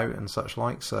other out and such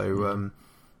like. So.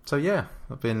 So yeah,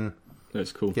 I've been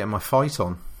that's cool getting my fight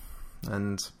on,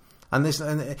 and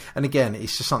again,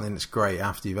 it's just something that's great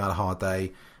after you've had a hard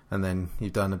day, and then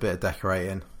you've done a bit of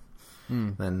decorating,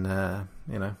 then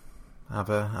have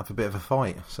a bit of a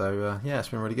fight. So it's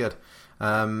been really good.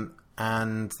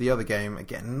 And the other game,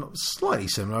 again, slightly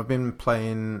similar. I've been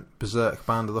playing Berserk: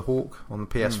 Band of the Hawk on the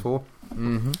PS4,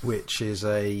 which is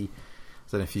I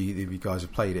don't know if you guys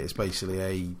have played it. It's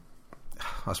basically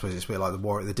I suppose it's a bit like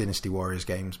the Dynasty Warriors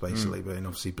games, basically, but in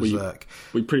obviously Berserk.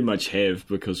 We pretty much have,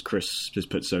 because Chris just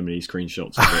put so many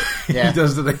screenshots of it. He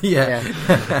does, doesn't he? Yeah.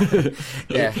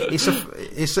 It's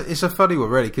a funny one,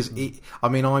 really, because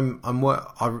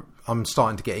I'm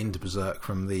starting to get into Berserk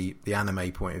from the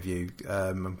anime point of view.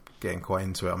 I'm getting quite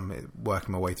into it. I'm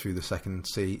working my way through the second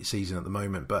season at the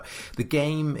moment, but the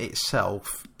game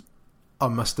itself, I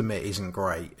must admit, isn't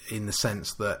great in the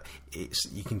sense that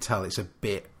you can tell it's a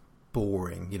bit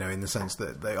boring, you know, in the sense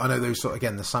that I know those sort of,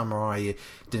 again, the Samurai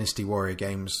Dynasty Warrior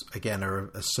games again are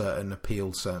a certain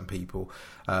appeal to certain people.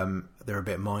 They're a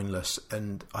bit mindless,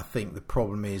 and I think the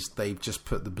problem is they've just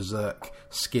put the Berserk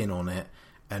skin on it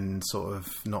and sort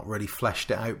of not really fleshed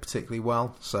it out particularly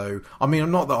well. So, I mean,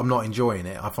 I'm not enjoying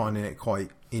it. I'm finding it quite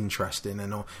interesting,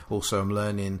 and also I'm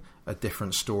learning a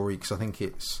different story, because I think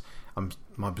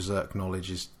my Berserk knowledge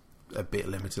is a bit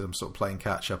limited. I'm sort of playing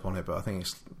catch up on it, but I think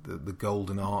it's the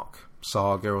Golden Arc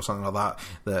saga or something like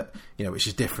that, you know, which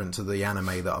is different to the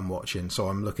anime that I'm watching. So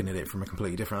I'm looking at it from a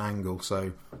completely different angle.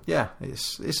 So yeah,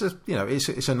 it's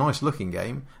a nice looking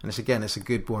game, and it's a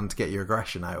good one to get your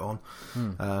aggression out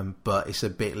on. But it's a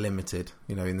bit limited,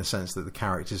 you know, in the sense that the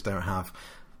characters don't have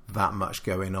that much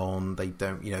going on. They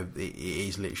don't, you know, it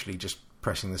is literally just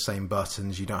pressing the same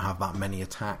buttons. You don't have that many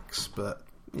attacks, but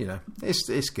you know,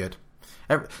 it's good.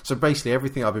 So basically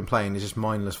everything I've been playing is just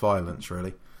mindless violence,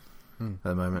 really, at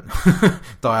the moment.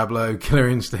 Diablo, Killer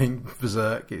Instinct,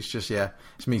 Berserk. It's just,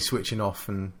 it's me switching off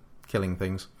and killing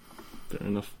things. Fair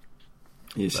enough.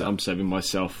 Yes, I'm saving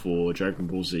myself for Dragon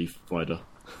Ball Z Fighter.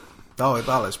 Oh,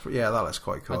 that looks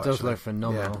quite cool. It does look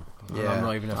phenomenal. Yeah. I'm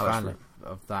not even a fan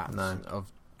of that, of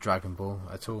Dragon Ball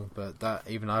at all, but that,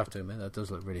 even I have to admit, that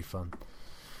does look really fun.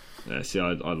 Yeah, see,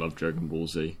 I love Dragon Ball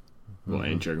Z,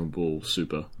 and Dragon Ball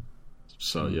Super.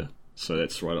 So so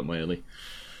that's right up my alley.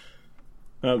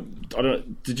 I don't know.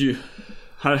 Did you?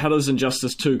 How does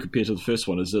Injustice 2 compare to the first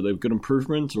one? Is it a good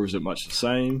improvement, or is it much the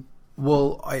same?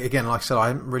 Well, again, like I said, I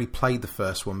haven't really played the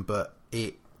first one, but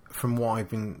from what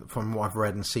I've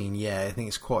read and seen, I think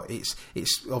it's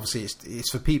obviously it's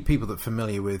for people that are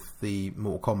familiar with the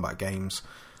Mortal Kombat games.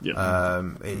 Yeah.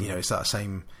 You know, it's that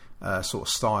same sort of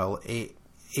style.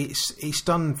 It's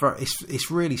done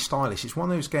it's really stylish. It's one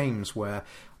of those games where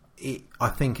I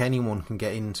think anyone can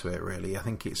get into it, really. I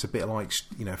think it's a bit like,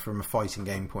 you know, from a fighting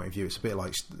game point of view, it's a bit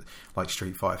like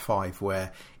Street Fighter 5,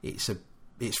 where it's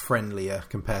friendlier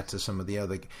compared to some of the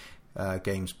other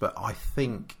games. But I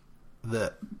think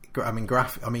that,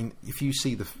 if you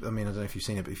see I don't know if you've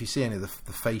seen it, but if you see any of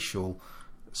the facial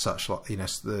such, like, you know,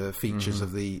 the features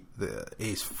of the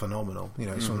is phenomenal. You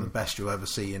know, it's one of the best you'll ever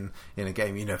see in a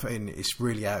game. You know, it's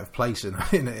really out of place in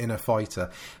a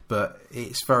fighter, but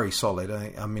it's very solid.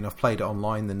 I mean, I've played it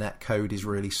online. The net code is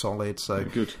really solid. So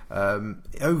good.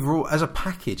 Overall, as a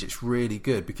package, it's really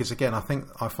good, because again, I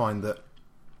find that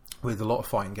with a lot of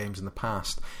fighting games in the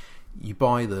past, you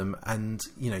buy them and,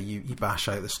 you know, you bash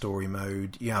out the story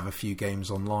mode, you have a few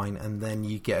games online, and then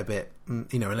you get a bit,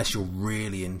 you know, unless you're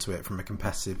really into it from a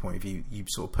competitive point of view, you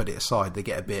sort of put it aside, they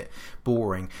get a bit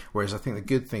boring. Whereas I think the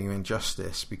good thing of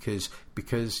Injustice, because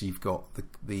you've got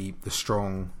the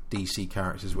strong DC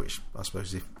characters, which I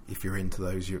suppose if you're into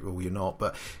those, you're not,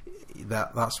 but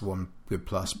that's one good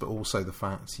plus. But also the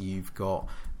fact you've got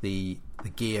the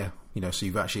gear, you know, so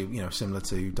you've actually, you know, similar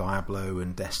to Diablo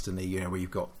and Destiny, you know, where you've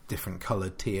got different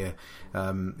coloured tier,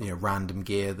 you know, random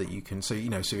gear that you can. So, you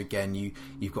know, so again,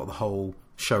 you've got the whole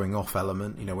showing off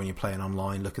element. You know, when you're playing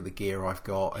online, look at the gear I've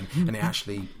got, and it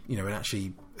actually, you know, it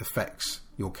actually affects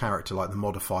your character, like the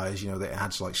modifiers. You know, that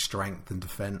adds like strength and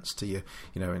defense to your,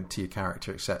 you know, and to your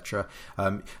character, etc.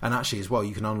 And actually, as well,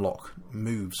 you can unlock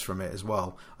moves from it as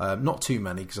well. Not too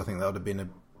many, because I think that would have been a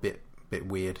bit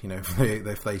weird, you know,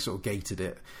 if they sort of gated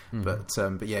it. But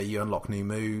yeah, you unlock new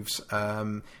moves,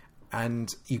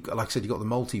 and you, like I said, you got the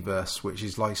multiverse, which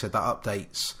is, like I said, that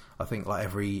updates, I think, like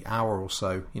every hour or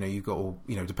so. You know, you've got all,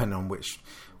 you know, depending on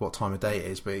what time of day it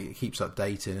is, but it keeps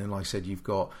updating. And like I said, you've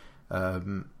got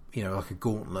you know, like a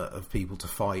gauntlet of people to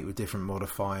fight with different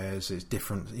modifiers. It's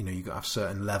different, you know, you've got to have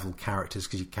certain level characters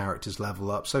because your characters level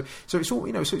up. So it's all,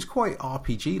 you know, so it's quite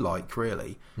RPG like,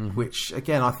 really, which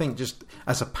again, I think just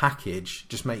as a package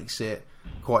just makes it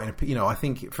quite, you know, I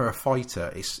think for a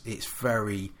fighter, it's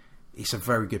a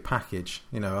very good package.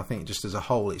 You know, I think just as a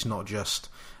whole, it's not just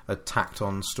a tacked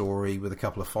on story with a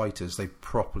couple of fighters. They've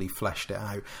properly fleshed it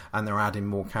out, and they're adding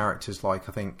more characters. Like,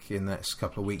 I think in the next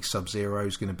couple of weeks, Sub-Zero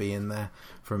is going to be in there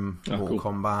from Mortal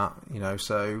Kombat. You know,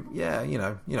 so yeah, you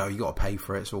know, you got to pay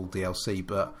for it. It's all DLC,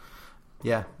 but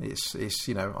yeah, it's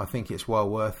you know, I think it's well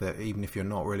worth it, even if you're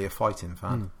not really a fighting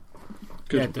fan.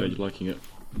 Good, I'm glad you're liking it.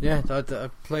 Yeah, I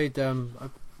played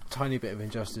a tiny bit of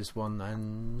Injustice 1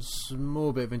 and a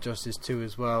small bit of Injustice 2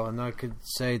 as well, and I could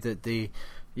say that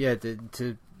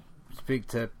to speak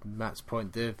to Matt's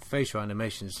point, the facial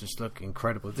animations just look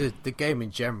incredible. The game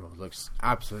in general looks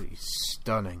absolutely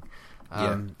stunning.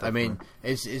 I mean,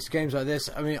 it's games like this.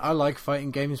 I mean, I like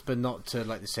fighting games, but not to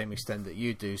like the same extent that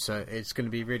you do. So it's going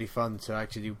to be really fun to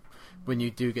actually, when you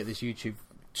do get this YouTube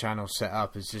channel set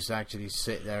up is just actually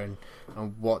sit there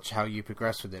and watch how you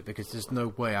progress with it, because there's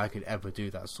no way I could ever do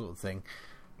that sort of thing.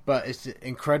 But it's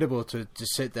incredible to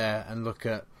sit there and look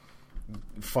at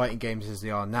fighting games as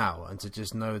they are now, and to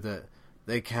just know that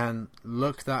they can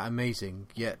look that amazing,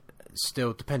 yet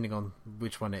still, depending on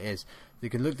which one it is, they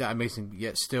can look that amazing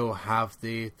yet still have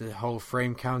the whole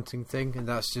frame counting thing, and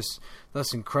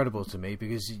that's incredible to me,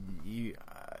 because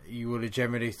you would have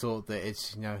generally thought that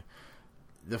it's, you know,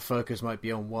 the focus might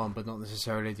be on one but not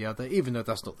necessarily the other, even though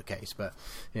that's not the case. But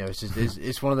you know,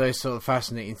 it's one of those sort of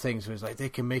fascinating things where it's like they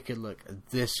can make it look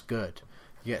this good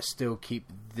yet still keep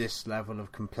this level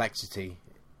of complexity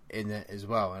in it as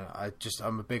well, and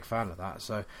I'm a big fan of that.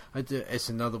 So it's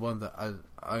another one that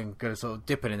I'm going to sort of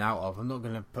dip in and out of. I'm not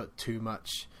going to put too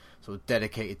much sort of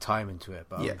dedicated time into it,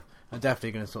 but I'm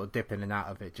definitely going to sort of dip in and out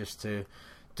of it just to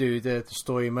do the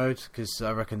story mode, because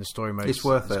I reckon the story mode is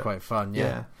quite fun.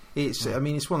 Yeah. It's. I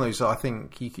mean, it's one of those. I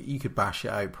think you could bash it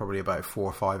out probably about 4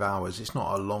 or 5 hours. It's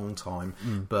not a long time,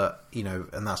 but you know,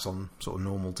 and that's on sort of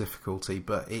normal difficulty.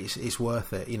 But it's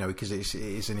worth it, you know, because it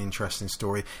is an interesting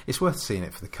story. It's worth seeing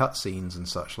it for the cutscenes and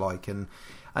such like. And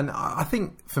I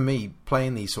think for me,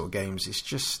 playing these sort of games, it's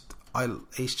just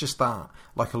that,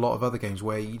 like a lot of other games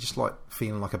where you just like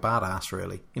feeling like a badass,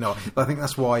 really. You know, I think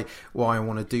that's why I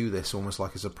want to do this almost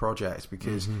like as a project,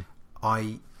 because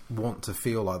I want to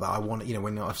feel like that. I want, you know,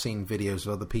 when I've seen videos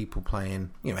of other people playing,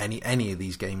 you know, any of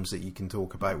these games that you can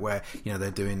talk about where, you know, they're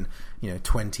doing, you know,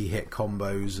 20 hit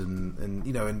combos and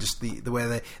you know, and just the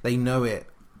way they know it,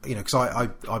 you know, because I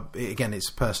again, it's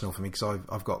personal for me, because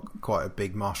I've got quite a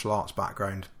big martial arts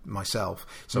background myself,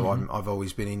 so I've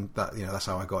always been in that, you know, that's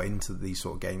how I got into these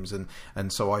sort of games,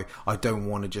 and so I don't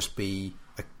want to just be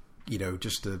you know,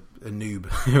 just a noob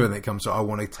when it comes to. I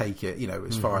want to take it, you know,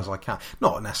 as far as I can.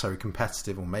 Not necessarily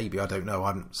competitive, or maybe, I don't know. I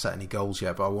haven't set any goals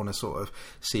yet, but I want to sort of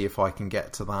see if I can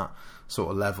get to that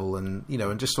sort of level, and you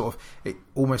know, and just sort of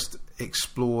almost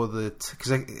explore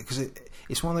because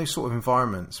it's one of those sort of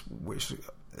environments which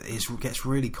gets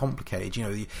really complicated. You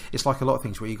know, it's like a lot of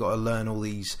things where you got to learn all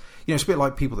these. You know, it's a bit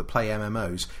like people that play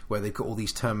MMOs where they've got all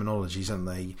these terminologies, haven't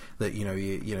they? That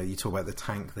you talk about the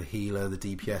tank, the healer, the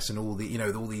DPS, and all the, you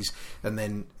know, all these, and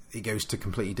then it goes to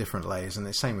completely different layers. And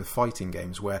the same with fighting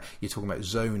games where you're talking about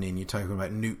zoning, you're talking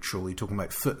about neutral, you're talking about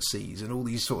footsies, and all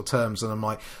these sort of terms. And I'm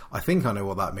like, I think I know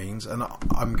what that means, and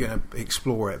I'm going to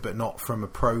explore it, but not from a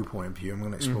pro point of view. I'm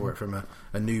going to explore it from a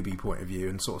newbie point of view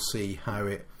and sort of see how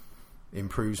it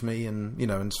improves me, and you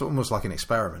know, and it's almost like an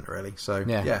experiment, really. So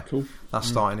yeah, cool. That's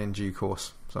starting in due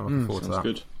course, so I'm looking forward to that.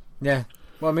 Good. Yeah,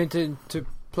 well, I mean, to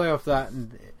play off that,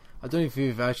 and I don't know if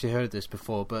you've actually heard this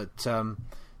before, but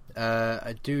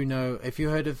I do know, if you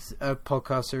heard of a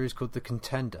podcast series called The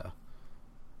Contender.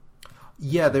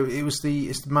 Yeah,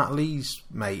 it's Matt Lee's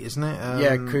mate, isn't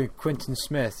it? Quinton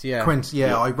Smith. Yeah,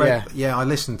 I read. Yeah, I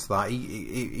listened to that.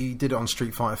 He did it on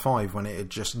Street Fighter 5 when it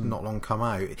had just not long come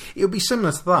out. It would be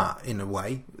similar to that in a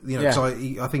way, you know.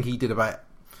 Because I think he did about,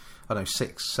 I don't know,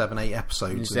 6, 7, 8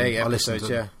 episodes. 8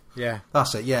 episodes. Yeah.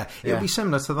 That's it. Yeah, it would be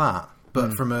similar to that,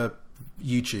 but from a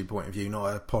YouTube point of view,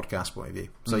 not a podcast point of view.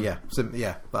 So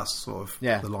that's sort of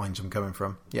the lines I'm coming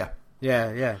from. Yeah.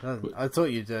 Yeah. I thought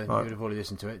you'd have already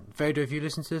listened to it. Vader, have you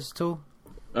listened to this at all?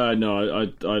 No,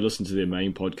 I listened to their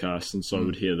main podcast, and so I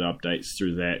would hear the updates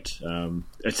through that.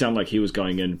 It sounded like he was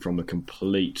going in from a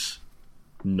complete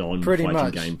non-fighting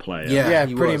game player. Yeah,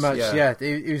 pretty much. Yeah,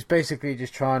 he was basically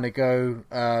just trying to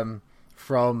go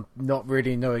from not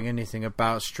really knowing anything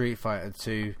about Street Fighter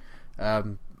to,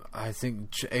 I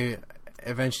think,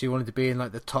 eventually wanted to be in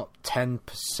like the top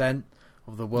 10%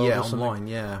 of the world. Yeah, or online.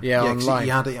 Online.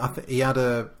 He had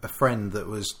a friend that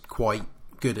was quite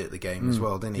good at the game as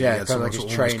well, didn't he? Yeah, he had someone like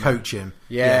sort of almost coach him.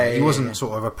 He wasn't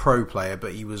sort of a pro player,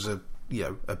 but he was a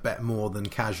bit more than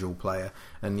casual player.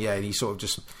 And he sort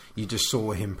of you just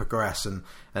saw him progress,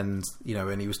 and you know,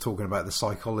 and he was talking about the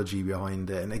psychology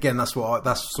behind it. And again, that's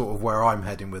sort of where I'm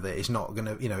heading with it. It's not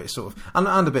gonna, you know, it's sort of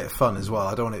and a bit of fun as well.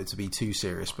 I don't want it to be too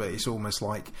serious, but it's almost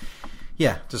like,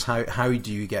 just how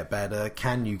do you get better?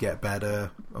 Can you get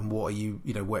better? And what are you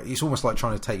know, it's almost like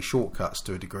trying to take shortcuts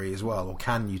to a degree as well, or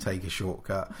can you take a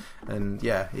shortcut? And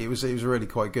it was really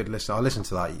quite good. Listen, I listened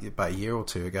to that about a year or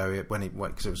two ago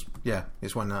because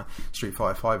it's when Street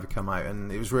Fighter 5 had come out,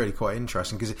 and it was really quite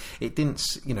interesting because it didn't,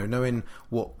 you know, knowing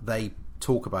what they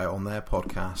talk about on their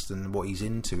podcast and what he's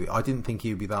into, I didn't think he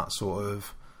would be that sort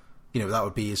of, you know, that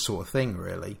would be his sort of thing,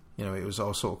 really. You know, I was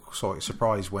sort of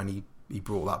surprised when he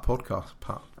brought that podcast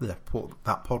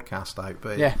out.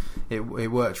 But Yeah. it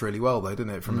worked really well though,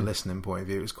 didn't it? From a listening point of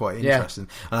view, it was quite interesting,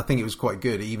 and I think it was quite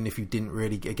good. Even if you didn't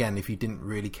really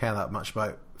care that much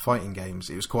about fighting games,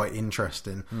 it was quite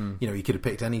interesting. You know, you could have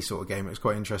picked any sort of game. It was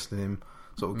quite interesting him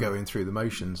sort of going through the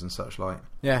motions and such like.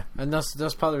 Yeah, and that's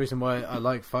part of the reason why I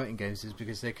like fighting games, is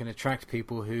because they can attract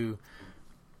people who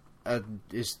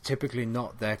is typically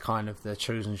not their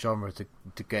chosen genre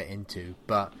to get into,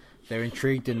 but they're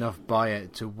intrigued enough by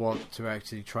it to want to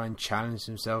actually try and challenge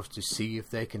themselves to see if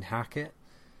they can hack it.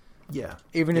 Yeah,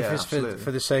 even if it's absolutely.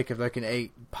 for the sake of like an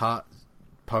 8-part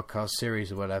podcast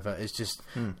series or whatever. It's just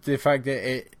the fact that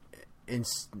it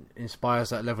inspires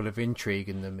that level of intrigue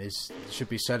in them should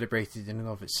be celebrated in and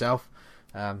of itself.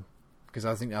 Because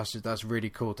I think that's really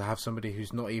cool to have somebody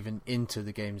who's not even into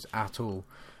the games at all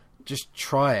just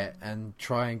try it and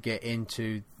try and get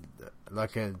into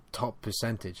like a top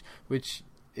percentage, which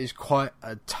is quite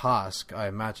a task, I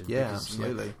imagine. Yeah, because,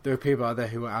 absolutely. you know, there are people out there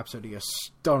who are absolutely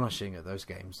astonishing at those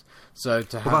games. So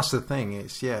to have... Well, that's the thing.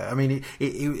 It's I mean,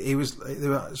 it was.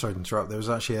 Sorry to interrupt. There was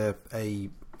actually a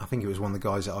I think it was one of the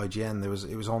guys at IGN.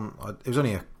 It was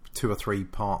only a 2 or 3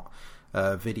 part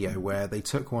video where they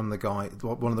took one of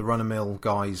the run-of-mill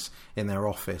guys in their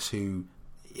office who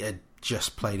had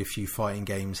just played a few fighting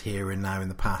games here and now in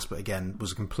the past, but again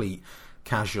was a complete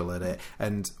casual at it.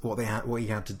 And what he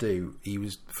had to do, he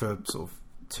was for sort of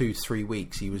 2-3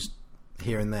 weeks, he was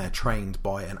here and there trained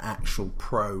by an actual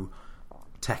pro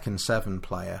Tekken 7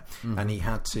 player, and he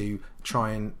had to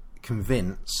try and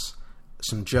convince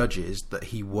some judges that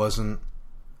he wasn't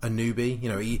a newbie. You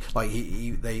know,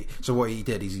 so what he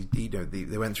did is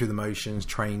they went through the motions,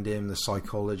 trained him, the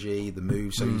psychology, the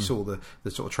moves, so you saw the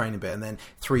sort of training bit, and then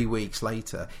 3 weeks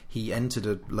later he entered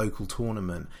a local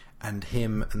tournament, and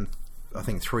him and I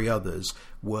think 3 others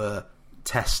were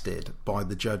tested by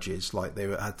the judges. Like they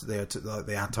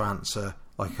had to answer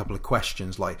like a couple of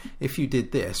questions, like if you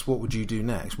did this, what would you do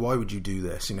next? Why would you do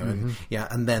this? You know,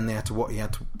 and then he had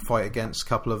to fight against a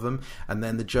couple of them, and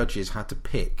then the judges had to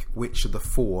pick which of the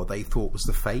 4 they thought was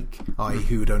the fake, i.e.,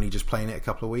 who had only just playing it a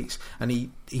couple of weeks, and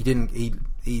he didn't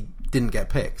get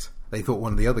picked. They thought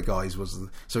one of the other guys was.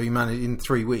 So he managed in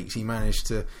 3 weeks. He managed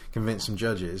to convince some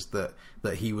judges that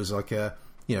he was like a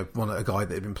guy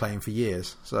that had been playing for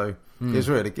years. So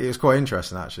it was quite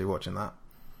interesting actually watching that.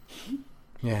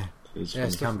 Yeah.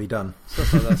 It can be done.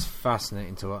 Stuff like that's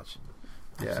fascinating to watch.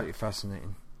 Absolutely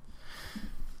fascinating.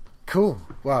 Cool.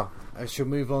 Well, I shall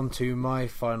move on to my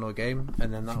final game,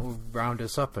 and then that will round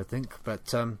us up, I think.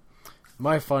 But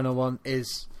my final one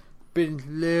is been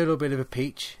a little bit of a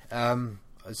peach. So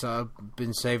I've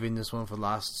been saving this one for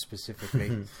last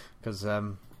specifically because, I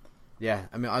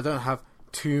mean, I don't have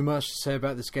too much to say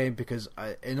about this game because,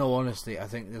 in all honesty, I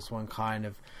think this one kind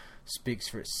of speaks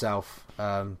for itself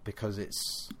because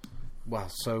it's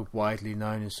so widely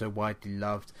known and so widely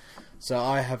loved. So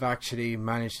I have actually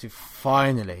managed to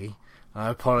finally, and I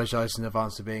apologise in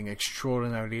advance for being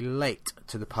extraordinarily late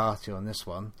to the party on this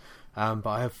one, but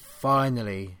I have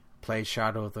finally played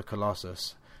Shadow of the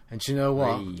Colossus, and do you know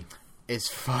what? Hey. It's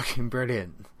fucking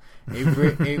brilliant. It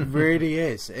really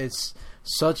is. It's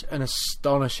such an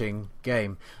astonishing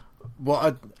game.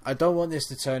 I don't want this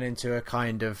to turn into a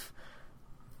kind of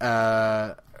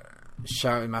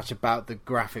shouting match about the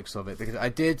graphics of it, because I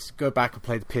did go back and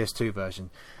play the PS2 version.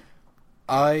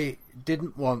 I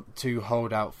didn't want to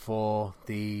hold out for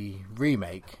the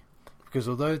remake because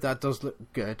although that does look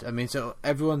good, I mean, so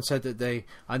everyone said that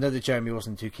I know that Jeremy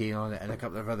wasn't too keen on it, and a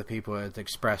couple of other people had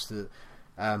expressed that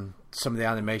some of the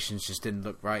animations just didn't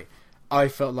look right. I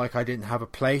felt like I didn't have a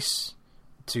place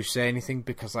to say anything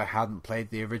because I hadn't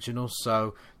played the original,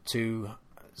 so to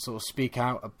sort of speak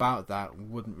out about that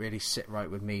wouldn't really sit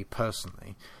right with me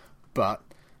personally. But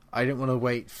I didn't want to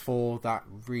wait for that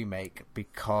remake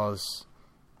because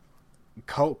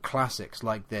cult classics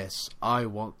like this, I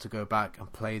want to go back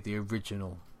and play the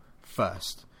original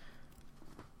first.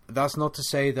 That's not to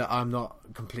say that I'm not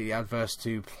completely adverse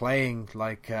to playing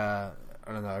like a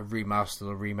remastered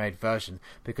or remade version,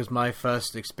 because my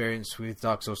first experience with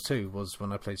Dark Souls 2 was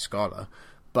when I played Scholar,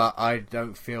 but I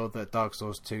don't feel that Dark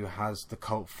Souls 2 has the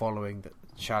cult following that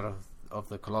Shadow of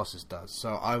the Colossus does.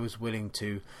 So I was willing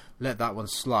to let that one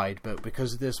slide, but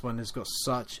because this one has got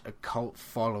such a cult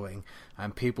following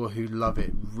and people who love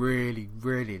it really,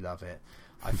 really love it,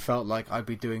 I felt like I'd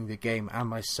be doing the game and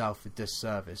myself a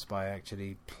disservice by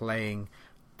actually playing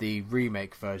the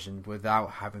remake version without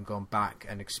having gone back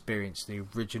and experienced the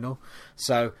original.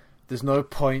 So there's no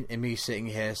point in me sitting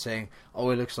here saying, oh,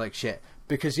 it looks like shit,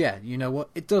 Because you know what?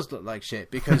 It does look like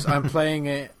shit. Because I'm playing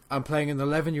an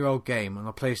 11-year-old game on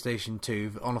a PlayStation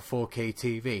 2 on a 4K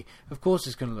TV. Of course,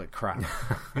 it's going to look crap.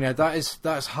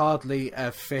 That's hardly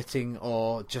a fitting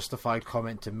or justified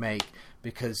comment to make,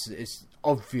 because it's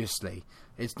obviously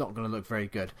it's not going to look very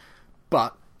good.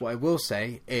 But what I will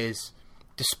say is,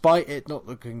 despite it not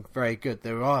looking very good,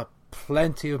 there are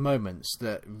plenty of moments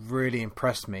that really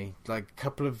impressed me. Like a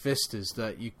couple of vistas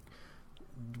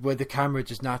where the camera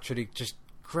just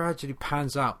gradually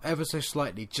pans out ever so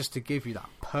slightly, just to give you that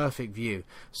perfect view,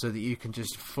 so that you can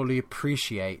just fully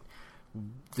appreciate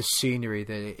the scenery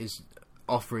that it is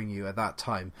offering you at that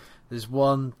time. There's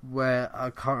one where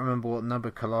I can't remember what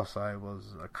number Colossi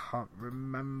was. I can't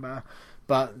remember,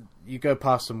 but you go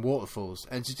past some waterfalls,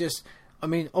 and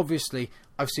obviously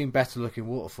I've seen better looking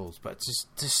waterfalls, but just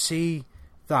to see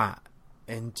that,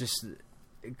 and just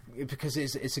because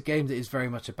it's a game that is very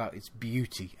much about its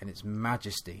beauty and its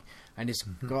majesty, and it's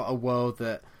got a world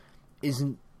that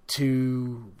isn't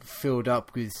too filled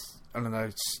up with, I don't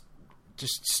know,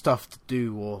 just stuff to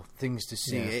do or things to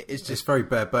see. Yeah. It's very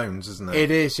bare bones, isn't it? It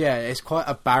is, yeah. It's quite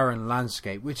a barren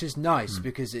landscape, which is nice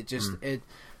because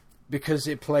because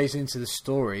it plays into the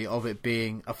story of it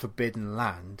being a forbidden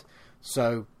land.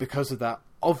 So because of that,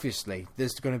 obviously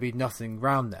there's going to be nothing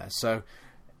around there. So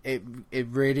it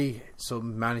really sort of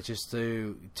manages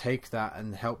to take that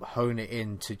and help hone it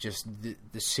into just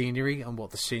the scenery and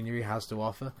what the scenery has to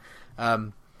offer.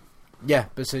 But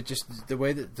so just the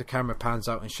way that the camera pans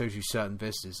out and shows you certain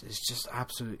vistas is just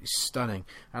absolutely stunning.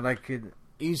 And I could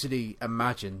easily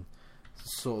imagine,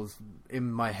 sort of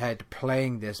in my head,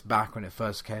 playing this back when it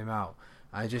first came out.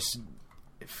 I just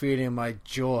feeling my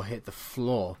jaw hit the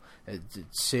floor at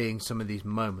seeing some of these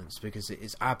moments, because it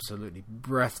is absolutely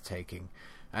breathtaking.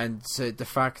 And so the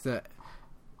fact that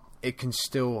it can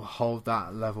still hold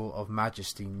that level of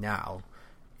majesty now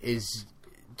is,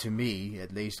 to me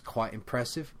at least, quite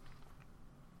impressive.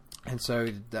 And so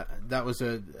that was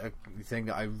a thing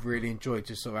that I really enjoyed,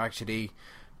 just sort of actually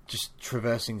just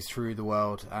traversing through the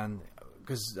world. And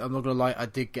because I'm not gonna lie, I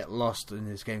did get lost in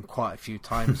this game quite a few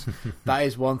times. That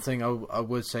is one thing I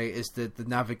would say, is that the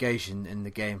navigation in the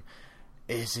game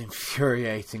is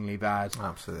infuriatingly bad.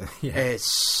 Absolutely, yeah.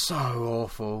 It's so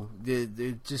awful.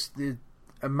 The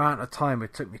amount of time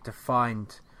it took me to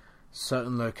find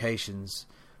certain locations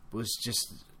was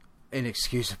just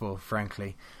inexcusable,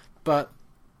 frankly. But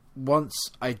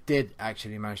once I did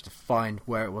actually manage to find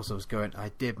where it was I was going,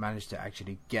 I did manage to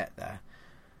actually get there.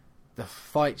 The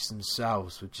fights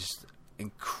themselves were just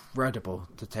incredible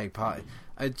to take part in.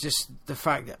 The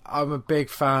fact that I'm a big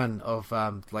fan of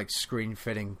like screen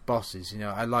fitting bosses.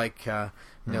 I like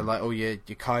like all your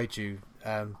kaiju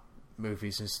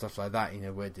movies and stuff like that.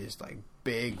 Where there's like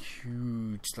big,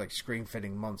 huge, like screen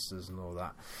fitting monsters and all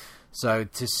that. So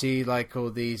to see like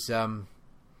all these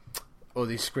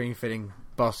screen fitting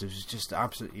bosses is just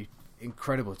absolutely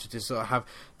incredible to just sort of have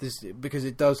this, because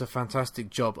it does a fantastic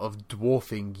job of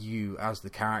dwarfing you as the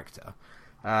character,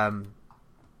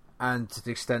 and to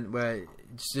the extent where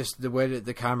it's just the way that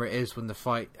the camera is when the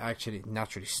fight actually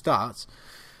naturally starts.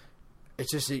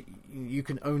 It's just you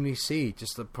can only see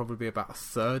just probably about a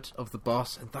third of the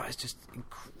boss, and that is just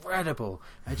incredible.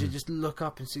 And you just look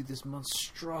up and see this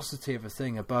monstrosity of a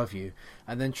thing above you,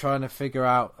 and then trying to figure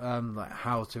out like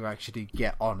how to actually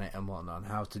get on it and whatnot, and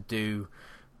how to do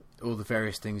all the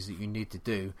various things that you need to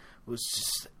do, was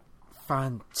just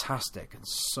fantastic and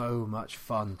so much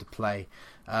fun to play.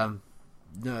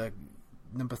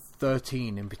 Number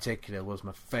 13 in particular was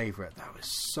my favourite. That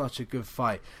was such a good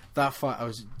fight. That fight, I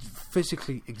was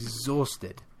physically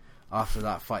exhausted after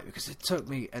that fight, because it took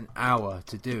me an hour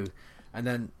to do, and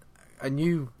then I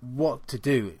knew what to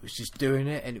do. It was just doing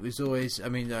it, and it was always,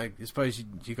 I suppose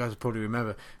you guys probably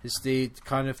remember, it's the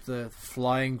kind of the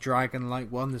flying dragon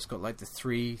like one that's got like the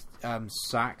 3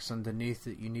 sacks underneath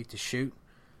that you need to shoot.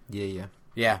 Yeah.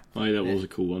 Oh, that was a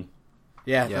cool one.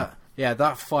 Yeah.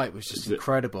 That fight was just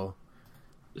incredible.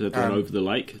 Is that the one over the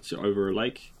lake? It's over a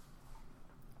lake?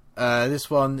 This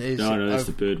one is... No, that's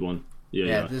the bird one.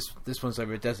 Yeah. This one's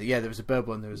over a desert. Yeah, there was a bird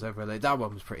one that was over a lake. That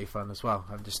one was pretty fun as well.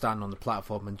 Having to stand on the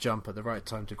platform and jump at the right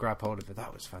time to grab hold of it.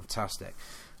 That was fantastic.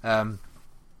 So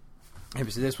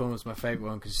this one was my favourite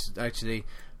one, because actually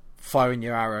firing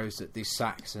your arrows at these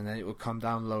sacks, and then it would come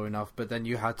down low enough, but then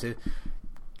you had to...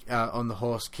 on the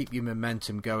horse, keep your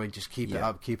momentum going, just keep it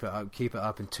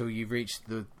up until you reach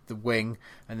the wing,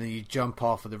 and then you jump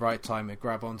off at the right time and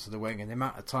grab onto the wing. And the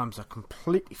amount of times I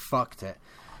completely fucked it,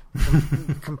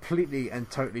 completely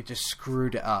and totally just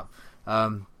screwed it up,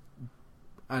 and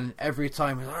every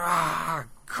time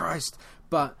Christ.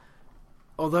 But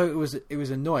although it was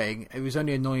annoying, it was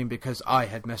only annoying because I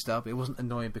had messed up. It wasn't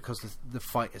annoying because the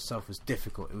fight itself was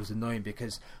difficult. It was annoying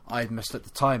because I had messed up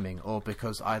the timing, or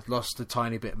because I'd lost a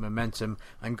tiny bit of momentum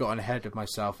and gotten ahead of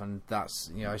myself, and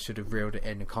that's, I should have reeled it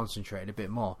in and concentrated a bit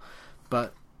more.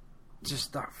 But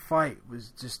just that fight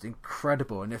was just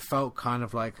incredible, and it felt kind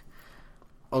of like,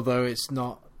 although it's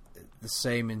not the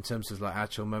same in terms of like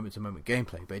actual moment-to-moment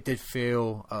gameplay, but it did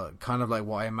feel kind of like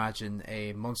what I imagine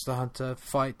a Monster Hunter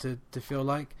fight to feel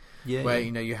like, where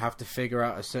you have to figure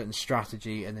out a certain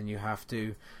strategy and then you have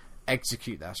to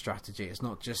execute that strategy. It's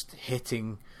not just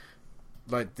hitting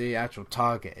like the actual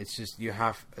target, it's just you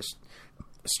have a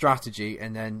strategy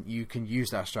and then you can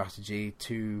use that strategy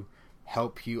to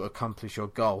help you accomplish your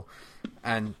goal.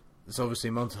 And it's obviously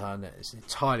Monster Hunter, it's an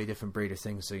entirely different breed of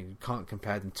things, so you can't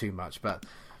compare them too much, but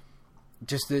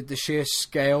just the sheer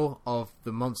scale of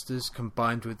the monsters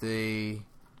combined with the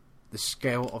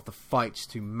scale of the fights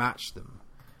to match them,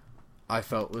 I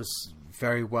felt was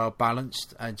very well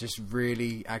balanced and just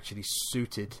really actually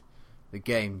suited the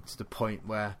game to the point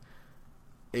where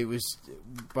it was,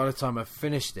 by the time I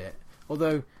finished it,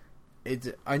 although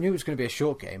I knew it was going to be a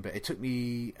short game, but it took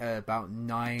me about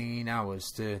 9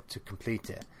 hours to complete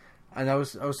it, and I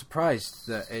was surprised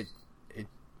that it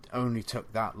only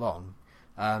took that long.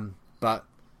 But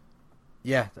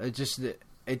yeah,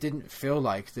 it didn't feel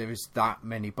like there was that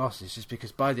many bosses, just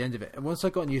because by the end of it, once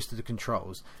I got used to the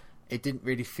controls, it didn't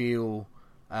really feel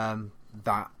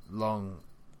that long.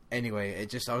 Anyway,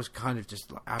 I was kind of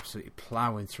just like absolutely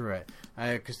plowing through it,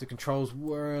 because the controls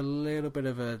were a little bit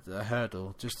of a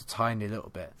hurdle, just a tiny little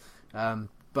bit.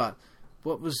 But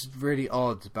what was really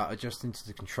odd about adjusting to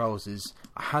the controls is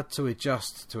I had to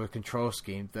adjust to a control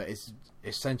scheme that is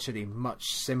essentially much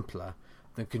simpler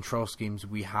than control schemes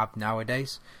we have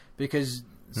nowadays, because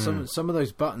some of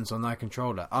those buttons on that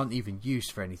controller aren't even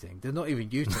used for anything. They're not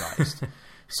even utilized.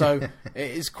 So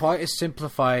it is quite a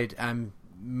simplified and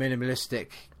minimalistic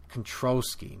control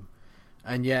scheme,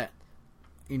 and yet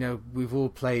we've all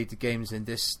played games in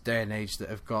this day and age that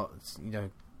have got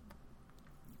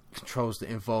controls that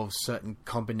involve certain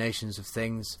combinations of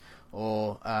things,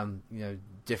 or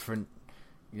different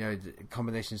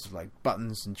combinations of like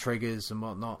buttons and triggers and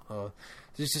whatnot. Or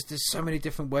there's so many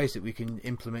different ways that we can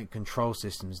implement control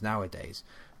systems nowadays,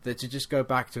 that to just go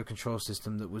back to a control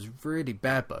system that was really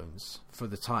bare bones for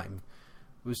the time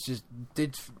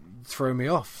did throw me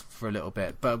off for a little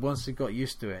bit. But once I got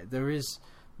used to it, there is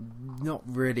not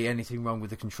really anything wrong with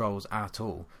the controls at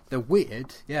all. They're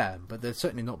weird, yeah, but they're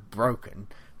certainly not broken.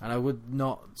 And I would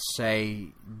not say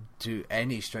to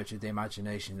any stretch of the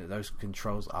imagination that those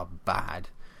controls are bad.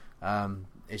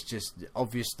 It's just,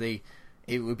 obviously,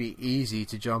 it would be easy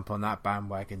to jump on that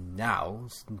bandwagon now,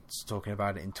 talking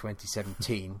about it in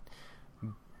 2017,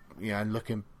 and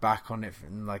looking back on it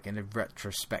from, like, in a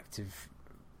retrospective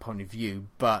point of view.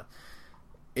 But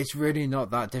it's really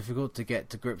not that difficult to get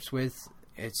to grips with.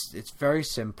 It's very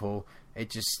simple.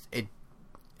 It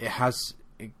has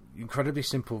incredibly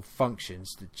simple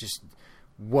functions that just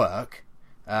work,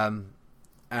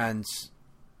 and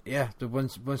yeah,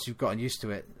 once you've gotten used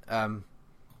to it, I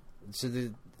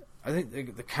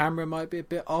think the camera might be a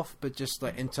bit off, but just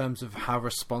like in terms of how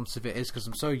responsive it is, because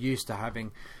I'm so used to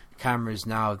having cameras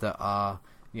now that are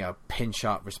pin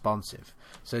sharp responsive.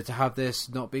 So to have this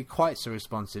not be quite so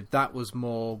responsive, that was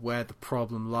more where the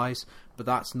problem lies. But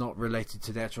that's not related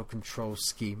to the actual control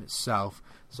scheme itself,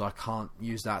 so I can't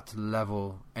use that to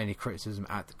level any criticism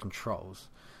at the controls.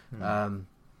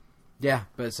 Yeah,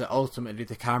 but so ultimately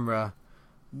the camera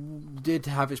did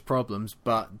have its problems,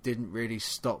 but didn't really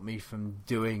stop me from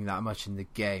doing that much in the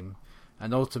game,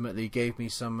 and ultimately gave me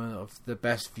some of the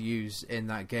best views in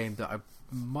that game that I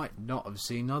might not have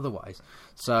seen otherwise.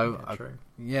 So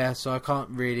so I can't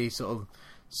really sort of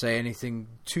say anything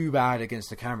too bad against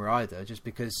the camera either, just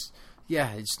because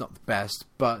it's not the best.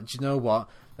 But do you know what?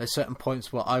 There's certain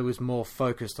points where I was more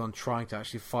focused on trying to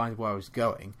actually find where I was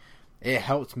going. It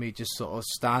helped me just sort of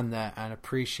stand there and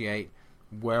appreciate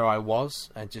where I was,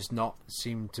 and just not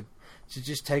seem to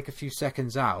just take a few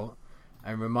seconds out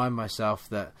and remind myself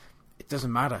that it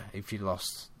doesn't matter if you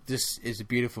lost. This is a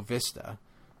beautiful vista.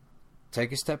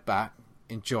 Take a step back,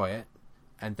 enjoy it,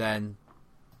 and then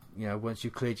once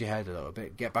you've cleared your head a little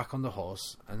bit, get back on the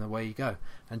horse, and away you go.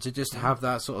 And to just have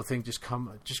that sort of thing just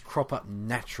crop up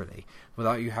naturally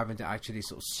without you having to actually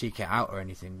sort of seek it out or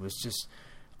anything was just,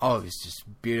 it's just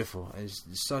beautiful. It's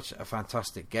such a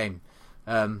fantastic game.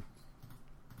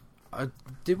 I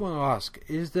did want to ask,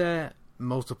 is there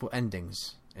multiple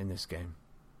endings in this game?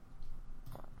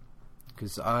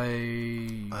 Because I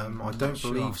don't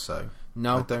believe so.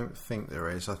 No, I don't think there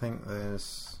is. I think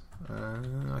there's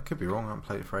I could be wrong. I haven't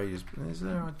played it for ages. But is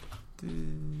there?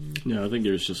 Yeah, I think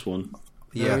there's just one.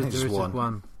 Yeah, I think there it's is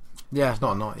one. Yeah, It's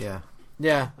not. Yeah.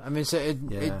 yeah. I mean, so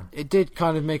it did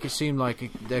kind of make it seem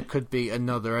like there could be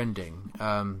another ending.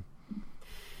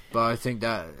 But I think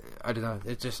that I don't know.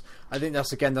 I think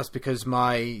that's because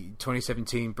my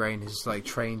 2017 brain has like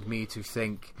trained me to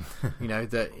think,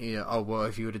 that oh well,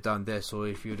 if you would have done this, or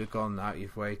if you would have gone out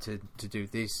your way to do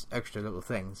these extra little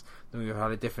things, then we would have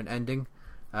had a different ending.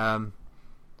 But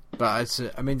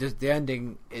the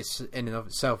ending is in and of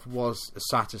itself was a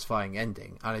satisfying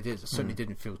ending, and certainly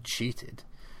didn't feel cheated.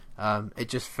 It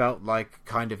just felt like a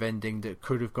kind of ending that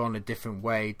could have gone a different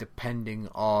way depending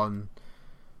on,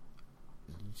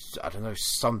 I don't know,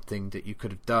 something that you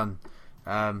could have done.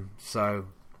 So,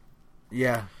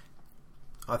 yeah.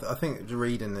 I think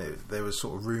reading there was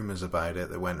sort of rumours about it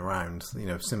that went around,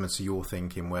 similar to your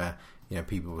thinking, where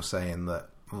people were saying that,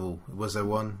 oh, was there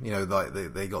one? Like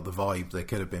they got the vibe there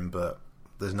could have been, but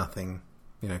there's nothing,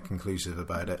 conclusive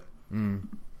about it.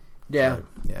 Yeah, so,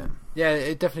 yeah, yeah.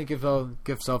 It definitely gives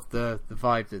off the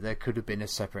vibe that there could have been a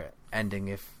separate ending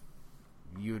if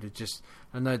you would have just.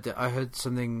 I know that I heard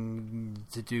something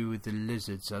to do with the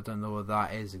lizards. I don't know what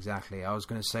that is exactly. I was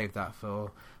going to save that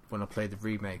for when I play the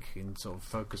remake and sort of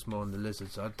focus more on the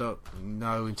lizards. I don't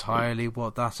know entirely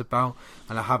what that's about,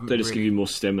 and I haven't. They just give you more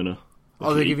stamina.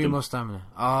 Oh, they give you more stamina.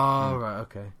 Oh, right,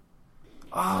 okay.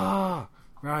 Ah,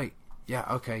 right. Yeah,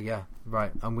 okay, yeah,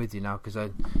 right. I'm with you now, because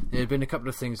there have been a couple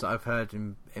of things that I've heard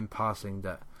in passing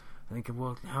that I'm thinking,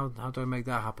 well, how do I make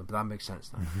that happen? But that makes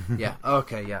sense now. Yeah,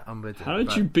 okay, yeah, I'm with you. How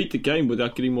did you beat the game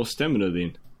without getting more stamina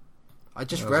then? I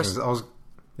just rested. I was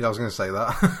going to say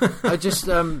that. I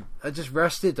just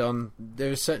rested on.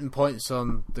 There are certain points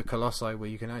on the Colossi where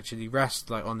you can actually rest,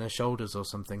 like on their shoulders or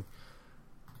something.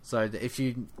 So that if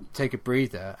you take a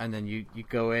breather and then you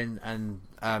go in and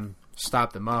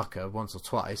stab the marker once or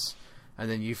twice, and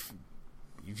then if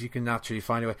you can naturally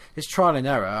find a way, it's trial and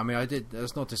error. I mean,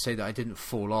 that's not to say that I didn't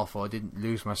fall off or I didn't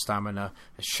lose my stamina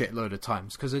a shitload of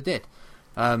times, because I did.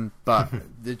 But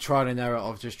the trial and error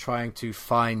of just trying to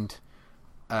find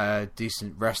a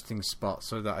decent resting spot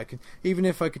so that I could, even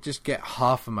if I could just get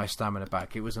half of my stamina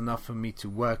back, it was enough for me to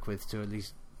work with to at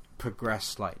least progress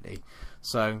slightly.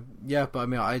 So yeah, but I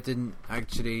mean, I didn't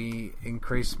actually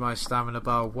increase my stamina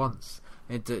bar once.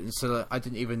 So I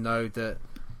didn't even know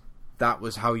that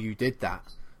was how you did that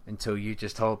until you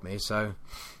just told me. So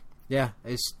yeah,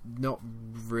 it's not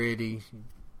really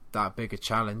that big a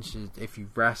challenge if you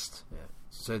rest.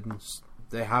 So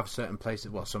they have certain places,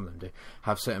 well, some of them do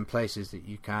have certain places that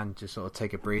you can just sort of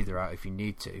take a breather out if you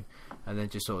need to, and then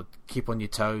just sort of keep on your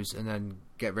toes and then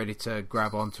get ready to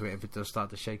grab onto it if it does start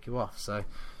to shake you off. So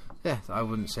yeah, I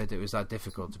wouldn't say that it was that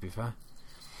difficult, to be fair.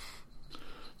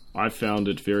 I found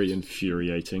it very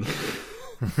infuriating.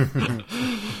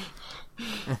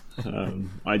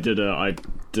 I did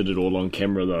it all on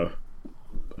camera though,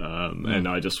 and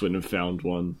I just went and found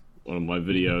one of my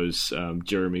videos.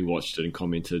 Jeremy watched it and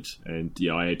commented, and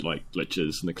yeah, I had like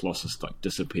glitches and the Colossus like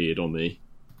disappeared on me.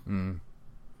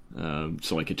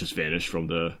 So like it just vanished from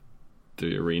the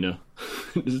arena.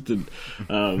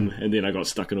 And then I got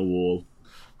stuck in a wall.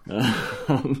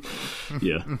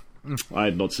 Yeah, I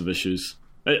had lots of issues.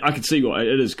 I can see why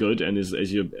it is good, and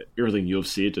everything you've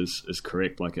said is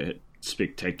correct. Like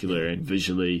spectacular, and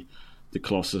visually, the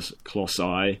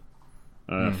Colossi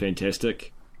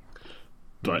fantastic.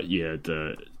 But yeah,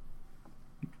 the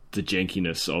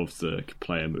jankiness of the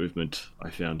player movement I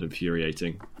found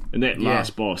infuriating. And that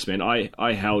last boss, man,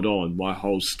 I held on my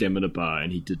whole stamina bar,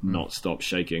 and he did not stop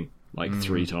shaking like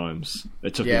 3 times.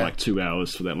 It took me like 2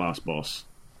 hours for that last boss.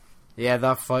 Yeah,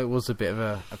 that fight was a bit of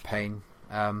a pain.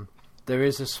 There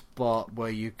is a spot where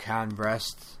you can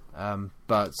rest,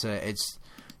 but it's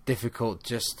difficult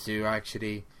just to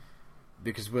actually,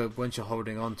 because once you're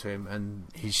holding on to him and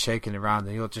he's shaking around,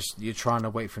 and you're trying to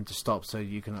wait for him to stop so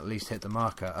you can at least hit the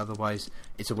marker. Otherwise,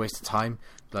 it's a waste of time,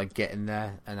 like getting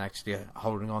there and actually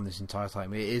holding on this entire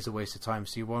time. It is a waste of time,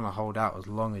 so you want to hold out as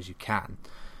long as you can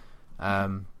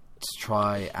to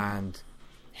try and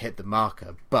hit the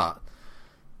marker. But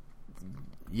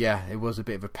yeah, it was a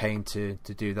bit of a pain to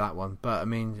do that one, but I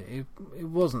mean, it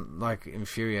wasn't like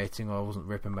infuriating, or I wasn't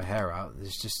ripping my hair out.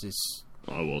 It's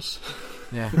I was.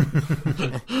 Yeah.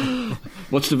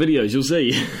 Watch the videos, you'll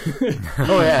see.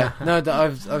 Oh yeah, no,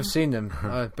 I've seen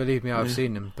them. Believe me, I've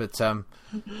seen them. But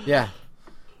yeah.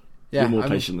 You're more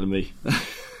patient than me.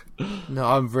 No,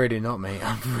 I'm really not, mate.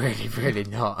 I'm really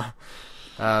not.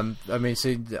 I mean,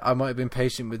 see, I might have been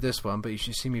patient with this one, but you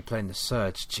should see me playing the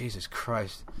Surge. Jesus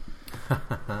Christ.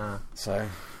 So,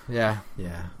 yeah.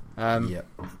 Yeah.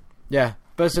 Yeah.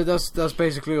 But so that's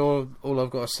basically all I've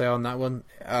got to say on that one.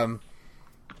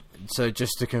 So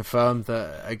just to confirm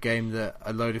that a game that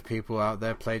a load of people out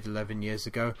there played 11 years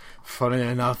ago, funny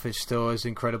enough, it's still as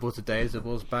incredible today as it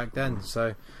was back then.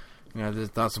 So,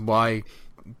 that's why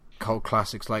cult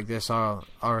classics like this are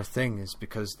a thing, is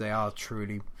because they are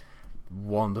truly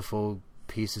wonderful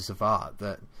pieces of art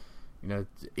that,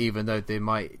 even though they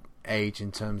might age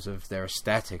in terms of their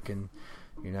aesthetic and,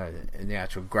 in the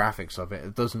actual graphics of it,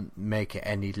 it doesn't make it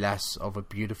any less of a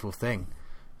beautiful thing.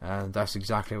 And that's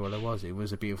exactly what it was. It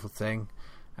was a beautiful thing,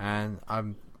 and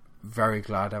I'm very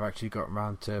glad I've actually got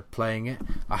around to playing it.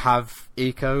 I have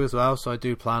Eco as well, so I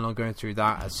do plan on going through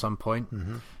that at some point.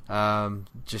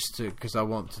 Just because I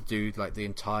want to do like the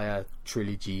entire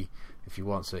trilogy, if you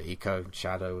want, so Eco,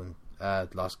 Shadow,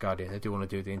 and Last Guardian. I do want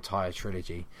to do the entire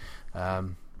trilogy,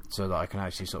 so that I can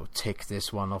actually sort of tick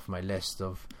this one off my list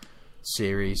of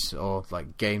series or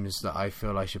like games that I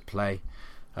feel I should play.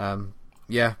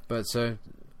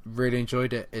 Really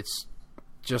enjoyed it. It's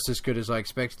just as good as I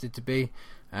expected it to be,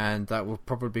 and that will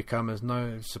probably come as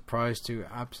no surprise to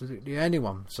absolutely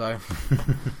anyone. So,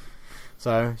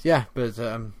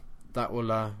 that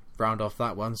will round off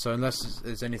that one. So unless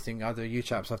there's anything other you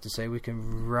chaps have to say, we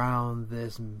can round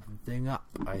this thing up,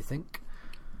 I think.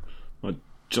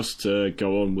 Just to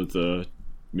go on with the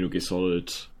Metal Gear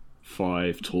Solid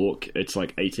 5 talk, it's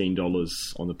like $18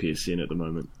 on the PSN at the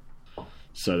moment.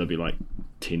 So that'll be like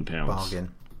 £10.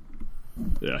 Bargain.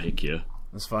 Yeah, heck yeah.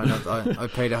 That's fine. I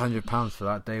paid £100 for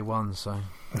that day one, so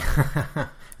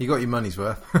you got your money's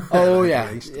worth. Oh yeah,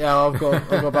 I've got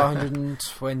about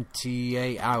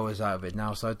 128 hours out of it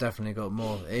now, so I definitely got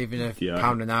more. Even if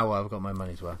 £1 an hour, I've got my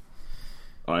money's worth.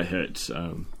 I had,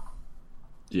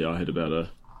 I had about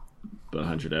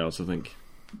 100 hours, I think.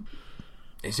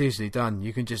 It's easily done.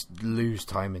 You can just lose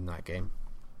time in that game.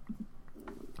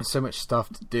 There's so much stuff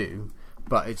to do,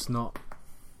 but it's not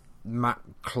map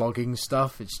clogging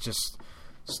stuff. It's just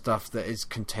stuff that is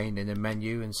contained in a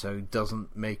menu, and so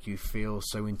doesn't make you feel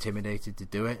so intimidated to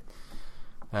do it.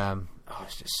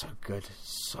 It's just so good.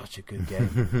 Such a good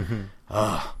game.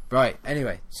 Right,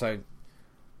 anyway, so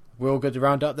we're all good to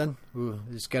round up then?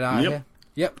 Let's get out of here.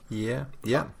 Yep. Yeah.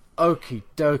 Okie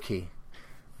dokie.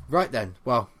 Right then,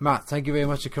 well, Matt, thank you very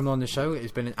much for coming on the show.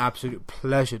 It's been an absolute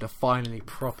pleasure to finally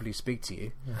properly speak to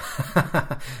you.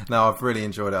 No, I've really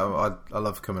enjoyed it. I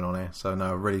love coming on here, so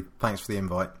no, really, thanks for the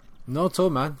invite. Not at all,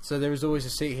 man. So there is always a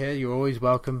seat here. You're always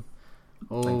welcome.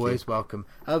 Always welcome.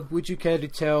 Would you care to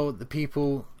tell the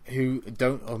people who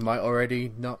don't or might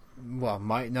already not, well,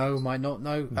 might know, might not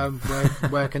know,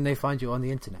 where can they find you on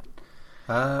the internet?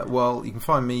 Well, you can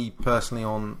find me personally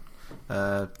on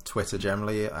Twitter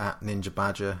generally at Ninja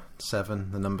Badger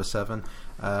 7, the number 7.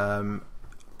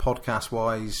 Podcast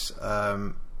wise,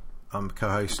 I'm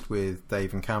co-host with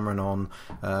Dave and Cameron on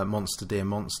Monster Dear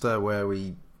Monster, where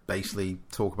we basically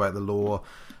talk about the lore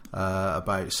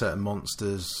about certain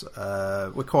monsters.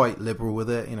 We're quite liberal with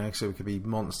it, so it could be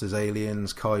monsters,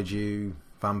 aliens, kaiju,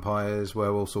 vampires,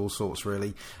 werewolves, all sorts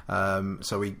really.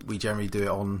 So we generally do it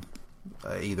on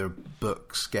either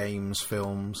books, games,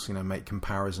 films, make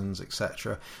comparisons,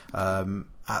 etc.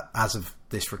 As of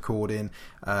this recording,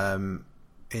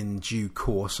 in due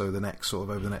course, so over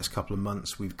the next couple of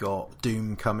months, we've got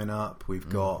Doom coming up. We've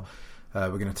got we're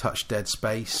going to touch Dead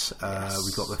Space. Yes.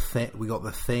 We got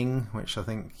the Thing, which I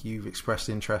think you've expressed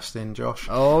interest in, Josh.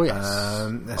 Oh yes.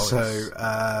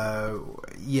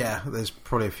 There's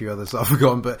probably a few others that I've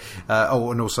forgotten, but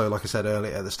and also, like I said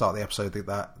earlier at the start of the episode,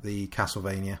 the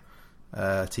Castlevania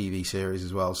TV series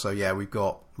as well. So yeah, we've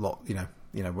got a lot.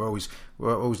 We're always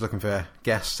looking for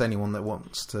guests. Anyone that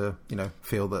wants to,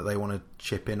 feel that they want to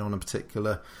chip in on a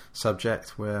particular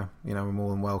subject, where we're more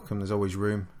than welcome. There's always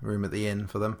room at the inn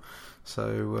for them.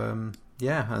 So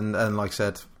and like I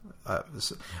said,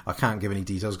 I can't give any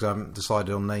details because I haven't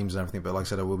decided on names and everything. But like I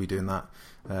said, I will be doing that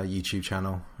YouTube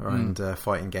channel around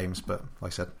fighting games. But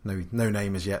like I said, no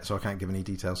name as yet, so I can't give any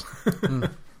details.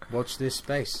 Watch this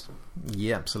space.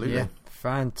 Yeah, absolutely. Yeah,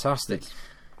 fantastic.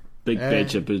 Big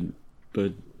Badger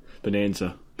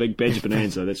Bonanza. Big Badger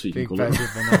Bonanza, that's what you can call it.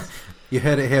 You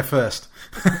heard it here first.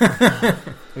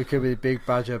 It could be Big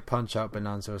Badger Punch-Out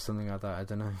Bonanza or something like that, I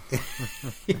don't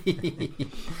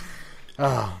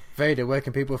know. Vader, where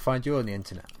can people find you on the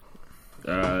internet?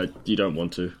 You don't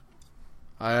want to.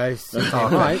 I think they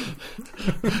might.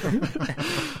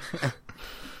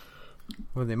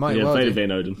 Well, they might well Vader do. Van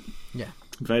Oden. Yeah.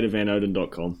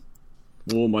 VaderVanOden.com.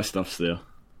 All my stuff's there.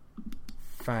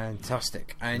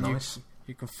 Fantastic. And nice.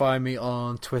 You can find me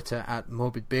on Twitter at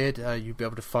MorbidBeard. You'll be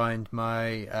able to find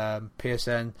my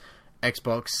PSN,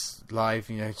 Xbox Live,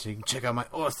 so you can check out my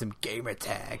awesome gamer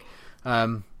tag.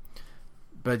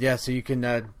 But yeah, so you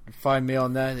can find me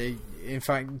on there. In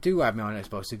fact, do add me on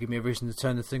Xbox to give me a reason to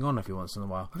turn the thing on every once in a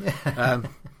while.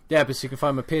 Yeah, but so you can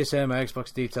find my PSN, my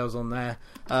Xbox details on there.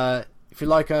 If you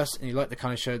like us and you like the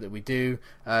kind of show that we do,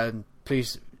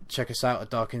 please check us out at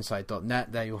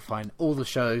darkinsight.net. There you'll find all the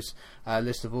shows, a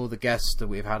list of all the guests that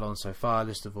we've had on so far, a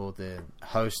list of all the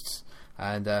hosts,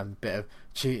 and a bit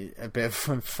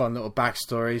of fun little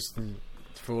backstories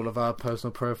for all of our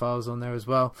personal profiles on there as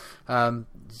well.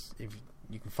 If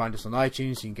you can find us on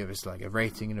iTunes, you can give us like a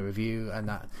rating and a review, and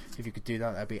that if you could do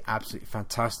that, that'd be absolutely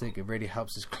fantastic. It really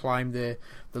helps us climb the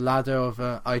ladder of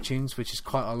iTunes, which is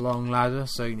quite a long ladder,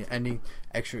 so any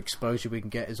extra exposure we can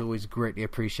get is always greatly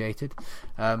appreciated.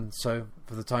 So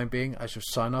for the time being, I shall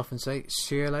sign off and say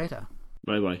see you later.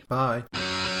 Bye. Bye.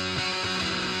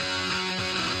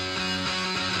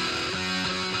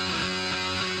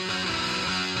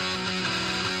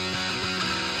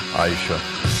 Aisha,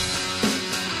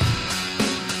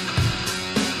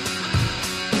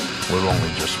 we've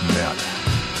only just met,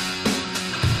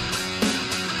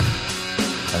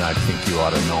 and I think you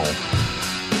ought to know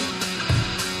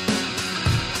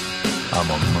I'm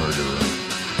a murderer.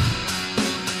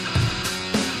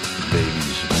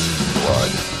 Babies need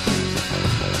blood.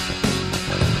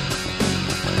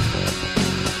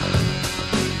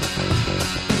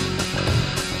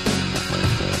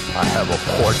 I have a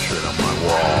portrait on my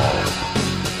wall.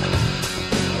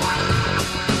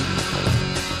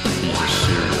 He's a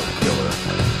serial killer.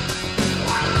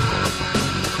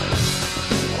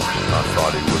 I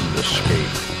thought he wouldn't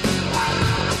escape.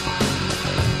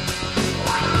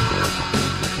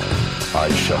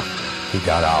 Aisha, he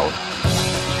got out.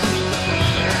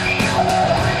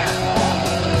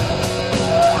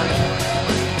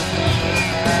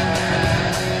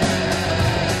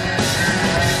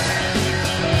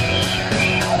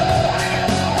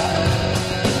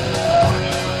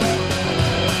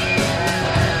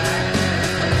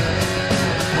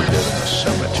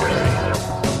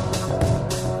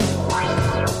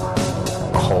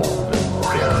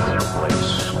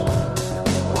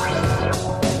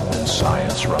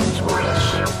 Runs with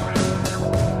us.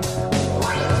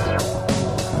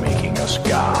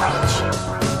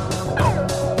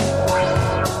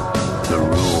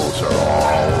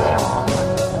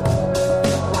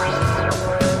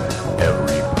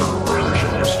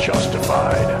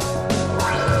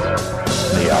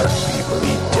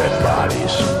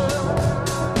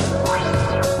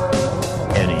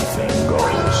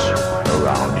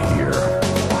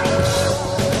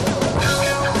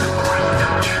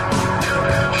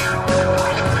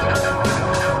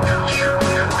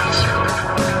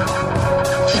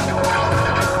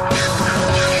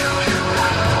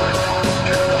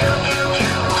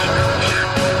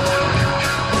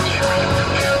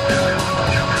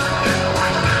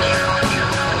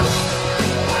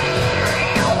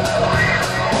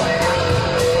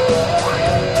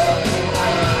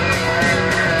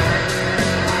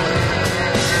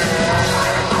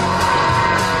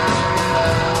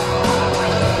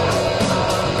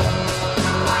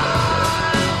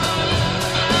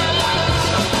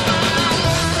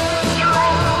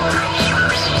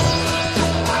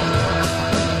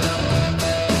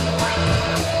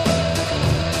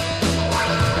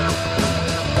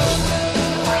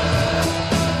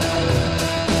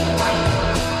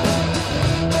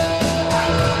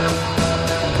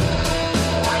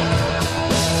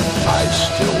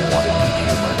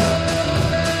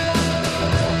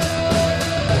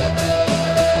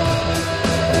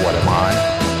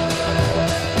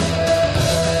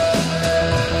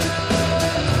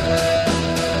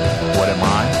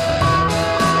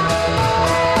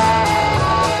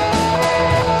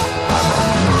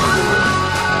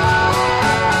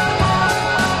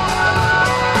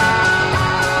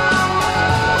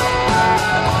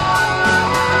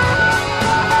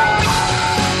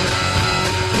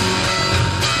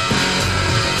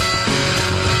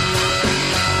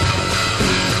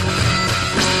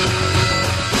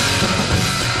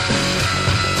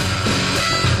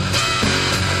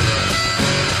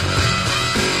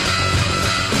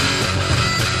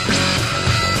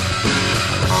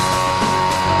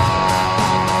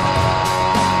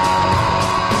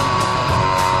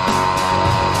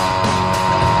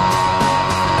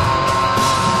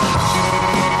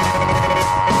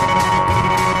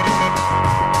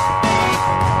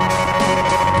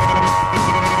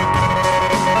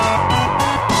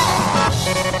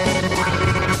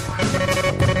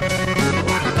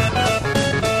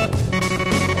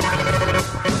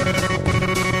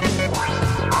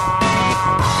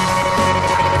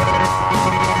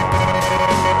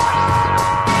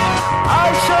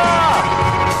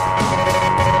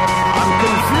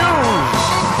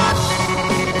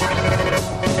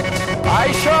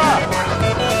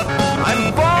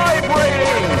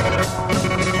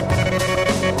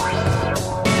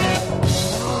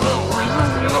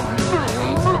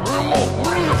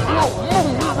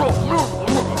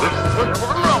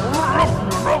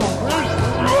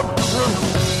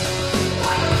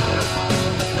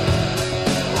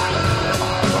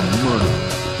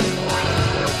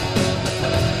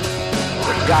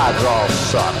 all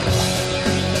suck.